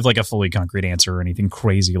have like a fully concrete answer or anything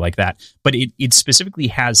crazy like that. But it specifically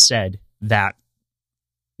has said that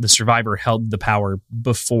the survivor held the power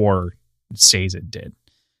before Sazed did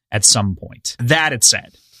at some point. That it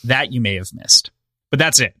said. That you may have missed. But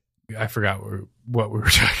that's it. I forgot what we were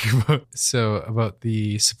talking about. So about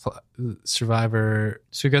the survivor.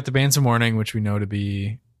 So we got the Bands of Mourning, which we know to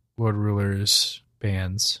be Lord Ruler's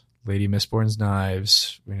bands. Lady Mistborn's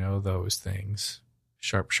knives. We know those things.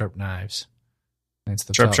 Sharp knives. It's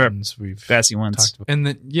the Sharp. Falcons we've Fancy ones. talked about. And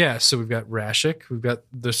then, so we've got Rashik. We've got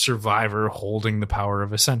the survivor holding the power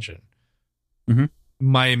of Ascension. Mm-hmm.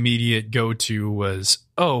 My immediate go-to was,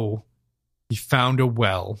 he found a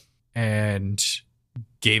well and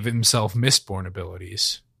gave himself Mistborn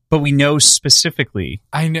abilities. But we know specifically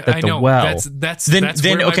I know. well. That's then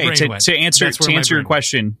where my okay. brain went. To answer your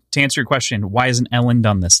question, why isn't Elend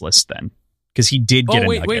on this list then? Because he did get a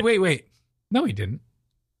nugget. Wait. No, he didn't.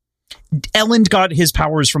 Elend got his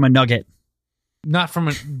powers from a nugget. Not from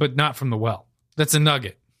the well. That's a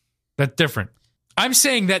nugget. That's different. I'm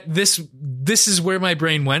saying that this is where my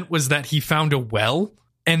brain went, was that he found a well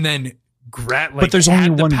and then but there's only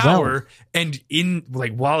one power well. And in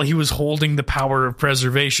while he was holding the power of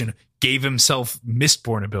preservation, gave himself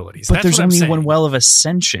Mistborn abilities. But that's there's what only I'm saying. one well of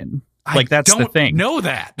Ascension. That's the thing. Know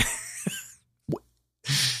that.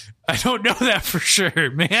 I don't know that for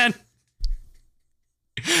sure, man.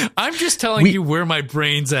 I'm just telling you where my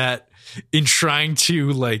brain's at in trying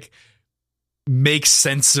to make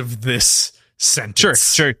sense of this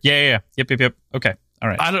sentence. Sure. Yeah. Yep. Okay. All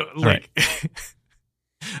right. I don't right.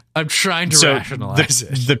 I'm trying to rationalize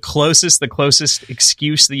it. The closest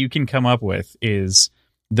excuse that you can come up with is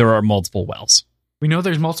there are multiple wells. We know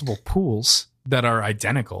there's multiple pools that are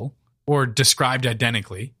identical or described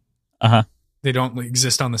identically. Uh-huh. They don't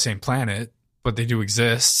exist on the same planet, but they do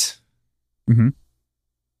exist. Mm-hmm.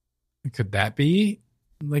 Could that be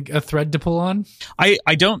a thread to pull on? I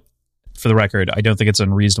don't, for the record, I don't think it's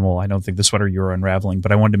unreasonable. I don't think the sweater you were unraveling,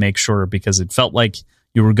 but I wanted to make sure because it felt like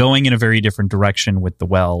you were going in a very different direction with the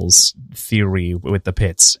wells theory with the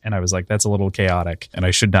pits. And I was like, that's a little chaotic and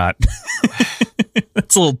I should not.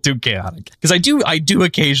 That's a little too chaotic. Because I do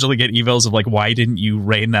occasionally get emails of why didn't you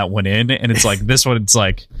rein that one in? And it's this one, it's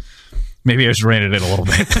maybe I should rein it in a little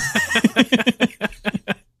bit.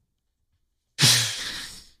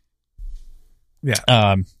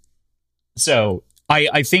 Yeah. So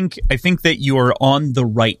I think that you are on the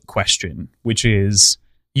right question, which is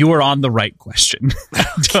you are on the right question.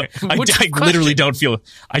 Okay. I literally don't feel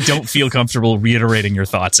comfortable reiterating your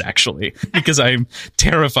thoughts actually, because I'm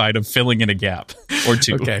terrified of filling in a gap or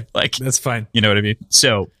two. Okay. That's fine. You know what I mean?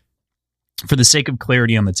 So for the sake of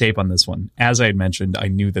clarity on the tape on this one, as I had mentioned, I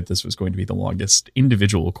knew that this was going to be the longest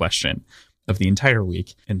individual question of the entire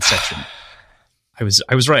week and section. I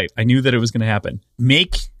was right. I knew that it was going to happen.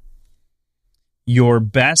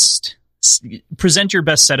 Present your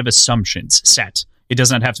best set of assumptions. It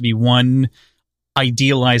does not have to be one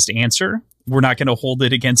idealized answer. We're not going to hold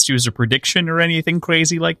it against you as a prediction or anything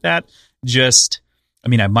crazy like that.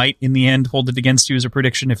 I might in the end hold it against you as a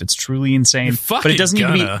prediction if it's truly insane. But it doesn't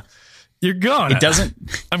need to be. You're gonna. It doesn't.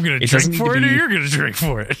 I'm going to drink for it, or you're going to drink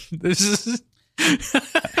for it. This is.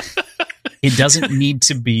 It doesn't need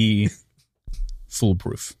to be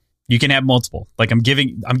foolproof. You can have multiple. I'm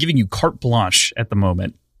giving you carte blanche at the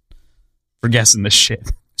moment for guessing this shit.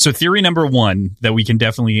 So theory number one that we can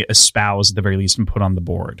definitely espouse at the very least and put on the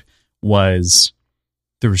board was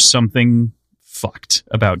there was something fucked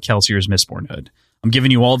about Kelsier's Mistborn hood. I'm giving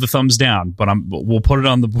you all the thumbs down, but we'll put it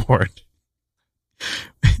on the board.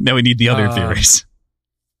 Now we need the other theories.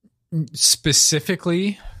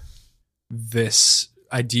 Specifically, this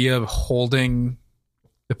idea of holding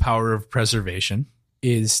the power of preservation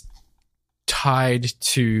is tied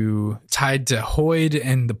to Hoid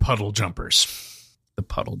and the Puddle Jumpers. The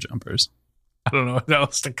Puddle Jumpers. I don't know what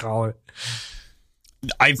else to call it.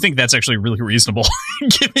 I think that's actually really reasonable,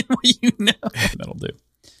 given what you know. That'll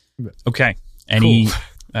do. Okay. Any... Cool.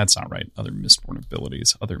 That's not right. Other Mistborn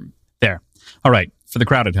abilities. There. All right. For the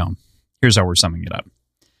crowd at home, here's how we're summing it up.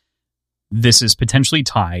 This is potentially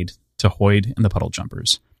tied to Hoid and the Puddle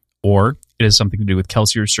Jumpers, or it has something to do with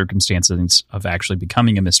Kelsier's circumstances of actually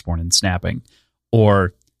becoming a Mistborn and snapping,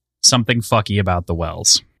 or something fucky about the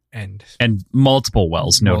wells. And multiple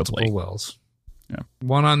wells, notably. Multiple wells. Yeah.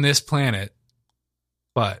 One on this planet,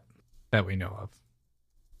 but that we know of.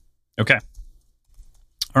 Okay.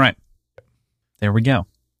 All right. There we go.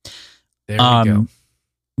 There we go.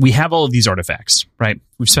 We have all of these artifacts, right?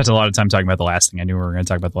 We've spent a lot of time talking about the last thing. I knew we were going to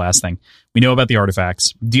talk about the last thing. We know about the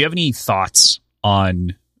artifacts. Do you have any thoughts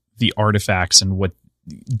on the artifacts, and what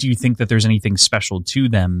do you think that there's anything special to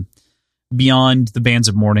them beyond the Bands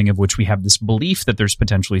of Mourning, of which we have this belief that there's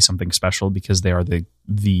potentially something special because they are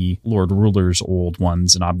the Lord Ruler's old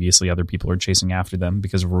ones, and obviously other people are chasing after them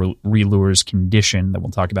because of Relur's condition that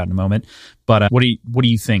we'll talk about in a moment. But what do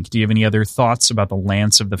you think? Do you have any other thoughts about the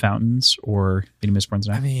Lance of the Fountains or Lady Mistborn's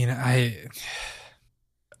Knife? I mean,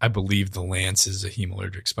 I believe the Lance is a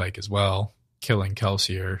hemalurgic spike as well, killing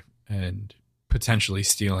Kelsier and potentially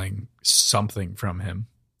stealing something from him.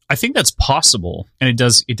 I think that's possible, and it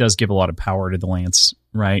does give a lot of power to the Lance,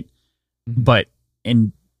 right? Mm-hmm. But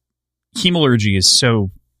hemalurgy is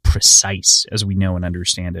so precise, as we know and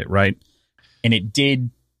understand it, right? And it did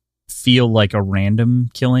feel like a random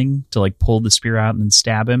killing to like pull the spear out and then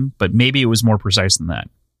stab him, but maybe it was more precise than that.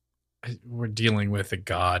 We're dealing with a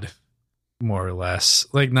god, more or less.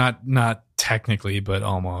 Like not technically, but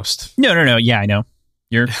almost. No. Yeah, I know.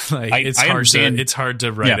 You're like I understand. It's hard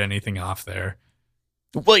to write anything off there.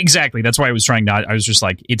 Well, exactly. That's why I was trying not. I was just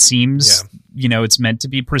like, it seems, it's meant to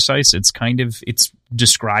be precise. It's it's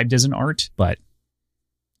described as an art, but,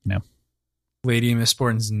 Lady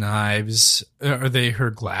Mistborn's knives, are they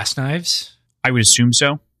her glass knives? I would assume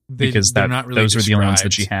so, because they're not really those are the only ones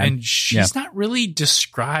that she had. And she's not really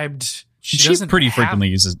described. She pretty frequently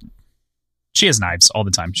uses. She has knives all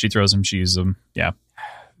the time. She throws them. She uses them. Yeah.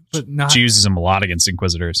 But she uses them a lot against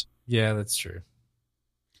Inquisitors. Yeah, that's true.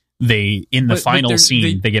 They in the final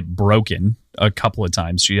scene they get broken a couple of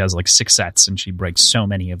times. She has like 6 sets and she breaks so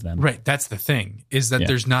many of them. Right, that's the thing, is that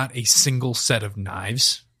there's not a single set of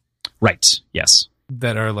knives. Right. Yes.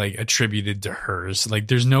 That are like attributed to hers. Like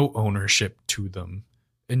there's no ownership to them.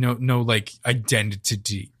 And no like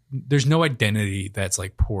identity. There's no identity that's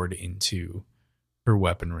like poured into her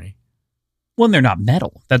weaponry. Well, and they're not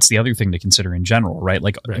metal. That's the other thing to consider in general, right?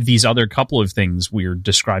 Like these other couple of things we're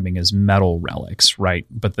describing as metal relics, right?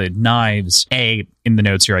 But the knives, in the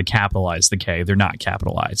notes here, I capitalized the K. They're not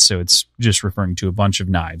capitalized. So it's just referring to a bunch of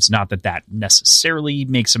knives. Not that necessarily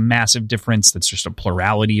makes a massive difference. That's just a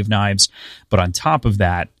plurality of knives. But on top of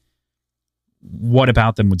that, what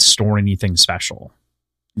about them would store anything special?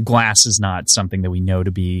 Glass is not something that we know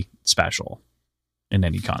to be special in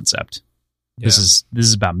any concept. Yeah. This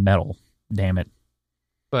is about metal. Damn it.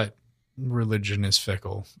 But religion is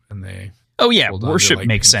fickle, and they worship like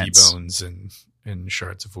makes sense. Bones and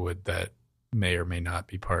shards of wood that may or may not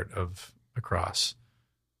be part of a cross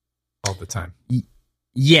all the time.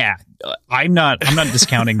 Yeah, I'm not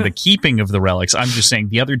discounting the keeping of the relics. I'm just saying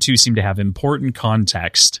the other two seem to have important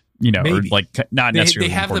context, or like not necessarily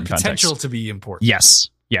they have the potential context. To be important.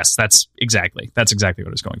 Yes, that's exactly what I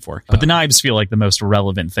was going for. But the knives feel like the most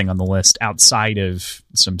relevant thing on the list outside of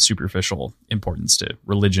some superficial importance to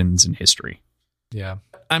religions and history. Yeah.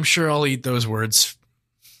 I'm sure I'll eat those words.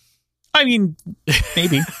 I mean,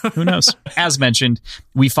 maybe. Who knows? As mentioned,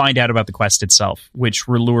 we find out about the quest itself, which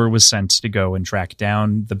Relur was sent to go and track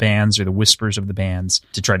down the bands or the whispers of the bands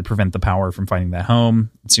to try to prevent the power from finding that home.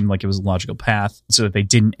 It seemed like it was a logical path so that they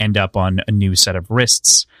didn't end up on a new set of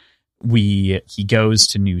wrists. He goes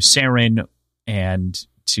to New Saren and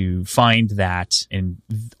to find that, and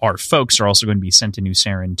our folks are also going to be sent to New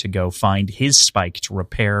Saren to go find his spike to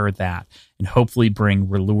repair that and hopefully bring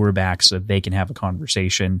Relur back so that they can have a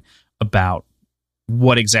conversation about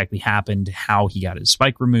what exactly happened, how he got his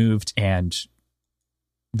spike removed, and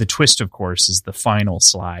the twist, of course, is the final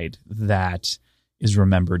slide that is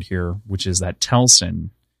remembered here, which is that Telsin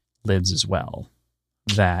lives as well,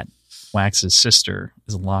 that Wax's sister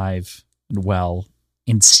is alive and well,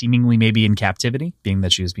 and seemingly maybe in captivity, being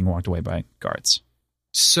that she is being walked away by guards.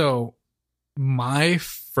 So, my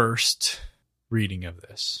first reading of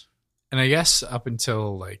this, and I guess up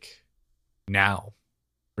until like now,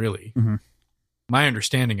 really, my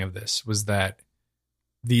understanding of this was that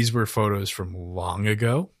these were photos from long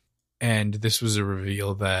ago, and this was a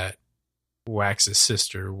reveal that Wax's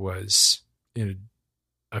sister was in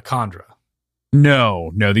a Kandra.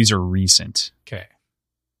 No, these are recent. Okay.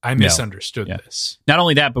 I No. misunderstood Yeah. this. Not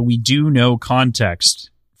only that, but we do know context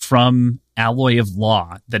from Alloy of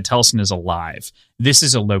Law that Telson is alive. This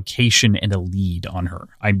is a location and a lead on her.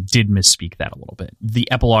 I did misspeak that a little bit. The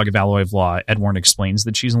epilogue of Alloy of Law, Edwarn explains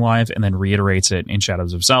that she's alive and then reiterates it in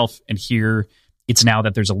Shadows of Self. And here, it's now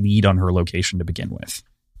that there's a lead on her location to begin with.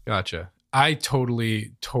 Gotcha. I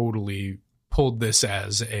totally pulled this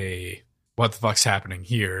as a what the fuck's happening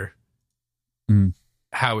here? Mm.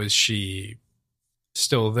 How is she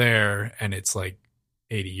still there? And it's like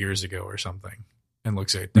 80 years ago or something and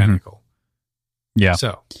looks identical. Yeah.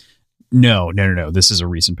 So, No. This is a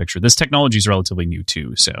recent picture. This technology is relatively new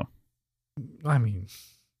too. So, I mean,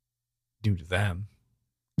 new to them.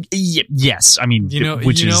 yes. I mean, You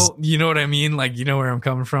know what I mean? Like, you know where I'm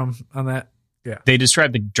coming from on that? Yeah. They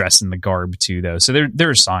describe the dress and the garb too, though. So there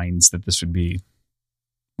are signs that this would be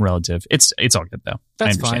relative. It's all good though.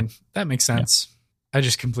 That's fine. That makes sense. Yeah. I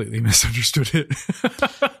just completely misunderstood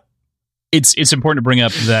it. It's important to bring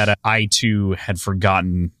up that I too had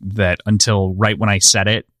forgotten that until right when I said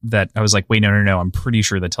it, that I was like, wait, no. I'm pretty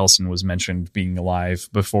sure that Telson was mentioned being alive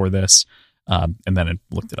before this. And then I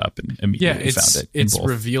looked it up and immediately found it. It's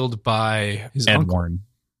revealed by his Ed uncle. Warren.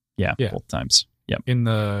 Yeah, both times. Yep. In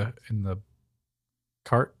the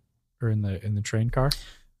cart or in the train car.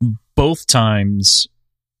 Both times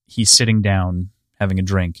he's sitting down having a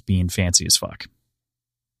drink, being fancy as fuck.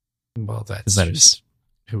 Well, that's that just is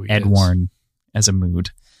who he Ed is. Warren as a mood.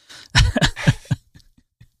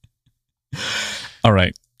 All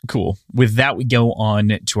right, cool. With that, we go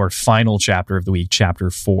on to our final chapter of the week, chapter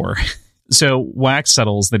 4. So Wax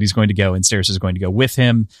settles that he's going to go and Steris is going to go with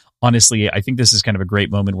him. Honestly, I think this is kind of a great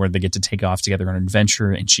moment where they get to take off together on an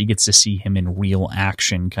adventure and she gets to see him in real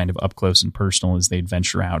action, kind of up close and personal as they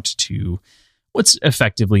adventure out to what's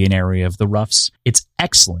effectively an area of the Roughs. It's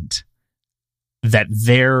excellent that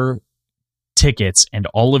their tickets and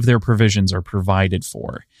all of their provisions are provided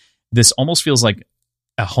for. This almost feels like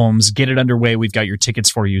a Holmes, get it underway, we've got your tickets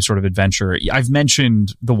for you sort of adventure. I've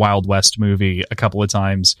mentioned the Wild West movie a couple of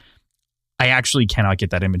times. I actually cannot get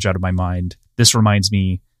that image out of my mind. This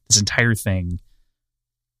entire thing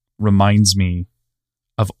reminds me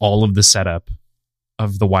of all of the setup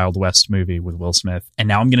of the Wild West movie with Will Smith. And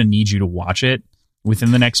now I'm going to need you to watch it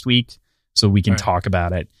within the next week so we can talk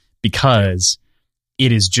about it, because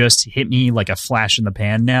it has just hit me like a flash in the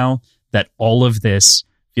pan now that all of this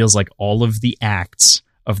feels like all of the acts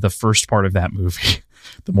of the first part of that movie,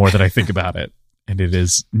 the more that I think about it. And it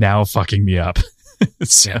is now fucking me up.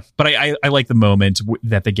 But I like the moment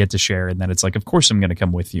that they get to share, and then it's like, of course I'm going to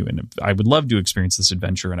come with you, and I would love to experience this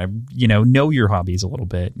adventure, and I know your hobbies a little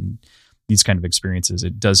bit, and these kind of experiences,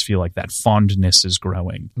 it does feel like that fondness is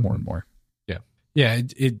growing more and more.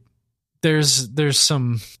 There's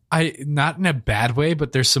some, not in a bad way,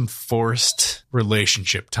 but there's some forced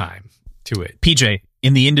relationship time to it. PJ,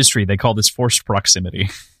 in the industry they call this forced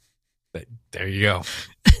proximity. There you go.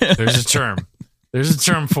 There's a term. There's a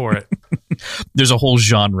term for it. There's a whole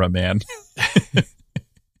genre, man. Or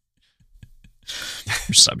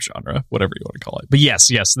subgenre, whatever you want to call it. But yes,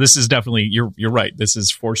 this is definitely, you're right. This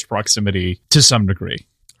is forced proximity to some degree.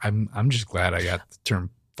 I'm just glad I got the term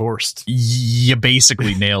forced. You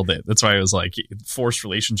basically nailed it. That's why I was like, forced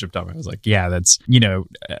relationship time. I was like, yeah, that's, well,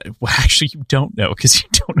 actually you don't know, because you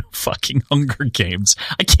don't know fucking Hunger Games.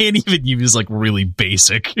 I can't even use like really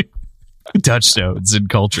basic touchstones in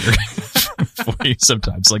culture for you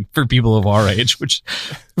sometimes, like for people of our age, which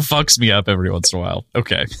fucks me up every once in a while.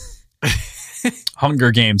 Okay.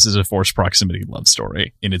 Hunger Games is a forced proximity love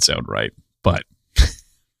story in its own right, but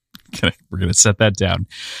we're going to set that down.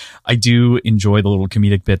 I do enjoy the little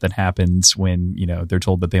comedic bit that happens when, they're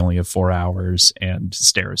told that they only have 4 hours, and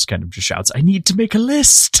Steris kind of just shouts, I need to make a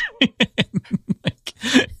list.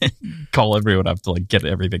 Call everyone up to like get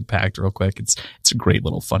everything packed real quick. It's a great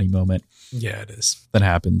little funny moment. Yeah, it is. That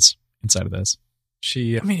happens inside of this.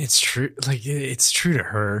 It's true. Like, it's true to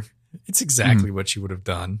her. It's exactly what she would have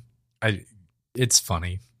done. It's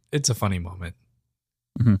funny. It's a funny moment.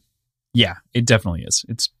 Mm-hmm. Yeah, it definitely is.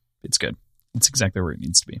 It's good. It's exactly where it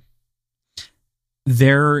needs to be.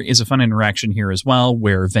 There is a fun interaction here as well,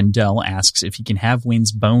 where Vendel asks if he can have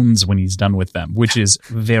Wayne's bones when he's done with them, which is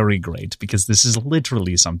very great, because this is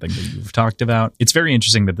literally something that you've talked about. It's very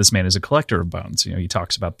interesting that this man is a collector of bones. He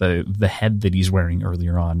talks about the head that he's wearing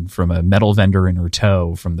earlier on from a metal vendor in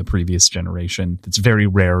Urteau from the previous generation. It's very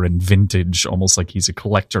rare and vintage, almost like he's a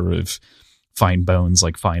collector of fine bones,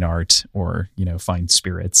 like fine art or, fine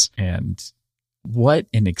spirits. And what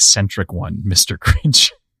an eccentric one, Mr.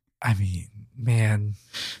 Cringe. I mean, man,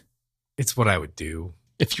 it's what I would do.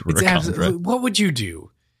 If you were a Condra. What would you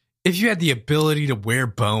do if you had the ability to wear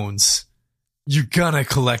bones you're gonna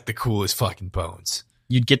collect the coolest fucking bones.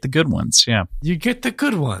 You'd get the good ones, yeah. You get the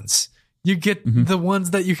good ones. You get the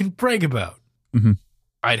ones that you can brag about. Mm-hmm.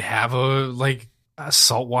 I'd have a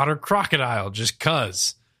saltwater crocodile just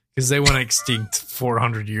because they went extinct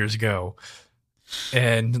 400 years ago.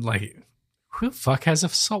 And like, who the fuck has a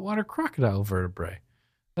saltwater crocodile vertebrae?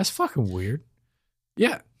 That's fucking weird.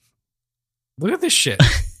 Yeah. Look at this shit.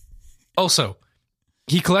 Also,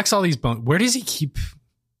 he collects all these bones. Where does he keep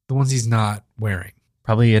the ones he's not wearing?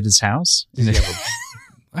 Probably at his house. Does he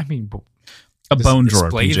have a bone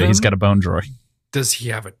drawer, PJ. Them? He's got a bone drawer. Does he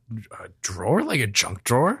have a drawer, like a junk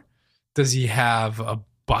drawer? Does he have a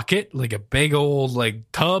bucket, like a big old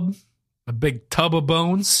tub, a big tub of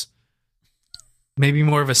bones? Maybe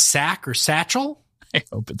more of a sack or satchel? I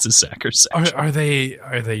hope it's a sack or satchel. Are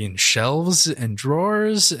they in shelves and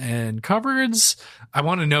drawers and cupboards? I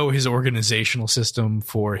want to know his organizational system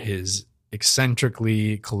for his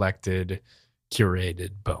eccentrically collected,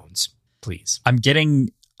 curated bones, please. I'm getting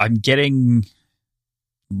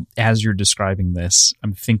as you're describing this,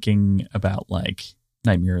 I'm thinking about like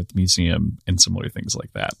Nightmare at the Museum and similar things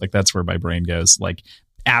like that. Like that's where my brain goes. Like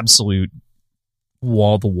absolute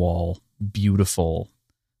wall to wall, beautiful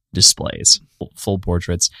displays, full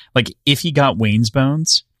portraits. Like if he got Wayne's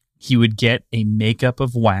bones, he would get a makeup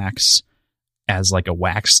of wax as like a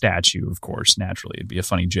wax statue, of course, naturally. It'd be a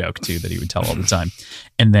funny joke too that he would tell all the time.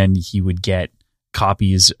 And then he would get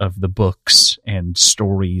copies of the books and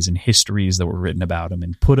stories and histories that were written about him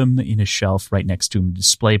and put them in a shelf right next to him,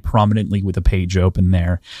 display prominently with a page open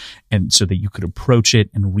there, and so that you could approach it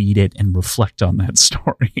and read it and reflect on that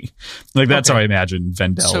story. Like that's how I imagine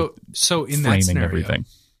Vendel so in framing that scenario, everything.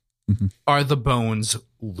 Are the bones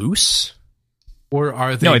loose or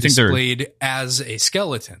are they displayed as a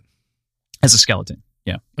skeleton? As a skeleton.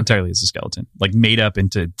 Yeah, entirely as a skeleton, like made up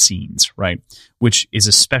into scenes, right? Which is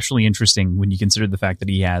especially interesting when you consider the fact that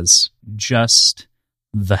he has just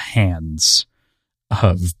the hands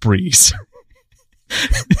of Breeze.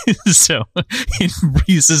 So in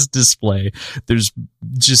Breeze's display, there's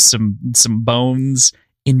just some bones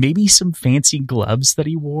and maybe some fancy gloves that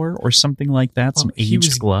he wore or something like that, some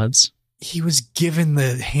aged gloves. He was given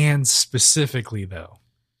the hands specifically, though.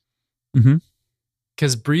 Mm-hmm.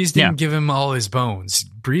 Because Breeze didn't give him all his bones.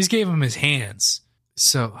 Breeze gave him his hands.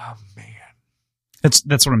 So, oh man.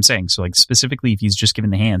 That's what I'm saying. So like specifically if he's just given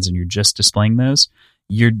the hands and you're just displaying those,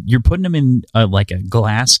 you're putting them in like a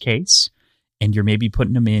glass case and you're maybe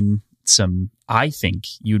putting them in I think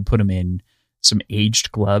you'd put them in some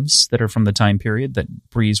aged gloves that are from the time period that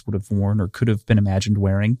Breeze would have worn or could have been imagined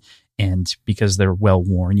wearing. And because they're well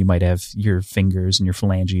worn, you might have your fingers and your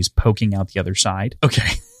phalanges poking out the other side. Okay.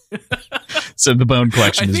 So the bone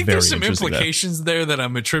collection is very interesting. I think there's some implications there that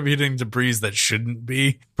I'm attributing to Breeze that shouldn't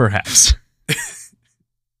be. Perhaps.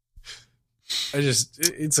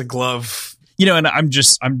 It's a glove. You know, and I'm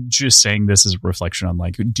just saying this as a reflection on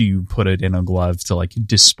like, do you put it in a glove to like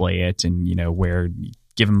display it and, you know,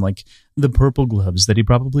 give him like the purple gloves that he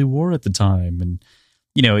probably wore at the time. And,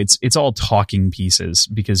 you know, it's all talking pieces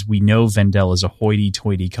because we know Vendel is a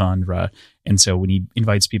hoity-toity Kandra. And so when he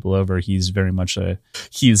invites people over, he's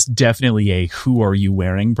definitely a who are you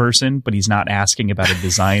wearing person, but he's not asking about a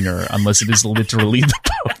designer unless it is literally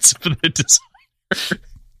the bones of the designer.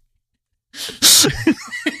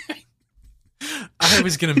 I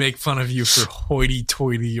was going to make fun of you for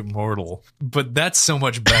hoity-toity immortal, but that's so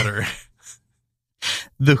much better.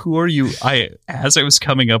 The who are you? As I was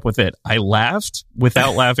coming up with it, I laughed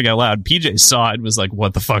without laughing out loud. PJ saw it and was like,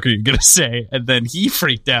 what the fuck are you going to say? And then he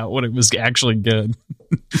freaked out when it was actually good.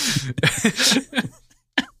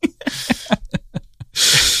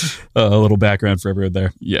 A little background for everyone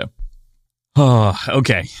there. Yeah. Oh,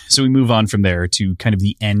 okay. So we move on from there to kind of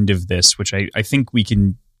the end of this, which I think we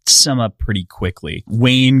can sum up pretty quickly.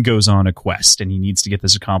 Wayne goes on a quest and he needs to get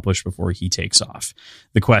this accomplished before he takes off.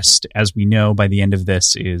 The quest, as we know by the end of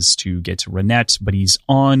this, is to get to Renette, but he's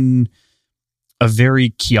on a very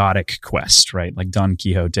chaotic quest, right? Like Don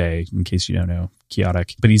Quixote, in case you don't know,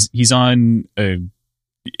 chaotic. But he's on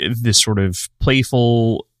this sort of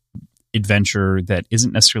playful adventure that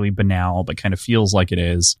isn't necessarily banal, but kind of feels like it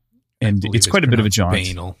is. And it's quite a bit of a jaunt.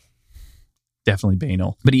 Banal. Definitely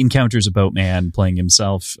banal. But he encounters a boatman and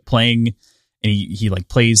he like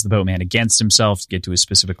plays the boatman against himself to get to a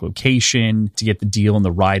specific location, to get the deal and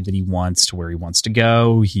the ride that he wants to where he wants to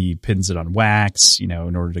go. He pins it on wax, you know,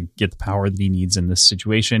 in order to get the power that he needs in this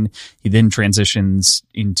situation. He then transitions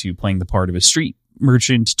into playing the part of a street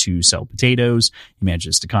merchant to sell potatoes. He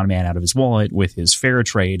manages to con a man out of his wallet with his fair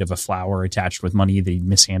trade of a flower attached with money that he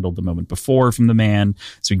mishandled the moment before from the man.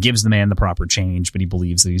 So he gives the man the proper change, but he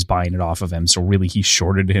believes that he's buying it off of him. So really he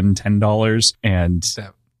shorted him $10. And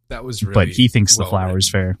that was really, but he thinks the flower is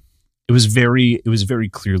fair. It was very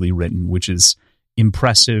clearly written, which is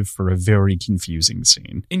impressive for a very confusing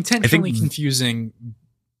scene. Intentionally confusing,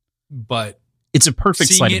 but it's a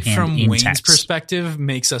perfect sleight of hand from in Wayne's text. perspective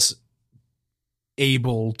makes us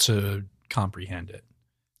able to comprehend it.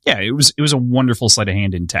 Yeah, it was a wonderful sleight of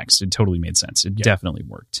hand in text. It totally made sense. It definitely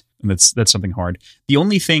worked. And that's something hard. The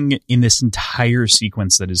only thing in this entire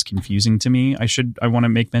sequence that is confusing to me, I want to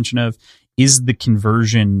make mention of, is the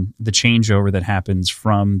conversion, the changeover that happens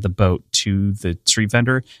from the boat to the street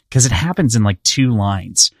vendor, because it happens in like 2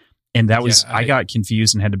 lines. And that was, I got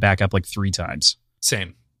confused and had to back up like 3 times.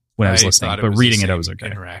 Same. When I was listening, but reading it, I was okay.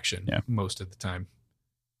 Interaction most of the time.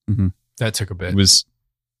 Mm-hmm. That took a bit. It was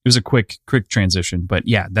a quick transition, but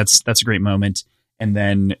yeah, that's a great moment. And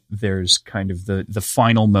then there's kind of the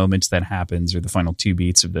final moment that happens, or the final 2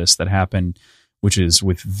 beats of this that happen, which is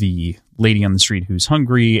with the lady on the street who's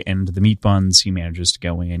hungry and the meat buns. He manages to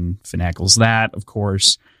go in, finagles that, of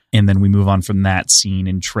course. And then we move on from that scene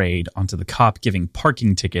and trade onto the cop giving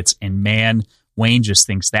parking tickets. And man, Wayne just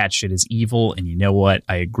thinks that shit is evil. And you know what?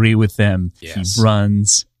 I agree with them. Yes. He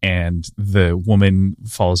runs, and the woman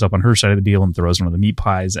follows up on her side of the deal and throws one of the meat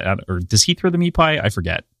pies at, or does he throw the meat pie? I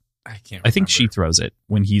forget. I can't remember. I think she throws it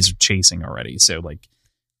when he's chasing already. So like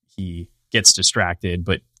he gets distracted,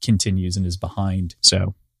 but continues and is behind.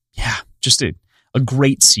 So yeah, just a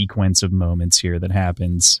great sequence of moments here that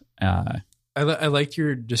happens. I like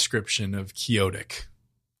your description of chaotic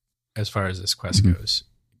as far as this quest goes,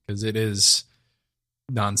 because it is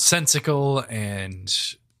nonsensical and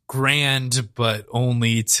grand, but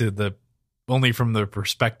only from the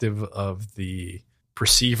perspective of the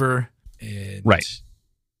perceiver. And right.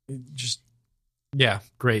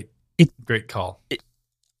 Great call.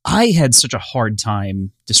 I had such a hard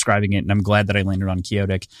time describing it, and I'm glad that I landed on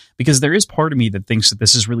chaotic, because there is part of me that thinks that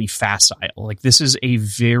this is really facile. Like, this is a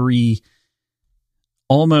very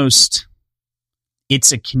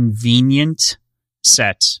it's a convenient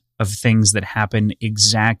set of things that happen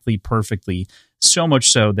exactly perfectly, so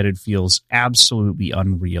much so that it feels absolutely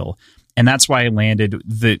unreal. And that's why I landed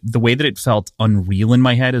the way that it felt unreal in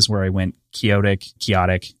my head is where I went chaotic,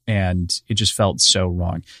 and it just felt so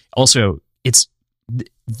wrong. Also, it's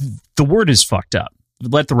the word is fucked up.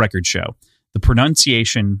 Let the record show. The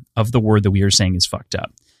pronunciation of the word that we are saying is fucked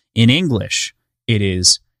up. In English, it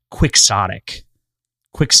is quixotic.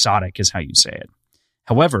 Quixotic is how you say it.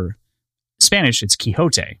 However, Spanish, it's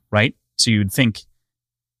Quixote, right? So you'd think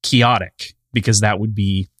chaotic, because that would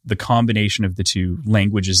be the combination of the 2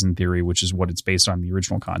 languages in theory, which is what it's based on in the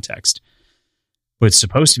original context. But it's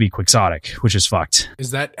supposed to be quixotic, which is fucked.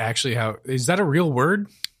 Is that actually is that a real word?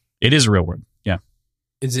 It is a real word, yeah.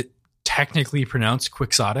 Is it technically pronounced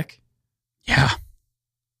quixotic? Yeah.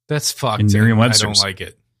 That's fucked. In Merriam-Webster's. I don't like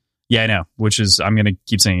it. Yeah, I know, which is, I'm going to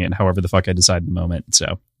keep saying it however the fuck I decide in the moment.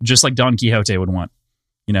 So, just like Don Quixote would want,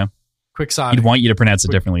 you know? Quixotic. He'd want you to pronounce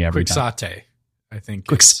it differently every time. Quixote, I think.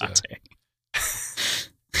 Quixote.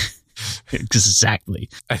 Exactly.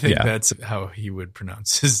 I think that's how he would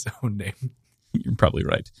pronounce his own name. You're probably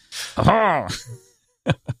right.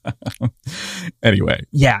 Anyway,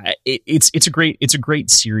 yeah, it's a great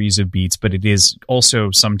series of beats, but it is also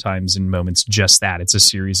sometimes in moments just that. It's a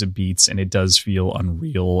series of beats, and it does feel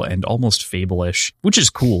unreal and almost fable-ish, which is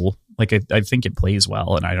cool. Like, I think it plays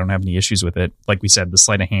well, and I don't have any issues with it. Like we said, the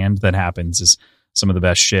sleight of hand that happens is some of the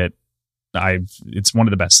best shit. It's one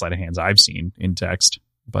of the best sleight of hands I've seen in text,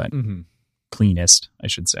 but cleanest, I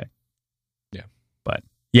should say. Yeah. But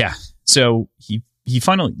yeah, so he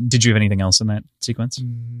finally, did you have anything else in that sequence?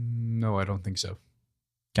 No, I don't think so.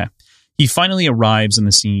 Okay. He finally arrives in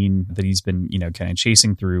the scene that he's been, kind of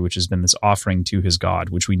chasing through, which has been this offering to his god,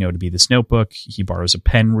 which we know to be this notebook. He borrows a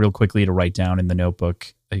pen real quickly to write down in the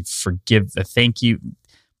notebook, a thank you,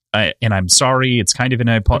 and I'm sorry. It's kind of an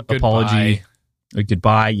apology. A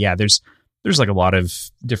goodbye. Yeah, there's like a lot of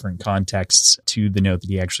different contexts to the note that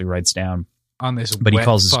he actually writes down on this, but he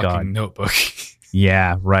calls his god notebook.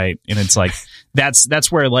 Yeah, right. And it's like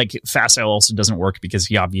that's where like facile also doesn't work, because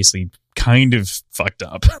he obviously kind of fucked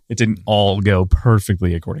up. It didn't all go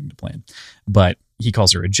perfectly according to plan. But he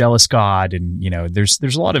calls her a jealous god, and there's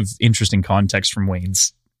a lot of interesting context from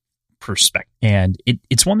Wayne's perspective. And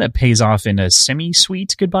it's one that pays off in a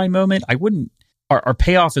semi-sweet goodbye moment. Our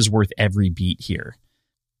payoff is worth every beat here.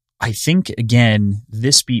 I think, again,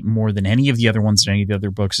 this beat more than any of the other ones in any of the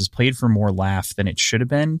other books is played for more laugh than it should have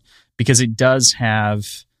been, because it does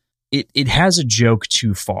have it has a joke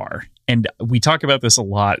too far. And we talk about this a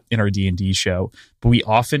lot in our D&D show, but we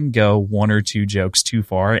often go one or two jokes too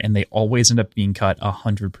far, and they always end up being cut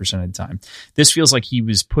 100% of the time. This feels like he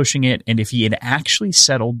was pushing it, and if he had actually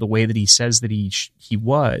settled the way that he says that he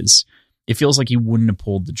was, it feels like he wouldn't have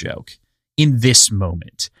pulled the joke in this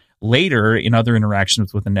moment. Later, in other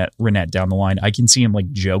interactions with Renette down the line, I can see him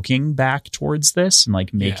like joking back towards this and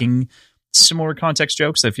like making similar context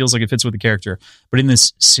jokes that feels like it fits with the character. But in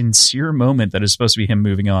this sincere moment that is supposed to be him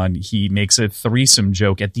moving on, he makes a threesome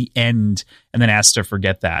joke at the end and then asks to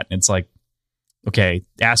forget that. And it's like, okay,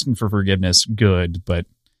 asking for forgiveness, good, but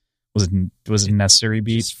was it a necessary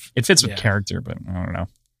beat? It fits with character, but I don't know.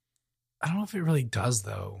 I don't know if it really does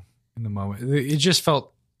though in the moment. It just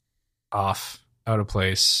felt off, out of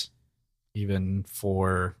place, even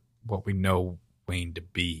for what we know Wayne to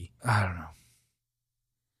be. I don't know.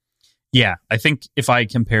 Yeah, I think if I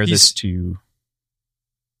compare this to...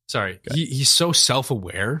 Sorry, he's so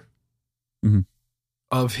self-aware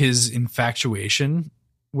of his infatuation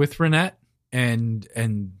with Renette, and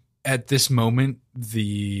at this moment,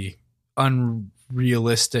 the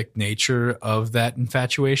unrealistic nature of that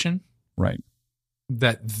infatuation. Right.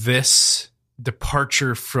 That this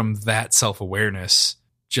departure from that self-awareness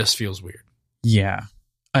just feels weird. Yeah,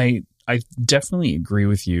 I definitely agree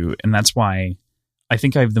with you, and that's why I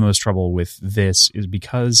think I have the most trouble with this, is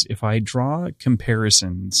because if I draw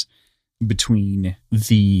comparisons between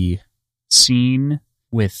the scene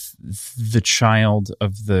with the child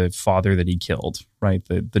of the father that he killed, right,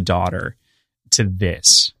 the daughter, to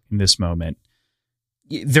this, in this moment,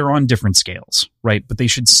 they're on different scales, right? But they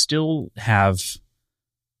should still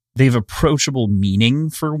they have approachable meaning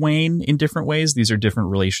for Wayne in different ways. These are different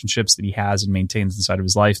relationships that he has and maintains inside of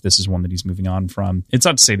his life. This is one that he's moving on from. It's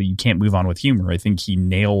not to say that you can't move on with humor. I think he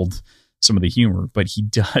nailed some of the humor, but he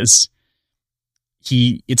does.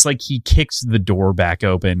 It's like he kicked the door back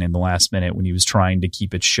open in the last minute when he was trying to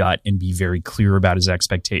keep it shut and be very clear about his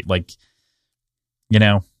expectation. Like, you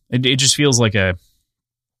know, it just feels like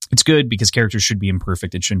it's good because characters should be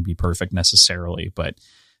imperfect. It shouldn't be perfect necessarily, but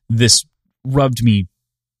this rubbed me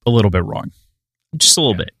a little bit wrong, just a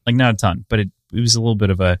little bit, like not a ton, but it was a little bit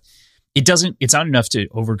of it's not enough to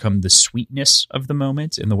overcome the sweetness of the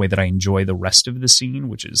moment and the way that I enjoy the rest of the scene,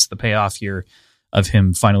 which is the payoff here of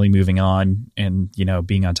him finally moving on and, you know,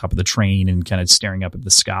 being on top of the train and kind of staring up at the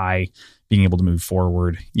sky, being able to move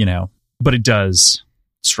forward, you know, but it does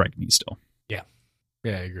strike me still. Yeah.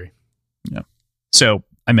 Yeah, I agree. Yeah. So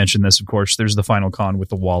I mentioned this, of course, there's the final con with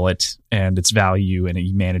the wallet and its value, and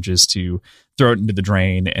he manages to throw it into the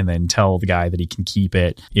drain and then tell the guy that he can keep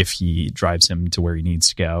it if he drives him to where he needs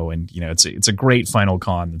to go. And, you know, it's a great final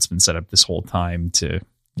con that's been set up this whole time to, you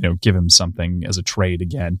know, give him something as a trade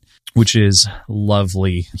again, which is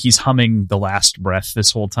lovely. He's humming The Last Breath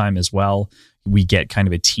this whole time as well. We get kind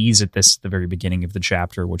of a tease at this at the very beginning of the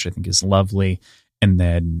chapter, which I think is lovely. And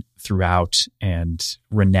then throughout, and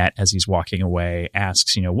Renette, as he's walking away,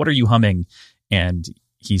 asks, you know, what are you humming? And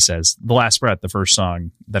he says, The Last Breath, the first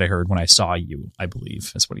song that I heard when I saw you, I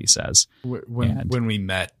believe is what he says. When we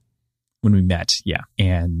met. When we met, yeah.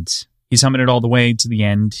 And he's humming it all the way to the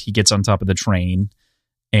end. He gets on top of the train,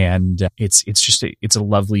 and it's just it's a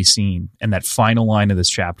lovely scene. And that final line of this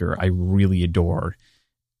chapter, I really adore.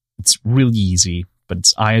 It's really easy, but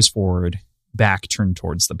it's eyes forward, back turned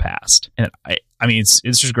towards the past. And I mean, it's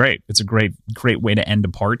just great. It's a great way to end a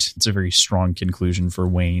part. It's a very strong conclusion for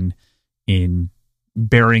Wayne in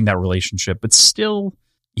burying that relationship, but still,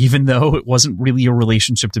 even though it wasn't really a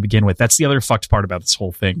relationship to begin with, that's the other fucked part about this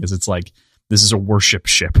whole thing, is it's like, this is a worship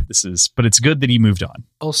ship. But it's good that he moved on.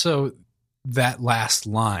 Also, that last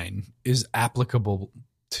line is applicable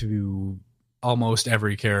to almost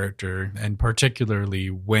every character, and particularly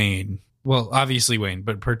Wayne. Well, obviously Wayne,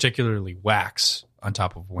 but particularly Wax on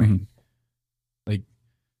top of Wayne. Mm-hmm. Like,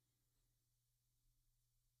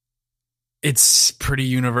 it's pretty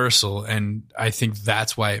universal, and I think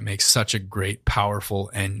that's why it makes such a great, powerful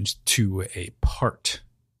end to a part,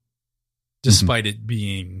 despite it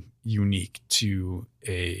being unique to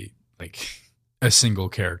a single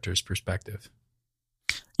character's perspective.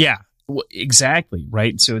 Yeah, exactly.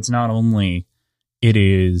 Right. So it's not only it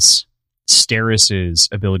is Steris's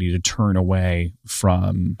ability to turn away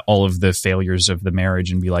from all of the failures of the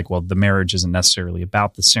marriage and be like, well, the marriage isn't necessarily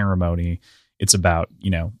about the ceremony. It's about,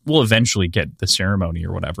 you know, we'll eventually get the ceremony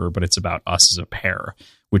or whatever, but it's about us as a pair,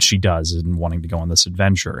 which she does in wanting to go on this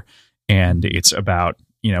adventure. And it's about,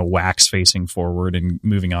 you know, Wax facing forward and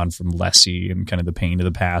moving on from Lessie and kind of the pain of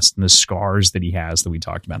the past and the scars that he has that we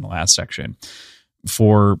talked about in the last section.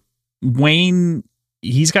 For Wayne,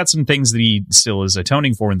 he's got some things that he still is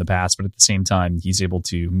atoning for in the past, but at the same time, he's able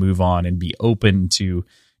to move on and be open to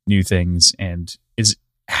new things, and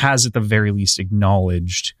has at the very least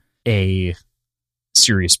acknowledged a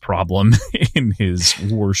serious problem in his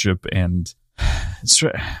worship and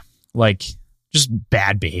like just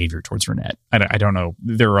bad behavior towards Renette. I don't know.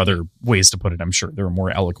 There are other ways to put it. I'm sure there are more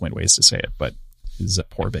eloquent ways to say it, but his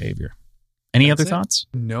poor behavior. Any other thoughts?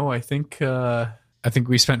 No, I think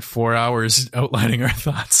we spent 4 hours outlining our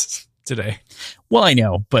thoughts today. Well, I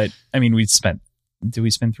know, but I mean, did we spend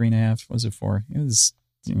 3.5? Was it 4? It was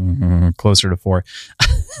closer to 4.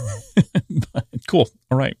 But cool.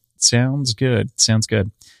 All right. Sounds good.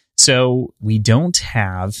 So we don't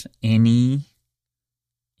have any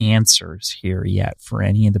answers here yet for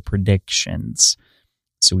any of the predictions.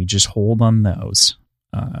 So we just hold on those.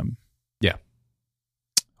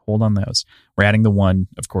 Hold on those. We're adding the one,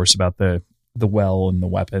 of course, about the well and the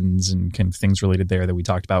weapons and kind of things related there that we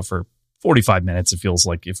talked about for 45 minutes. It feels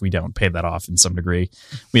like if we don't pay that off in some degree,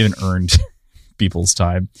 we haven't earned people's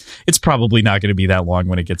time. It's probably not going to be that long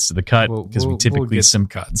when it gets to the cut because we typically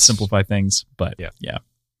simplify things. But yeah.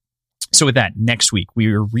 So with that, next week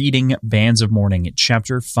we are reading Bands of Mourning at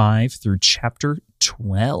chapter 5 through chapter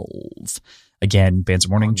 12. Again, Bands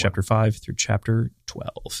of Mourning, chapter 5 through chapter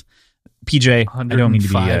 12. PJ, I don't mean to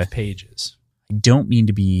be pages. I don't mean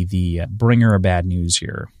to be the bringer of bad news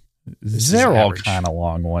here. They're all kind of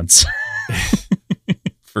long ones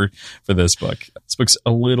for this book. This book's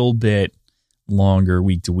a little bit longer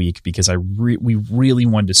week to week because we really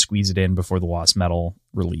wanted to squeeze it in before the Lost Metal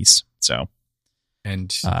release. So,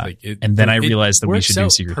 and then I realized that we should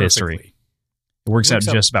do Secret History. It works out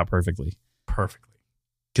just about perfectly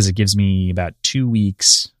because it gives me about 2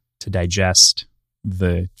 weeks to digest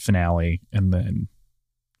the finale and then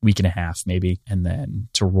week and a half maybe, and then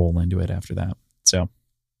to roll into it after that. So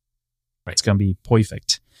it's going to be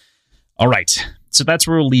perfect. All right. So that's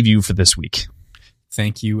where we'll leave you for this week.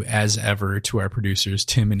 Thank you, as ever, to our producers,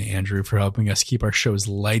 Tim and Andrew, for helping us keep our show's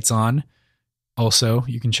lights on. Also,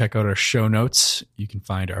 you can check out our show notes. You can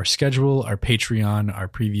find our schedule, our Patreon, our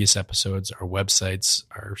previous episodes, our websites,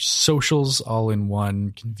 our socials, all in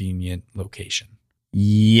one convenient location.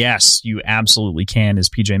 Yes, you absolutely can. As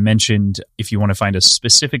PJ mentioned, if you want to find us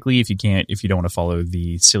specifically, if you don't want to follow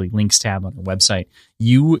the silly links tab on our website,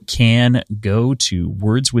 you can go to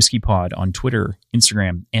Words Whiskey Pod on Twitter,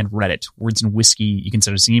 Instagram, and Reddit. Words and Whiskey. You can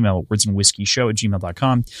send us an email,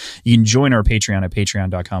 wordsandwhiskeyshow@gmail.com. You can join our Patreon at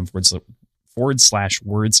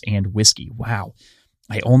patreon.com/words-and-whiskey. Wow.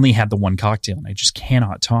 I only had the one cocktail and I just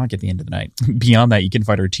cannot talk at the end of the night. Beyond that, you can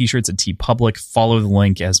find our t-shirts at TeePublic. Follow the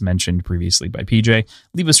link as mentioned previously by PJ.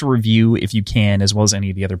 Leave us a review if you can, as well as any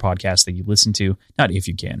of the other podcasts that you listen to. Not if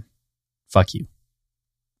you can. Fuck you.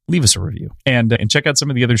 Leave us a review. And check out some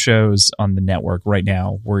of the other shows on the network right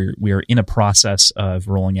now. We are in a process of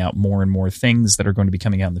rolling out more and more things that are going to be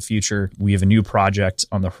coming out in the future. We have a new project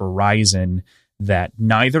on the horizon that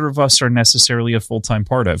neither of us are necessarily a full-time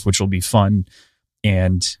part of, which will be fun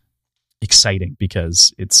and exciting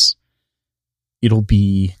because it'll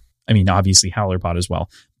be, I mean, obviously HowlerPod as well,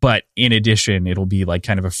 but in addition, it'll be like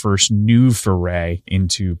kind of a first new foray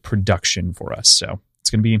into production for us. So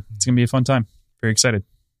it's gonna be a fun time. Very excited.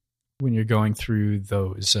 When you're going through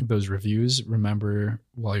those reviews, remember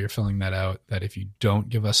while you're filling that out that if you don't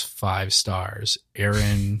give us 5 stars,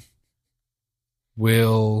 Erin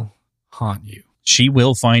will haunt you. She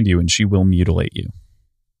will find you and she will mutilate you.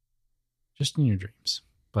 Just in your dreams,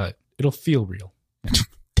 but it'll feel real.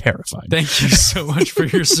 Terrifying. Thank you so much for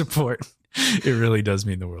your support. It really does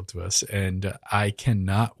mean the world to us. And I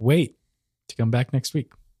cannot wait to come back next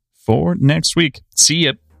week. For next week. See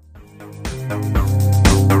ya.